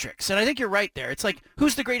metrics. And I think you're right there. It's like,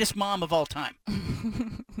 who's the greatest mom of all time?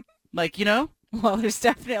 Well, there's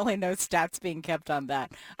definitely no stats being kept on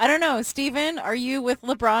that. I don't know. Steven, are you with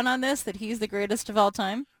LeBron on this, that he's the greatest of all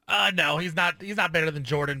time? No, he's not. He's not better than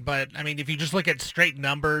Jordan. But I mean, if you just look at straight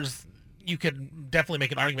numbers, you could definitely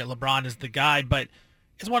make an argument LeBron is the guy. But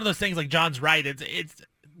it's one of those things. Like John's right. It's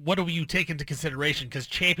what do you take into consideration? Because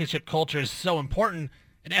championship culture is so important,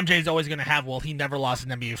 and MJ is always going to have. Well, he never lost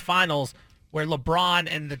an NBA Finals. Where LeBron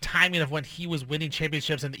and the timing of when he was winning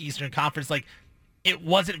championships in the Eastern Conference, like, it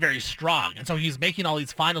wasn't very strong. And so he was making all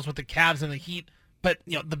these finals with the Cavs and the Heat. But,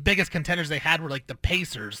 the biggest contenders they had were like the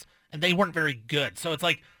Pacers, and they weren't very good. So it's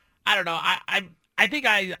like, I don't know. I think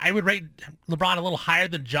I would rate LeBron a little higher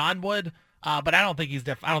than John would, but I don't think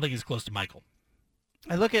he's close to Michael.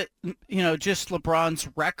 I look at, just LeBron's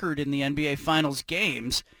record in the NBA Finals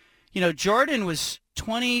games. Jordan was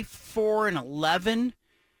 24-11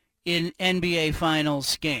 in NBA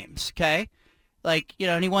Finals games, okay? Like,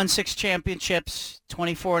 and he won 6 championships,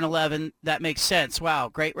 24-11. That makes sense. Wow,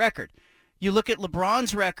 great record. You look at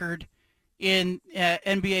LeBron's record in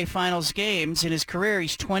NBA Finals games in his career,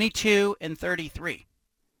 he's 22-33.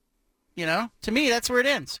 To me, that's where it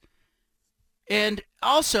ends. And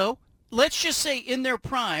also, let's just say in their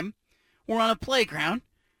prime, we're on a playground,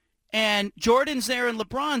 and Jordan's there and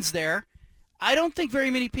LeBron's there. I don't think very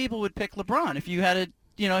many people would pick LeBron if you had a,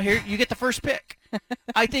 here you get the first pick.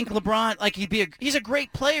 I think LeBron, like, he's a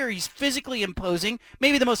great player. He's physically imposing,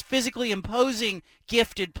 maybe the most physically imposing,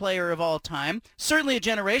 gifted player of all time. Certainly a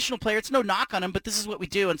generational player. It's no knock on him, but this is what we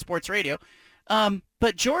do on sports radio.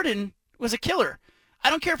 But Jordan was a killer.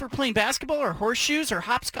 I don't care if we're playing basketball or horseshoes or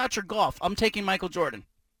hopscotch or golf. I'm taking Michael Jordan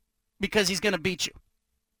because he's going to beat you.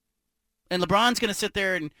 And LeBron's going to sit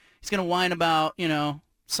there and he's going to whine about,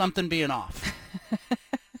 something being off.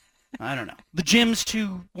 I don't know. The gym's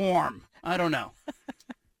too warm. I don't know.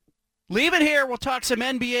 Leave it here. We'll talk some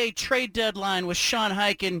NBA trade deadline with Sean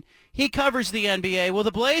Highkin. He covers the NBA. Will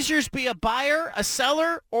the Blazers be a buyer, a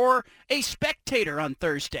seller, or a spectator on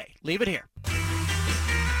Thursday? Leave it here.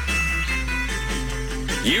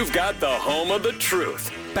 You've got the home of the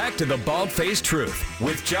truth. Back to the Bald-Faced Truth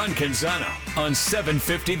with John Canzano on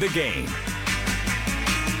 750 The Game.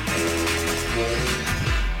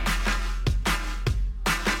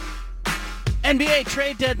 NBA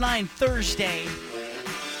trade deadline Thursday.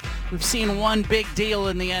 We've seen one big deal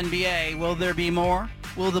in the NBA. Will there be more?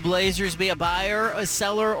 Will the Blazers be a buyer, a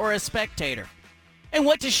seller, or a spectator? And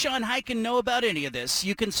what does Sean Highkin know about any of this?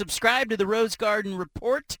 You can subscribe to the Rose Garden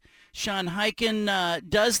Report. Sean Highkin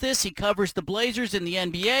does this. He covers the Blazers in the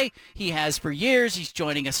NBA. He has for years. He's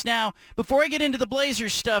joining us now. Before I get into the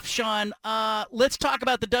Blazers stuff, Sean, let's talk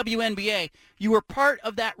about the WNBA. You were part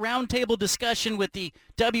of that roundtable discussion with the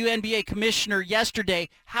WNBA commissioner yesterday.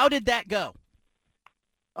 How did that go?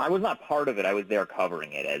 I was not part of it. I was there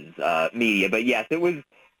covering it as media. But, yes, it was,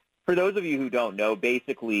 for those of you who don't know,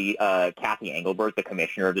 basically Kathy Engelbert, the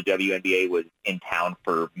commissioner of the WNBA, was in town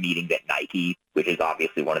for meetings at Nike, which is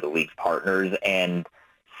obviously one of the league's partners. And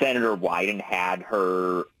Senator Wyden had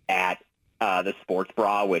her at the Sports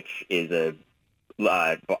Bra, which is a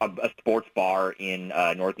sports bar in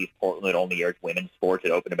Northeast Portland that only airs women's sports.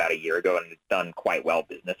 It opened about a year ago, and it's done quite well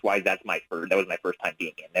business-wise. That was my first time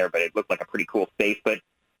being in there, but it looked like a pretty cool space. But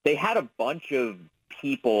they had a bunch of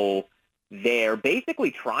people there basically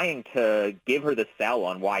trying to give her the sell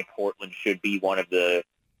on why Portland should be one of the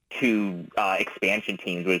 2 expansion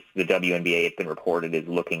teams, which the WNBA has been reported is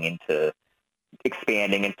looking into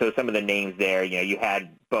expanding. And so some of the names there, you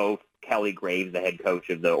had both Kelly Graves, the head coach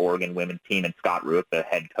of the Oregon women's team, and Scott Rueck, the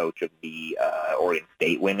head coach of the Oregon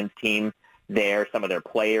State women's team there, some of their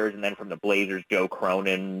players. And then from the Blazers, Joe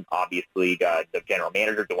Cronin, obviously the general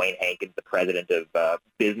manager, Dwayne Hankins, the president of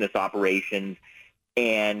business operations,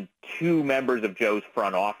 and two members of Joe's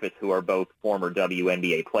front office who are both former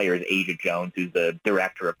WNBA players, Asia Jones, who's the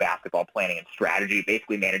director of basketball planning and strategy,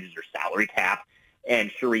 basically manages your salary cap, and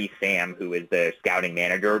Cherie Sam, who is the scouting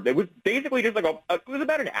manager. It was basically just like it was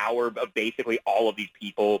about an hour of basically all of these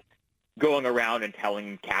people going around and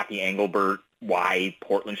telling Kathy Engelbert why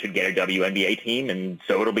Portland should get a WNBA team. And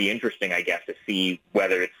so it'll be interesting, I guess, to see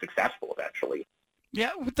whether it's successful eventually.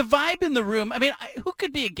 Yeah, with the vibe in the room, I mean, who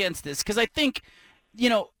could be against this? Because I think,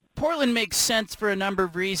 Portland makes sense for a number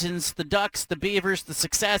of reasons. The Ducks, the Beavers, the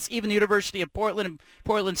success, even the University of Portland and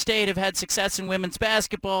Portland State have had success in women's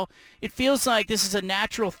basketball. It feels like this is a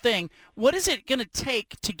natural thing. What is it going to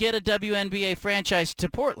take to get a WNBA franchise to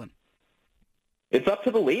Portland? It's up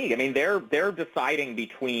to the league. I mean, they're deciding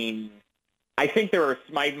between. I think there are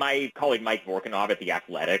my colleague Mike Vorkunov at The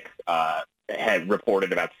Athletic had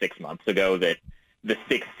reported about 6 months ago that the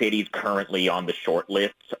 6 cities currently on the short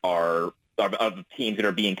list of teams that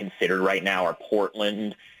are being considered right now are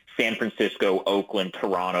Portland, San Francisco, Oakland,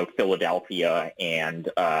 Toronto, Philadelphia, and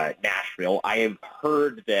Nashville. I have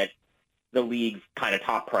heard that the league's kind of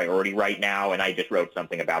top priority right now, and I just wrote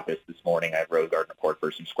something about this morning. I have Rose Garden Report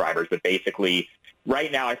for subscribers, but basically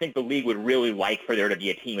right now I think the league would really like for there to be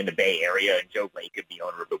a team in the Bay Area, and Joe Lacob, the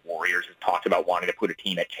owner of the Warriors, has talked about wanting to put a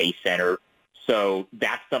team at Chase Center. So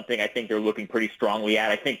that's something I think they're looking pretty strongly at.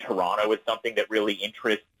 I think Toronto is something that really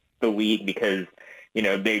interests the league because,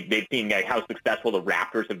 they've seen how successful the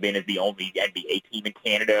Raptors have been as the only NBA team in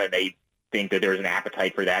Canada, and they think that there's an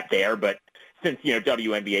appetite for that there. But since,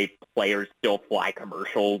 WNBA players still fly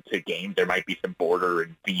commercial to games, there might be some border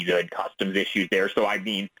and visa and customs issues there. So, I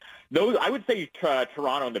mean, I would say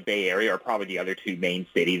Toronto and the Bay Area are probably the other two main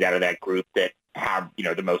cities out of that group that have,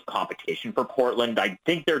 the most competition for Portland. I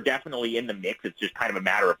think they're definitely in the mix. It's just kind of a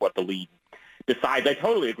matter of what the league decides. I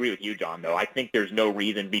totally agree with you, John, though. I think there's no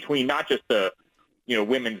reason between not just the,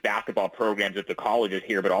 women's basketball programs at the colleges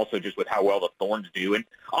here, but also just with how well the Thorns do. And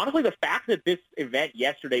honestly, the fact that this event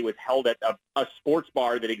yesterday was held at a sports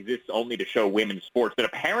bar that exists only to show women's sports, that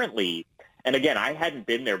apparently, and again, I hadn't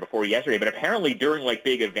been there before yesterday, but apparently during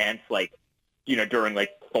big events during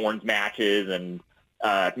Thorns matches and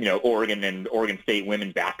Oregon and Oregon State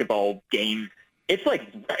women's basketball games, it's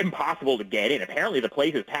impossible to get in. Apparently the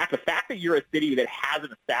place is packed. The fact that you're a city that has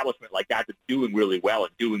an establishment like that that's doing really well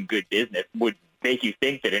and doing good business would make you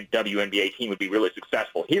think that a WNBA team would be really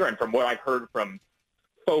successful here. And from what I've heard from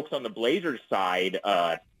folks on the Blazers side,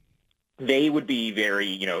 they would be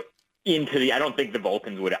very, into I don't think the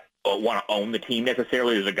Vulcans would want to own the team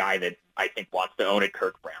necessarily. There's a guy that I think wants to own it,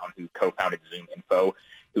 Kirk Brown, who co-founded Zoom Info,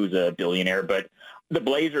 who's a billionaire. But the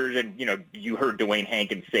Blazers, and, you heard Dwayne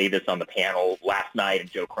Hankins say this on the panel last night, and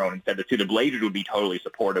Joe Cronin said this too, the Blazers would be totally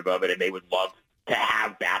supportive of it, and they would love to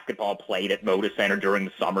have basketball played at Moda Center during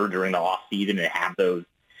the summer, during the off-season, and have those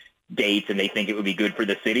dates, and they think it would be good for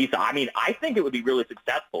the city. So, I mean, I think it would be really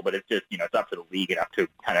successful, but it's just, it's up to the league and up to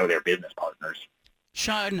kind of their business partners.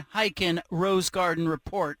 Sean Highkin, Rose Garden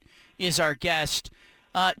Report, is our guest.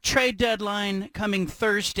 Trade deadline coming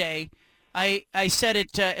Thursday. I said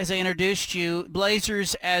it as I introduced you.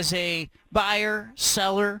 Blazers as a buyer,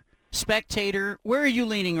 seller, spectator. Where are you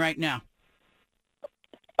leaning right now?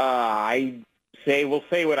 We'll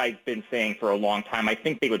say what I've been saying for a long time. I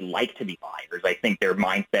think they would like to be buyers. I think their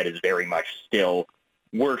mindset is very much still,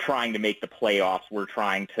 we're trying to make the playoffs. We're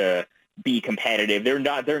trying to be competitive. They're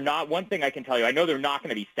not, one thing I can tell you, I know they're not going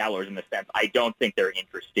to be sellers in the sense, I don't think they're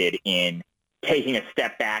interested in taking a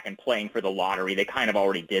step back and playing for the lottery. They kind of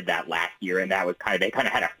already did that last year, and that was they kind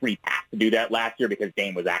of had a free pass to do that last year because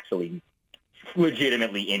Dame was actually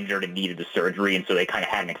legitimately injured and needed the surgery, and so they kind of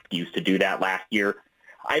had an excuse to do that last year.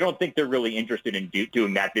 I don't think they're really interested in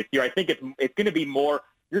doing that this year. I think it's going to be more,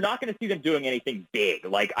 you're not going to see them doing anything big.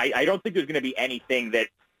 I don't think there's going to be anything that,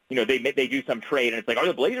 they do some trade and it's are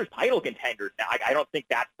the Blazers title contenders now? I don't think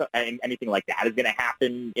that's anything like that is going to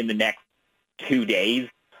happen in the next 2 days.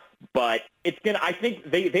 But I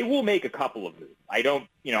think they will make a couple of moves. I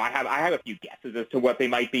have a few guesses as to what they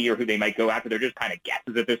might be or who they might go after. They're just kind of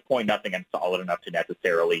guesses at this point, nothing solid enough to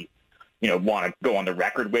necessarily, want to go on the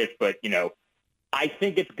record with. But, I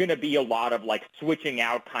think it's going to be a lot of switching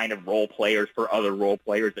out kind of role players for other role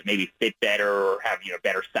players that maybe fit better or have,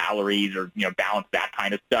 better salaries or, balance that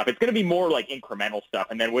kind of stuff. It's going to be more incremental stuff.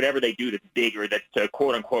 And then whatever they do that's bigger, that's to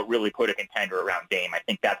quote unquote really put a contender around Dame, I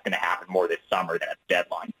think that's going to happen more this summer than at the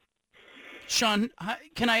deadline. Sean,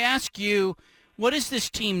 can I ask you, what does this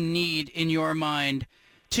team need in your mind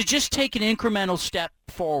to just take an incremental step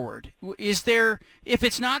forward? Is there, if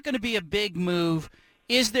it's not going to be a big move,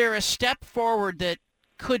 is there a step forward that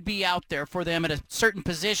could be out there for them at a certain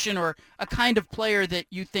position or a kind of player that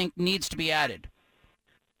you think needs to be added?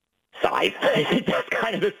 Size. I think that's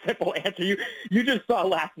kind of the simple answer. You just saw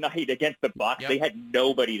last night against the Bucks. Yep. They had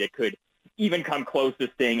nobody that could even come close to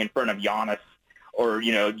staying in front of Giannis. Or,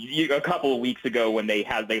 a couple of weeks ago when they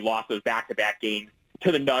lost those back-to-back games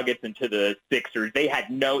to the Nuggets and to the Sixers, they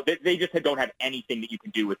just don't have anything that you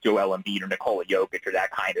can do with Joel Embiid or Nikola Jokic or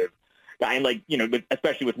that kind of guy. And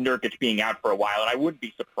especially with Nurkic being out for a while, and I wouldn't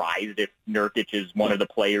be surprised if Nurkic is one of the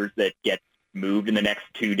players that gets moved in the next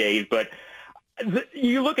 2 days. But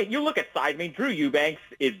you look at size. I mean, Drew Eubanks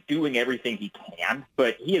is doing everything he can,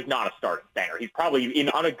 but he is not a starting center. He's probably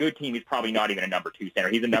on a good team. He's probably not even a number 2 center.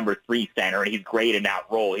 He's a number 3 center, and he's great in that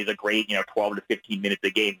role. He's a great 12 to 15 minutes a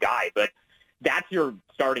game guy. But that's your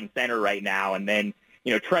starting center right now. And then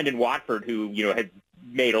Trendon Watford, who has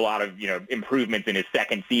made a lot of improvements in his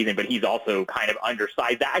second season, but he's also kind of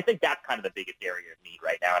undersized. I think that's kind of the biggest area of need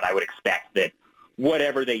right now, and I would expect that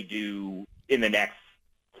whatever they do in the next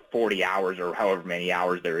 40 hours or however many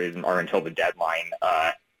hours there are until the deadline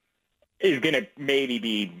is going to maybe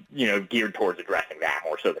be, geared towards addressing that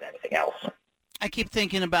more so than anything else. I keep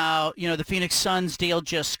thinking about, the Phoenix Suns deal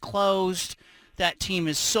just closed. That team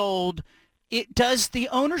is sold. Does the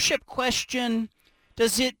ownership question,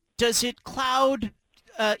 does it cloud,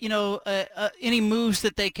 any moves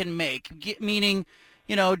that they can make? Meaning,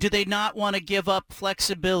 do they not want to give up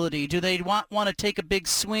flexibility? Do they want to take a big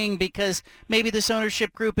swing because maybe this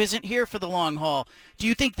ownership group isn't here for the long haul? Do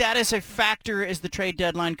you think that is a factor as the trade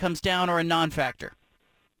deadline comes down or a non-factor?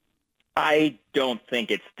 I don't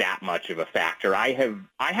think it's that much of a factor. I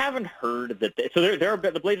haven't heard that.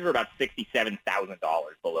 The Blazers are about $67,000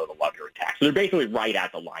 below the luxury tax. So they're basically right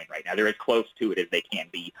at the line right now. They're as close to it as they can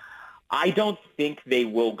be. I don't think they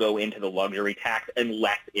will go into the luxury tax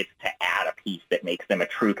unless it's to add a piece that makes them a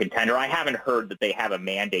true contender. I haven't heard that they have a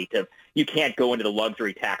mandate of you can't go into the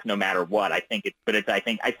luxury tax no matter what. I think it's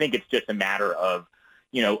just a matter of,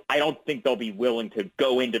 I don't think they'll be willing to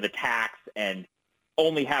go into the tax and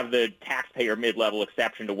only have the taxpayer mid-level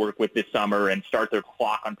exception to work with this summer and start their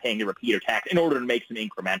clock on paying the repeater tax in order to make some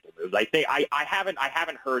incremental moves. I think I haven't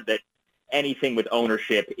heard that anything with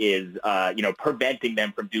ownership is, preventing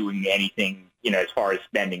them from doing anything, as far as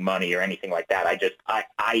spending money or anything like that. I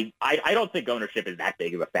don't think ownership is that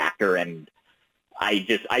big of a factor, and I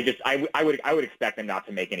would expect them not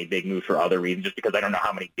to make any big moves for other reasons, just because I don't know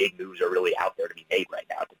how many big moves are really out there to be made right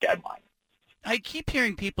now at the deadline. I keep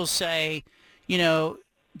hearing people say,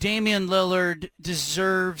 Damian Lillard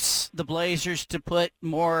deserves the Blazers to put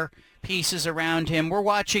more pieces around him. We're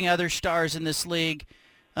watching other stars in this league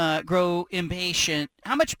grow impatient.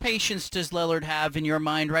 How much patience does Lillard have in your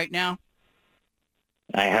mind right now?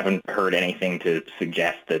 I haven't heard anything to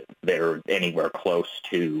suggest that they're anywhere close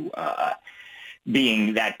to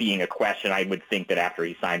being a question. I would think that after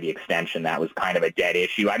he signed the extension, that was kind of a dead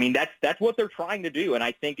issue. I mean, that's what they're trying to do, and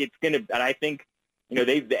I think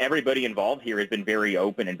everybody involved here has been very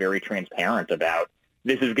open and very transparent about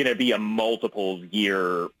this is going to be a multiple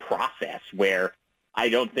year process where I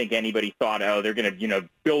don't think anybody thought, they're going to,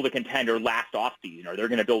 build a contender last offseason or they're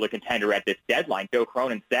going to build a contender at this deadline. Joe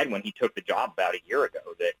Cronin said when he took the job about a year ago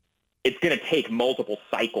that it's going to take multiple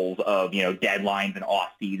cycles of, deadlines and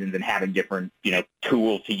off seasons and having different,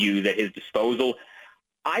 tools to use at his disposal.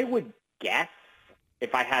 I would guess,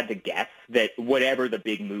 if I had to guess, that whatever the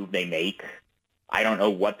big move they make, I don't know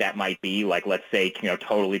what that might be. Like, let's say,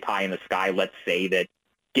 totally pie in the sky. Let's say that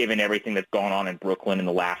given everything that's gone on in Brooklyn in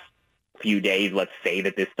the last few days, let's say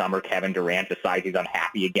that this summer Kevin Durant decides he's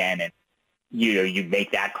unhappy again and you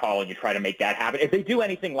make that call and you try to make that happen. If they do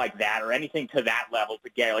anything like that or anything to that level to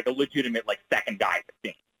get like a legitimate second guy to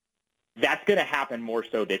think, that's going to happen more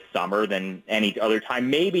so this summer than any other time.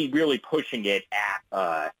 Maybe really pushing it at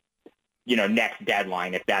next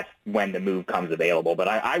deadline if that's when the move comes available. But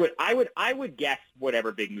I would guess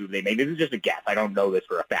whatever big move they make. This is just a guess. I don't know this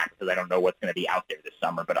for a fact because I don't know what's going to be out there this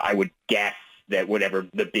summer. But I would guess that whatever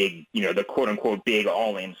the big, the quote-unquote big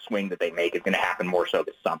all-in swing that they make is going to happen more so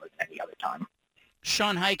this summer than any other time.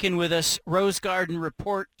 Sean Highkin with us,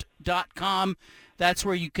 rosegardenreport.com. That's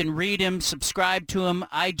where you can read him, subscribe to him.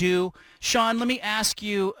 I do. Sean, let me ask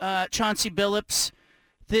you, Chauncey Billups,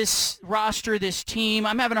 this roster, this team,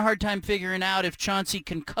 I'm having a hard time figuring out if Chauncey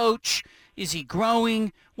can coach. Is he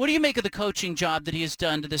growing? What do you make of the coaching job that he has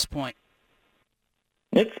done to this point?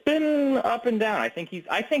 It's been up and down. I think he's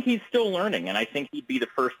still learning, and I think he'd be the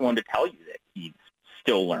first one to tell you that he's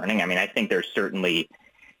still learning. I mean, I think there's certainly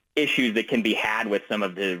issues that can be had with some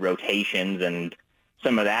of the rotations and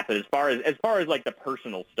some of that, but as far as like the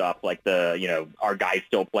personal stuff, like our guys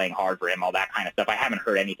still playing hard for him, all that kind of stuff, I haven't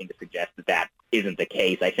heard anything to suggest that isn't the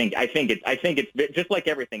case. I think it's just like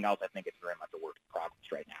everything else. I think it's very much a work in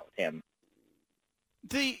progress right now with him.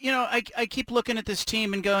 I keep looking at this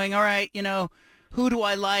team and going, all right, who do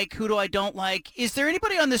I like? Who do I don't like? Is there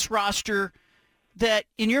anybody on this roster that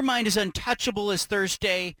in your mind is untouchable as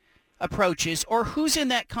Thursday approaches, or who's in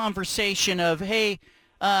that conversation of, hey,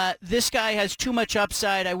 this guy has too much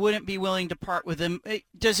upside, I wouldn't be willing to part with him?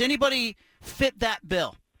 Does anybody fit that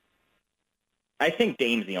bill? I think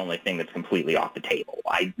Dame's the only thing that's completely off the table.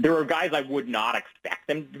 There are guys I would not expect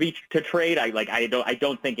them to trade. I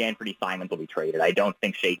don't think Anthony Simons will be traded. I don't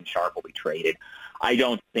think Shaedon Sharpe will be traded. I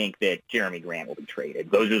don't think that Jeremy Grant will be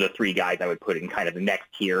traded. Those are the three guys I would put in kind of the next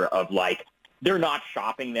tier of like, they're not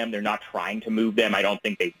shopping them. They're not trying to move them. I don't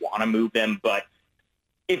think they want to move them. But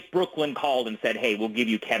if Brooklyn called and said, hey, we'll give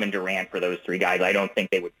you Kevin Durant for those three guys, I don't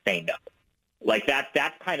think they would say no. Like that's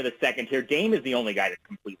kind of the second tier. Dame is the only guy that's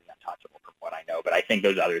completely untouchable from what I know. But I think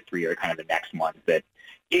those other three are kind of the next ones that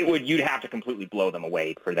you'd have to completely blow them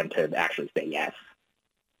away for them to actually say yes.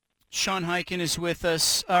 Sean Highkin is with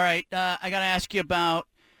us. All right, I got to ask you about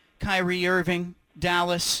Kyrie Irving,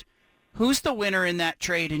 Dallas. Who's the winner in that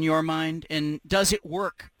trade in your mind, and does it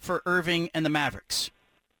work for Irving and the Mavericks?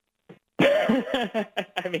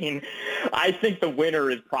 I mean, I think the winner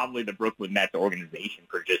is probably the Brooklyn Nets organization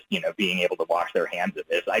for just, being able to wash their hands of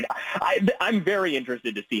this. I'm very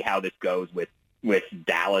interested to see how this goes with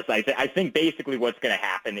Dallas. I think basically what's going to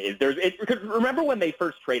happen is because remember when they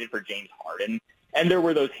first traded for James Harden, and there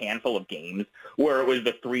were those handful of games where it was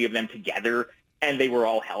the three of them together, and they were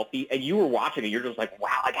all healthy, and you were watching it, you're just like,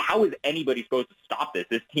 wow, like how is anybody supposed to stop this?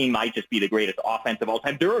 This team might just be the greatest offense of all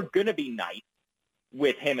time. There are going to be nights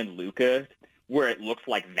with him and Luka where it looks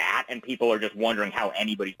like that, and people are just wondering how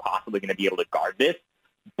anybody's possibly going to be able to guard this.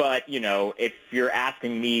 But, if you're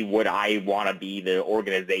asking me, would I want to be the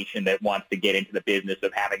organization that wants to get into the business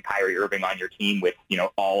of having Kyrie Irving on your team with,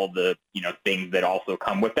 all of the, things that also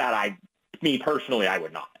come with that? Me personally, I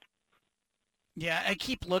would not. Yeah, I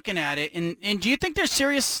keep looking at it. And do you think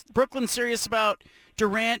Brooklyn's serious about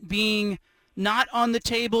Durant being not on the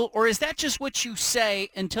table, or is that just what you say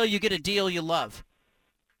until you get a deal you love?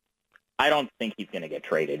 I don't think he's going to get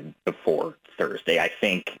traded before Thursday. I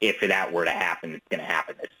think if that were to happen, it's going to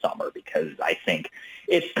happen this summer because I think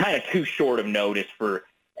it's kind of too short of notice for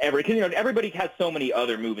everybody has so many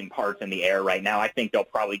other moving parts in the air right now. I think they'll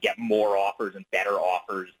probably get more offers and better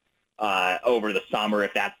offers over the summer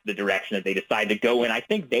if that's the direction that they decide to go in. I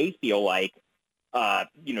think they feel like,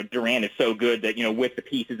 Durant is so good that, with the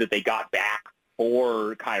pieces that they got back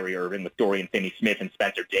for Kyrie Irving with Dorian Finney-Smith and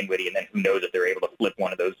Spencer Dinwiddie, and then who knows if they're able to flip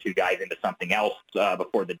one of those two guys into something else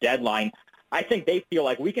before the deadline. I think they feel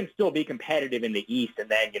like we can still be competitive in the East, and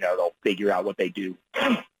then, they'll figure out what they do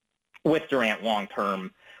with Durant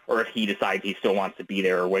long-term, or if he decides he still wants to be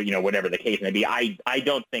there, or whatever the case may be. I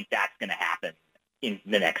don't think that's going to happen in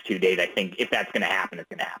the next 2 days. I think if that's going to happen, it's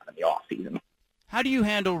going to happen in the offseason. How do you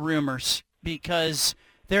handle rumors? Because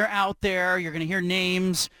they're out there. You're going to hear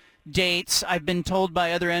names, dates. I've been told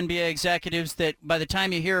by other NBA executives that by the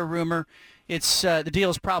time you hear a rumor, it's the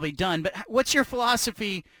deal's probably done. But what's your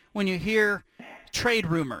philosophy when you hear trade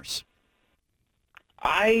rumors?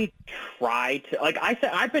 I try to, like I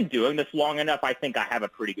said, I've been doing this long enough. I think I have a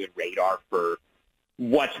pretty good radar for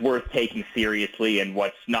what's worth taking seriously and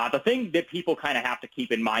what's not. The thing that people kind of have to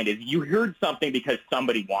keep in mind is you heard something because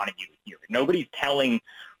somebody wanted you to hear it. Nobody's telling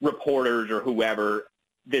reporters or whoever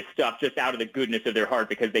this stuff just out of the goodness of their heart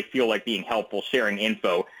because they feel like being helpful, sharing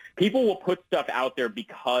info. People will put stuff out there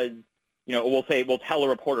because, we'll tell a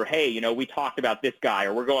reporter, hey, we talked about this guy,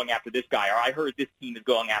 or we're going after this guy, or I heard this team is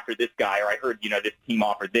going after this guy, or I heard, this team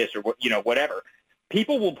offered this, or, whatever.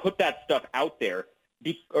 People will put that stuff out there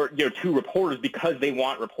to reporters because they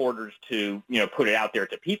want reporters to, put it out there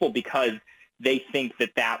to people because they think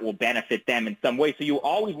that will benefit them in some way. So you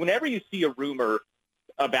always, whenever you see a rumor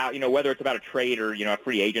about, whether it's about a trade or, a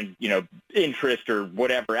free agent, interest or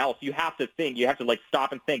whatever else, you have to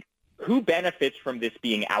stop and think, who benefits from this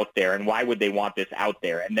being out there and why would they want this out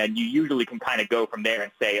there? And then you usually can kind of go from there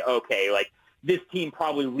and say, okay, like this team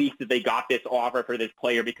probably leaked that they got this offer for this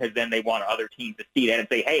player because then they want other teams to see that and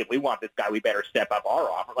say, hey, if we want this guy, we better step up our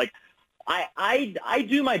offer. Like I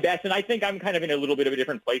do my best, and I think I'm kind of in a little bit of a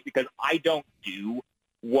different place because I don't do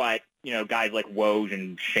what, guys like Woj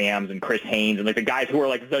and Shams and Chris Haynes and like the guys who are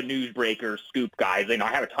like the newsbreaker scoop guys. I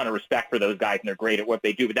have a ton of respect for those guys and they're great at what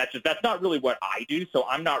they do, but that's not really what I do. So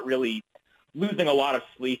I'm not really losing a lot of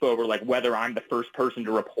sleep over like whether I'm the first person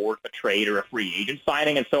to report a trade or a free agent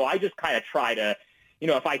signing. And so I just kind of try to,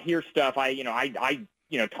 if I hear stuff, I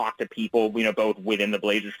talk to people, both within the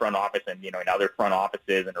Blazers front office and, in other front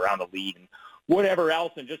offices and around the league and whatever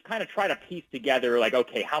else, and just kind of try to piece together like,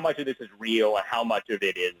 okay, how much of this is real and how much of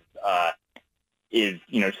it is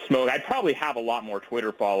smoke. I'd probably have a lot more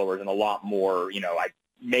Twitter followers and a lot more,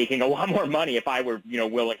 making a lot more money if I were,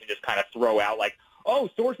 willing to just kind of throw out like, oh,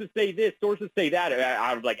 sources say this, sources say that,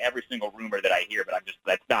 out of like every single rumor that I hear. But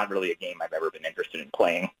that's not really a game I've ever been interested in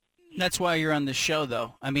playing. That's why you're on this show,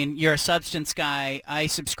 though. I mean, you're a substance guy. I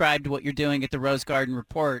subscribe to what you're doing at the Rose Garden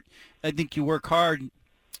Report. I think you work hard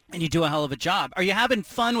and you do a hell of a job. Are you having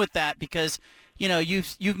fun with that? Because,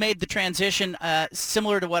 you've made the transition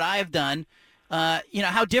similar to what I've done.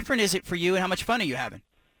 How different is it for you and how much fun are you having?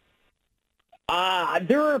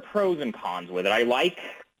 There are pros and cons with it. I like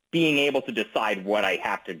being able to decide what I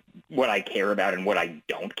care about and what I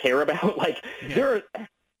don't care about. Like there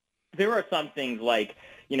are some things like,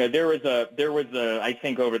 there was a, I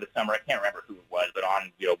think over the summer, I can't remember who it was, but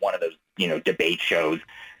on, one of those, debate shows,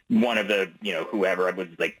 one of the, whoever, it was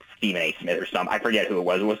like Stephen A. Smith or something. I forget who it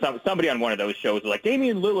was. It was somebody on one of those shows was like,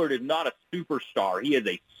 Damian Lillard is not a superstar. He is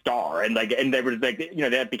a star. And there was like,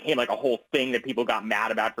 that became like a whole thing that people got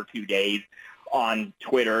mad about for 2 days on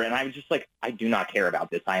Twitter. And I was just like, I do not care about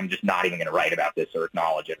this. I am just not even going to write about this or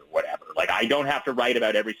acknowledge it or whatever. Like, I don't have to write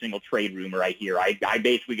about every single trade rumor I hear. I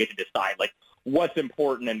basically get to decide like what's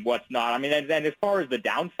important and what's not. I mean, and then as far as the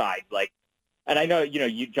downside, like, and I know,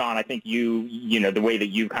 you, John, I think the way that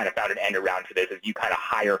you kind of found an end around to this is you kind of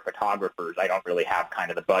hire photographers. I don't really have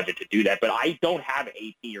kind of the budget to do that, but I don't have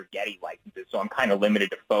AP or Getty licenses, so I'm kind of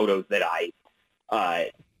limited to photos that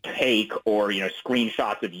I take or,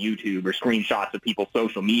 screenshots of YouTube or screenshots of people's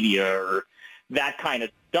social media or that kind of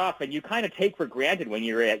stuff. And you kind of take for granted when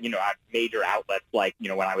you're at, at major outlets like,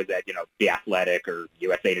 when I was at, The Athletic or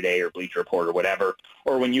USA Today or Bleacher Report or whatever,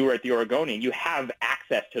 or when you were at the Oregonian, you have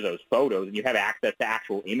access to those photos and you have access to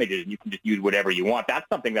actual images and you can just use whatever you want. That's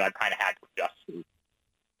something that I've kind of had to adjust to.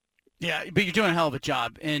 Yeah, but you're doing a hell of a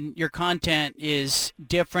job, and your content is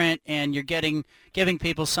different, and you're giving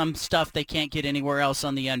people some stuff they can't get anywhere else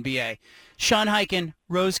on the NBA. Sean Highkin,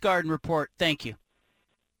 Rose Garden Report, thank you.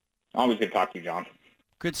 Always good to talk to you, John.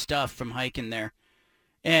 Good stuff from Highkin there.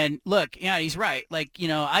 And look, yeah, he's right. Like,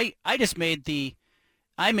 I just made the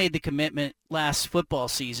commitment last football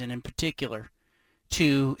season in particular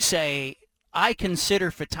to say I consider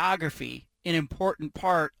photography an important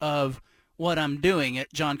part of what I'm doing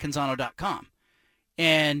at johncanzano.com.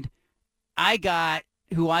 And I got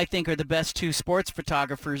who I think are the best 2 sports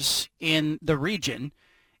photographers in the region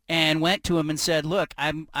and went to them and said, look,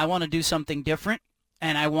 I want to do something different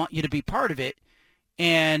and I want you to be part of it.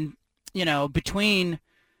 And, between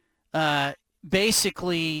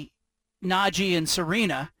basically Najee and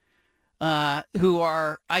Serena, who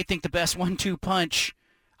are, I think, the best 1-2 punch,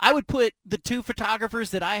 I would put the 2 photographers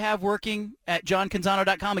that I have working at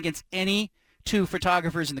johncanzano.com against any 2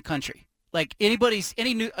 photographers in the country. Like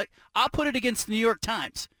I'll put it against the New York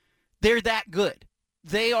Times. They're that good.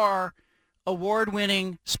 They are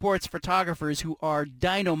award-winning sports photographers who are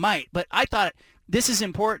dynamite. But I thought this is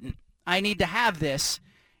important. I need to have this.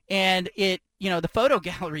 And the photo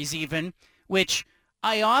galleries even, which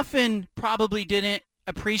I often probably didn't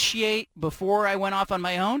appreciate before I went off on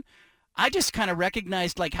my own, I just kind of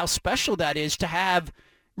recognized like how special that is to have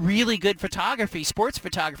really good photography, sports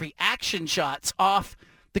photography, action shots off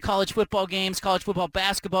the college football games, college football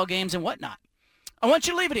basketball games, and whatnot. I want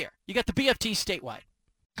you to leave it here. You got the BFT statewide.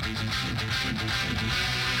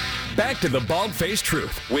 Back to the Bald-Faced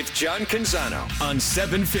Truth with John Canzano on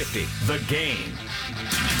 750 The Game.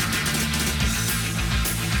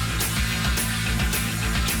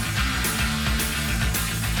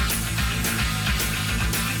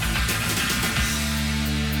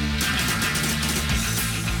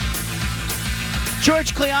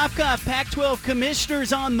 George Kliavkoff, Pac-12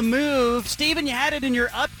 commissioners on the move. Steven, you had it in your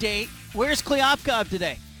update. Where's Kliavkoff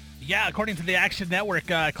today? Yeah, according to the Action Network,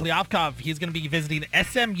 Kliavkoff, he's going to be visiting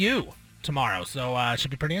SMU tomorrow, so it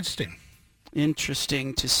should be pretty interesting.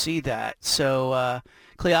 Interesting to see that. So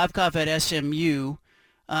Kliavkoff at SMU.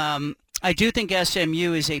 I do think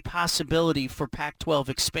SMU is a possibility for Pac-12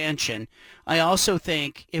 expansion. I also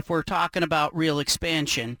think if we're talking about real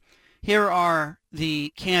expansion, here are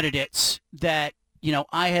the candidates that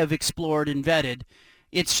I have explored and vetted.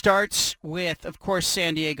 It starts with, of course,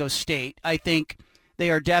 San Diego State. I think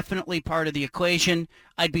they are definitely part of the equation.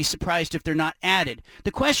 I'd be surprised if they're not added.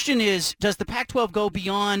 The question is, does the Pac-12 go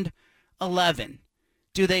beyond 11?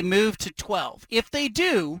 Do they move to 12? If they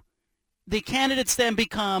do, the candidates then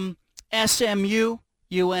become SMU,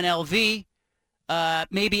 UNLV,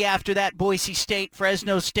 maybe after that Boise State,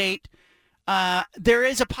 Fresno State. There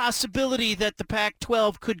is a possibility that the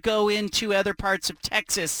Pac-12 could go into other parts of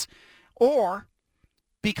Texas or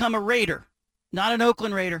become a Raider, not an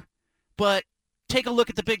Oakland Raider, but take a look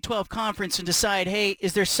at the Big 12 Conference and decide, hey,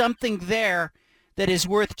 is there something there that is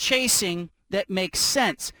worth chasing that makes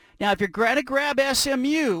sense? Now, if you're going to grab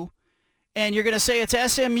SMU and you're going to say it's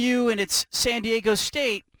SMU and it's San Diego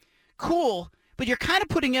State, cool, but you're kind of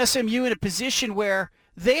putting SMU in a position where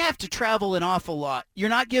they have to travel an awful lot. You're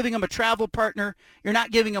not giving them a travel partner. You're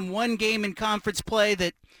not giving them one game in conference play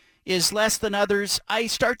that is less than others. I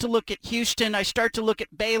start to look at Houston. I start to look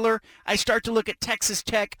at Baylor. I start to look at Texas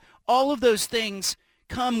Tech. All of those things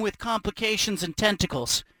come with complications and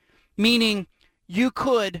tentacles, meaning you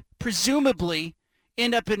could presumably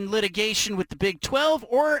end up in litigation with the Big 12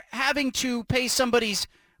 or having to pay somebody's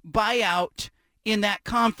buyout in that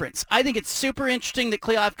conference. I think it's super interesting that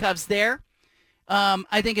Kliavkov's there.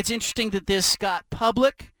 I think it's interesting that this got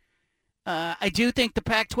public. I do think the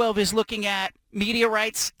Pac-12 is looking at media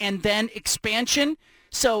rights and then expansion.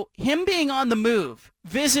 So him being on the move,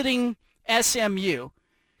 visiting SMU,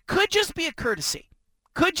 could just be a courtesy.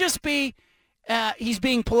 Could just be he's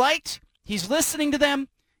being polite. He's listening to them.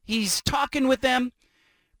 He's talking with them.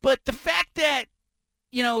 But the fact that,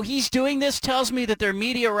 he's doing this tells me that their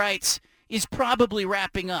media rights is probably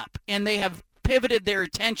wrapping up, and they have pivoted their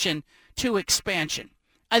attention to expansion.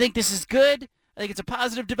 I think this is good. I think it's a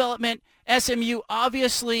positive development. SMU,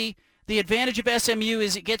 obviously, the advantage of SMU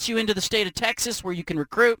is it gets you into the state of Texas where you can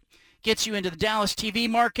recruit, gets you into the Dallas TV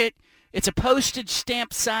market. It's a postage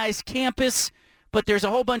stamp size campus, but there's a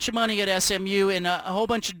whole bunch of money at SMU and a whole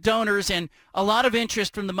bunch of donors and a lot of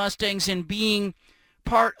interest from the Mustangs in being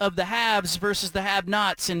part of the haves versus the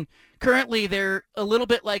have-nots. And currently they're a little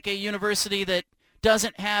bit like a university that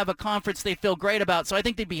doesn't have a conference they feel great about. So I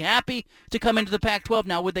think they'd be happy to come into the Pac-12.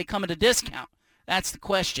 Now, would they come at a discount? That's the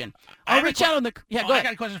question. I'll reach out on the... Yeah, go ahead. I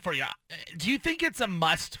got a question for you. Do you think it's a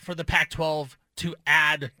must for the Pac-12 to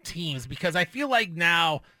add teams? Because I feel like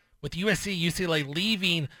now with USC, UCLA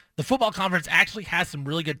leaving, the football conference actually has some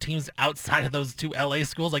really good teams outside of those two LA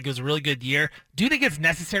schools. Like, it was a really good year. Do you think it's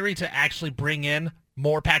necessary to actually bring in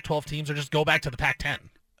more Pac-12 teams or just go back to the Pac-10?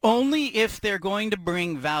 Only if they're going to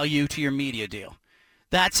bring value to your media deal.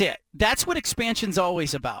 That's it. That's what expansion's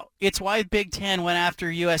always about. It's why Big Ten went after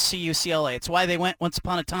USC, UCLA. It's why they went once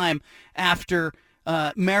upon a time after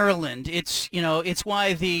Maryland. It's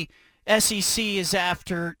why the SEC is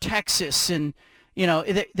after Texas, and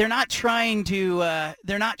they're not trying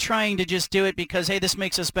to just do it because, hey, this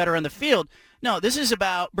makes us better on the field. No, this is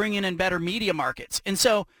about bringing in better media markets. And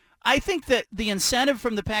so I think that the incentive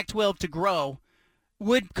from the Pac-12 to grow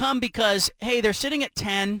would come because, hey, they're sitting at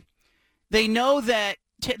 10. They know that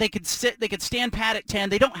they could stand pat at 10.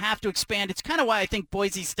 They don't have to expand. It's kind of why I think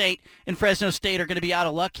Boise State and Fresno State are going to be out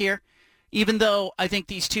of luck here, even though I think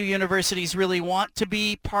these two universities really want to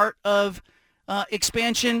be part of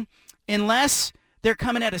expansion. Unless they're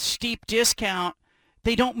coming at a steep discount,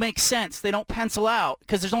 they don't make sense. They don't pencil out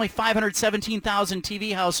because there's only 517,000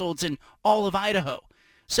 TV households in all of Idaho.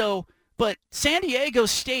 So, but San Diego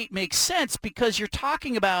State makes sense because you're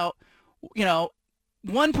talking about,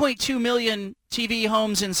 1.2 million TV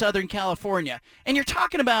homes in Southern California. And you're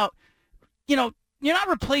talking about, you're not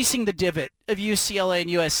replacing the divot of UCLA and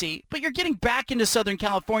USC, but you're getting back into Southern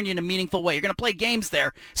California in a meaningful way. You're going to play games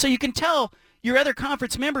there. So you can tell, your other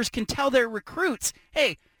conference members can tell their recruits,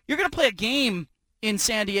 hey, you're going to play a game in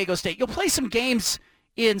San Diego State. You'll play some games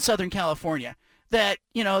in Southern California. That,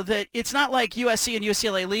 that it's not like USC and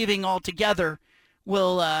UCLA leaving altogether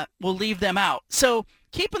will leave them out. So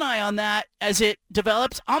keep an eye on that as it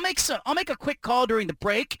develops. I'll make a quick call during the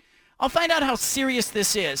break. I'll find out how serious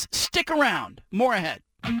this is. Stick around. More ahead.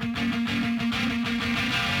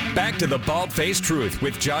 Back to the Bald-Faced Truth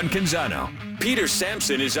with John Canzano. Peter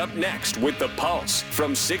Sampson is up next with The Pulse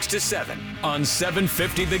from 6 to 7 on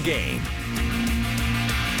 750 The Game.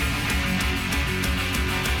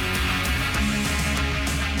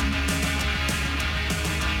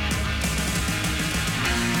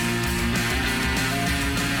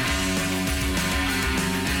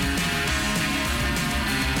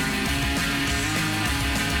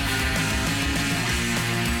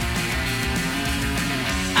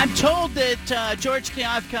 I'm told that George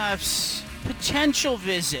Kliavkov's potential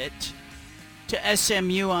visit to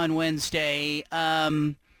SMU on Wednesday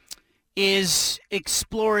is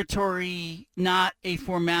exploratory, not a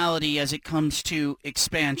formality as it comes to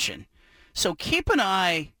expansion. So keep an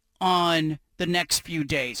eye on the next few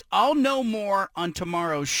days. I'll know more on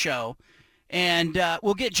tomorrow's show And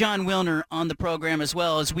we'll get John Wilner on the program as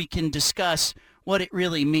well as we can discuss what it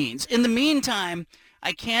really means. In the meantime,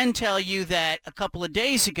 I can tell you that a couple of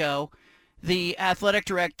days ago, the athletic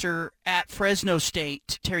director at Fresno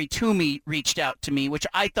State, Terry Toomey, reached out to me, which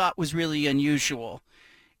I thought was really unusual,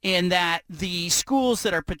 in that the schools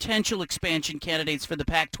that are potential expansion candidates for the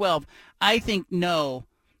Pac-12, I think know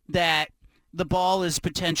that the ball is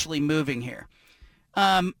potentially moving here.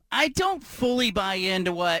 I don't fully buy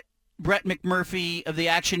into what Brett McMurphy of the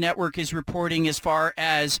Action Network is reporting as far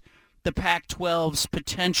as the Pac-12's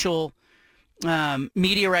potential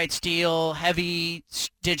media rights deal, heavy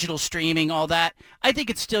digital streaming, all that. I think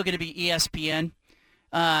it's still going to be ESPN.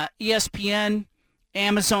 ESPN,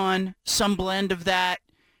 Amazon, some blend of that,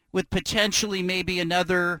 with potentially maybe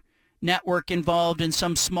another network involved in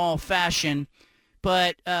some small fashion.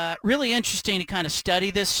 But really interesting to kind of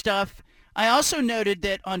study this stuff. I also noted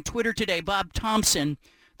that on Twitter today, Bob Thompson,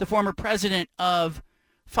 the former president of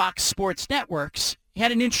Fox Sports Networks, he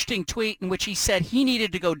had an interesting tweet in which he said he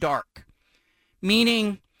needed to go dark,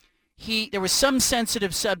 meaning there was some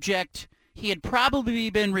sensitive subject. He had probably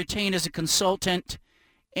been retained as a consultant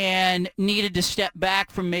and needed to step back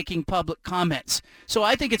from making public comments. So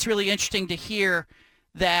I think it's really interesting to hear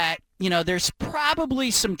that, there's probably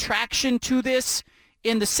some traction to this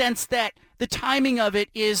in the sense that the timing of it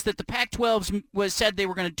is that the Pac-12 said they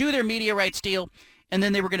were going to do their media rights deal, and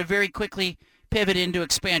then they were going to very quickly pivot into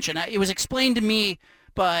expansion. It was explained to me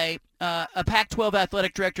by a Pac-12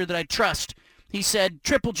 athletic director that I trust. He said,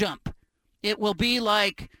 triple jump. It will be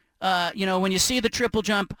like, when you see the triple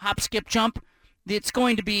jump, hop, skip, jump, it's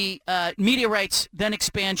going to be media rights, then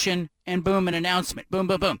expansion, and boom, an announcement. Boom,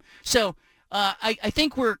 boom, boom. So I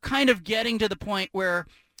think we're kind of getting to the point where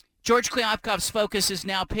George Kliavkoff's focus is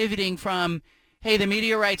now pivoting from, hey, the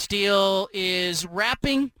media rights deal is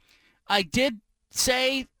wrapping. I did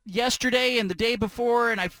say yesterday and the day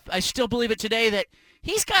before, and I still believe it today, that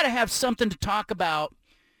he's got to have something to talk about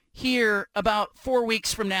here about 4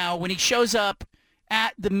 weeks from now when he shows up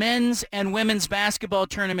at the men's and women's basketball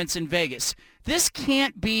tournaments in Vegas. This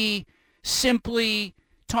can't be simply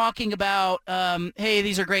talking about, hey,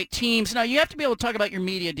 these are great teams. No, you have to be able to talk about your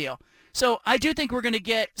media deal. So I do think we're going to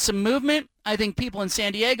get some movement. I think people in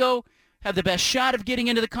San Diego have the best shot of getting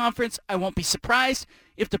into the conference. I won't be surprised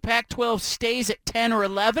if the Pac-12 stays at 10 or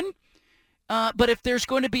 11. But if there's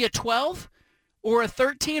going to be a 12 or a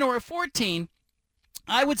 13 or a 14,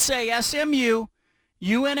 I would say SMU,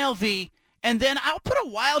 UNLV, and then I'll put a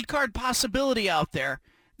wild card possibility out there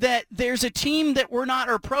that there's a team that we're not,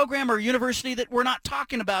 or program or university that we're not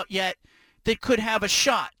talking about yet that could have a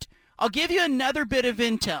shot. I'll give you another bit of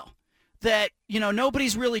intel that,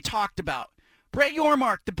 nobody's really talked about. Brett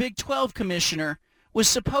Yormark, the Big 12 commissioner, was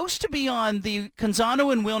supposed to be on the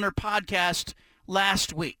Canzano and Wilner podcast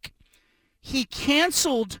last week. He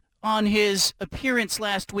canceled on his appearance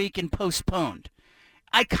last week and postponed.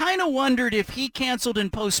 I kind of wondered if he canceled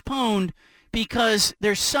and postponed because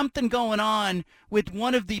there's something going on with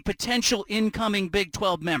one of the potential incoming Big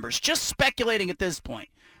 12 members. Just speculating at this point.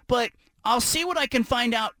 But I'll see what I can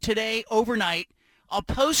find out today overnight. I'll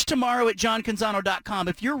post tomorrow at johncanzano.com.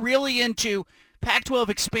 If you're really into Pac-12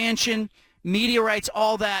 expansion, media rights,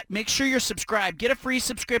 all that, make sure you're subscribed. Get a free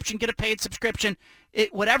subscription, get a paid subscription,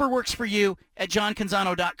 whatever works for you at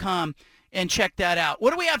johncanzano.com, and check that out.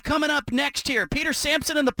 What do we have coming up next here? Peter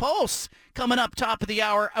Sampson and the Pulse coming up top of the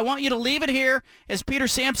hour. I want you to leave it here as Peter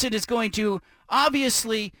Sampson is going to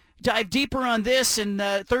obviously dive deeper on this and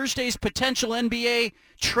Thursday's potential NBA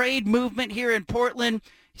trade movement here in Portland.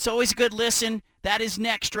 It's always a good listen. That is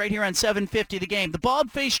next right here on 750 The Game. The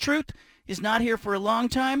Bald-Faced Truth is not here for a long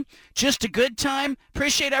time, just a good time.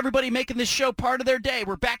 Appreciate everybody making this show part of their day.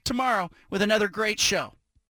 We're back tomorrow with another great show.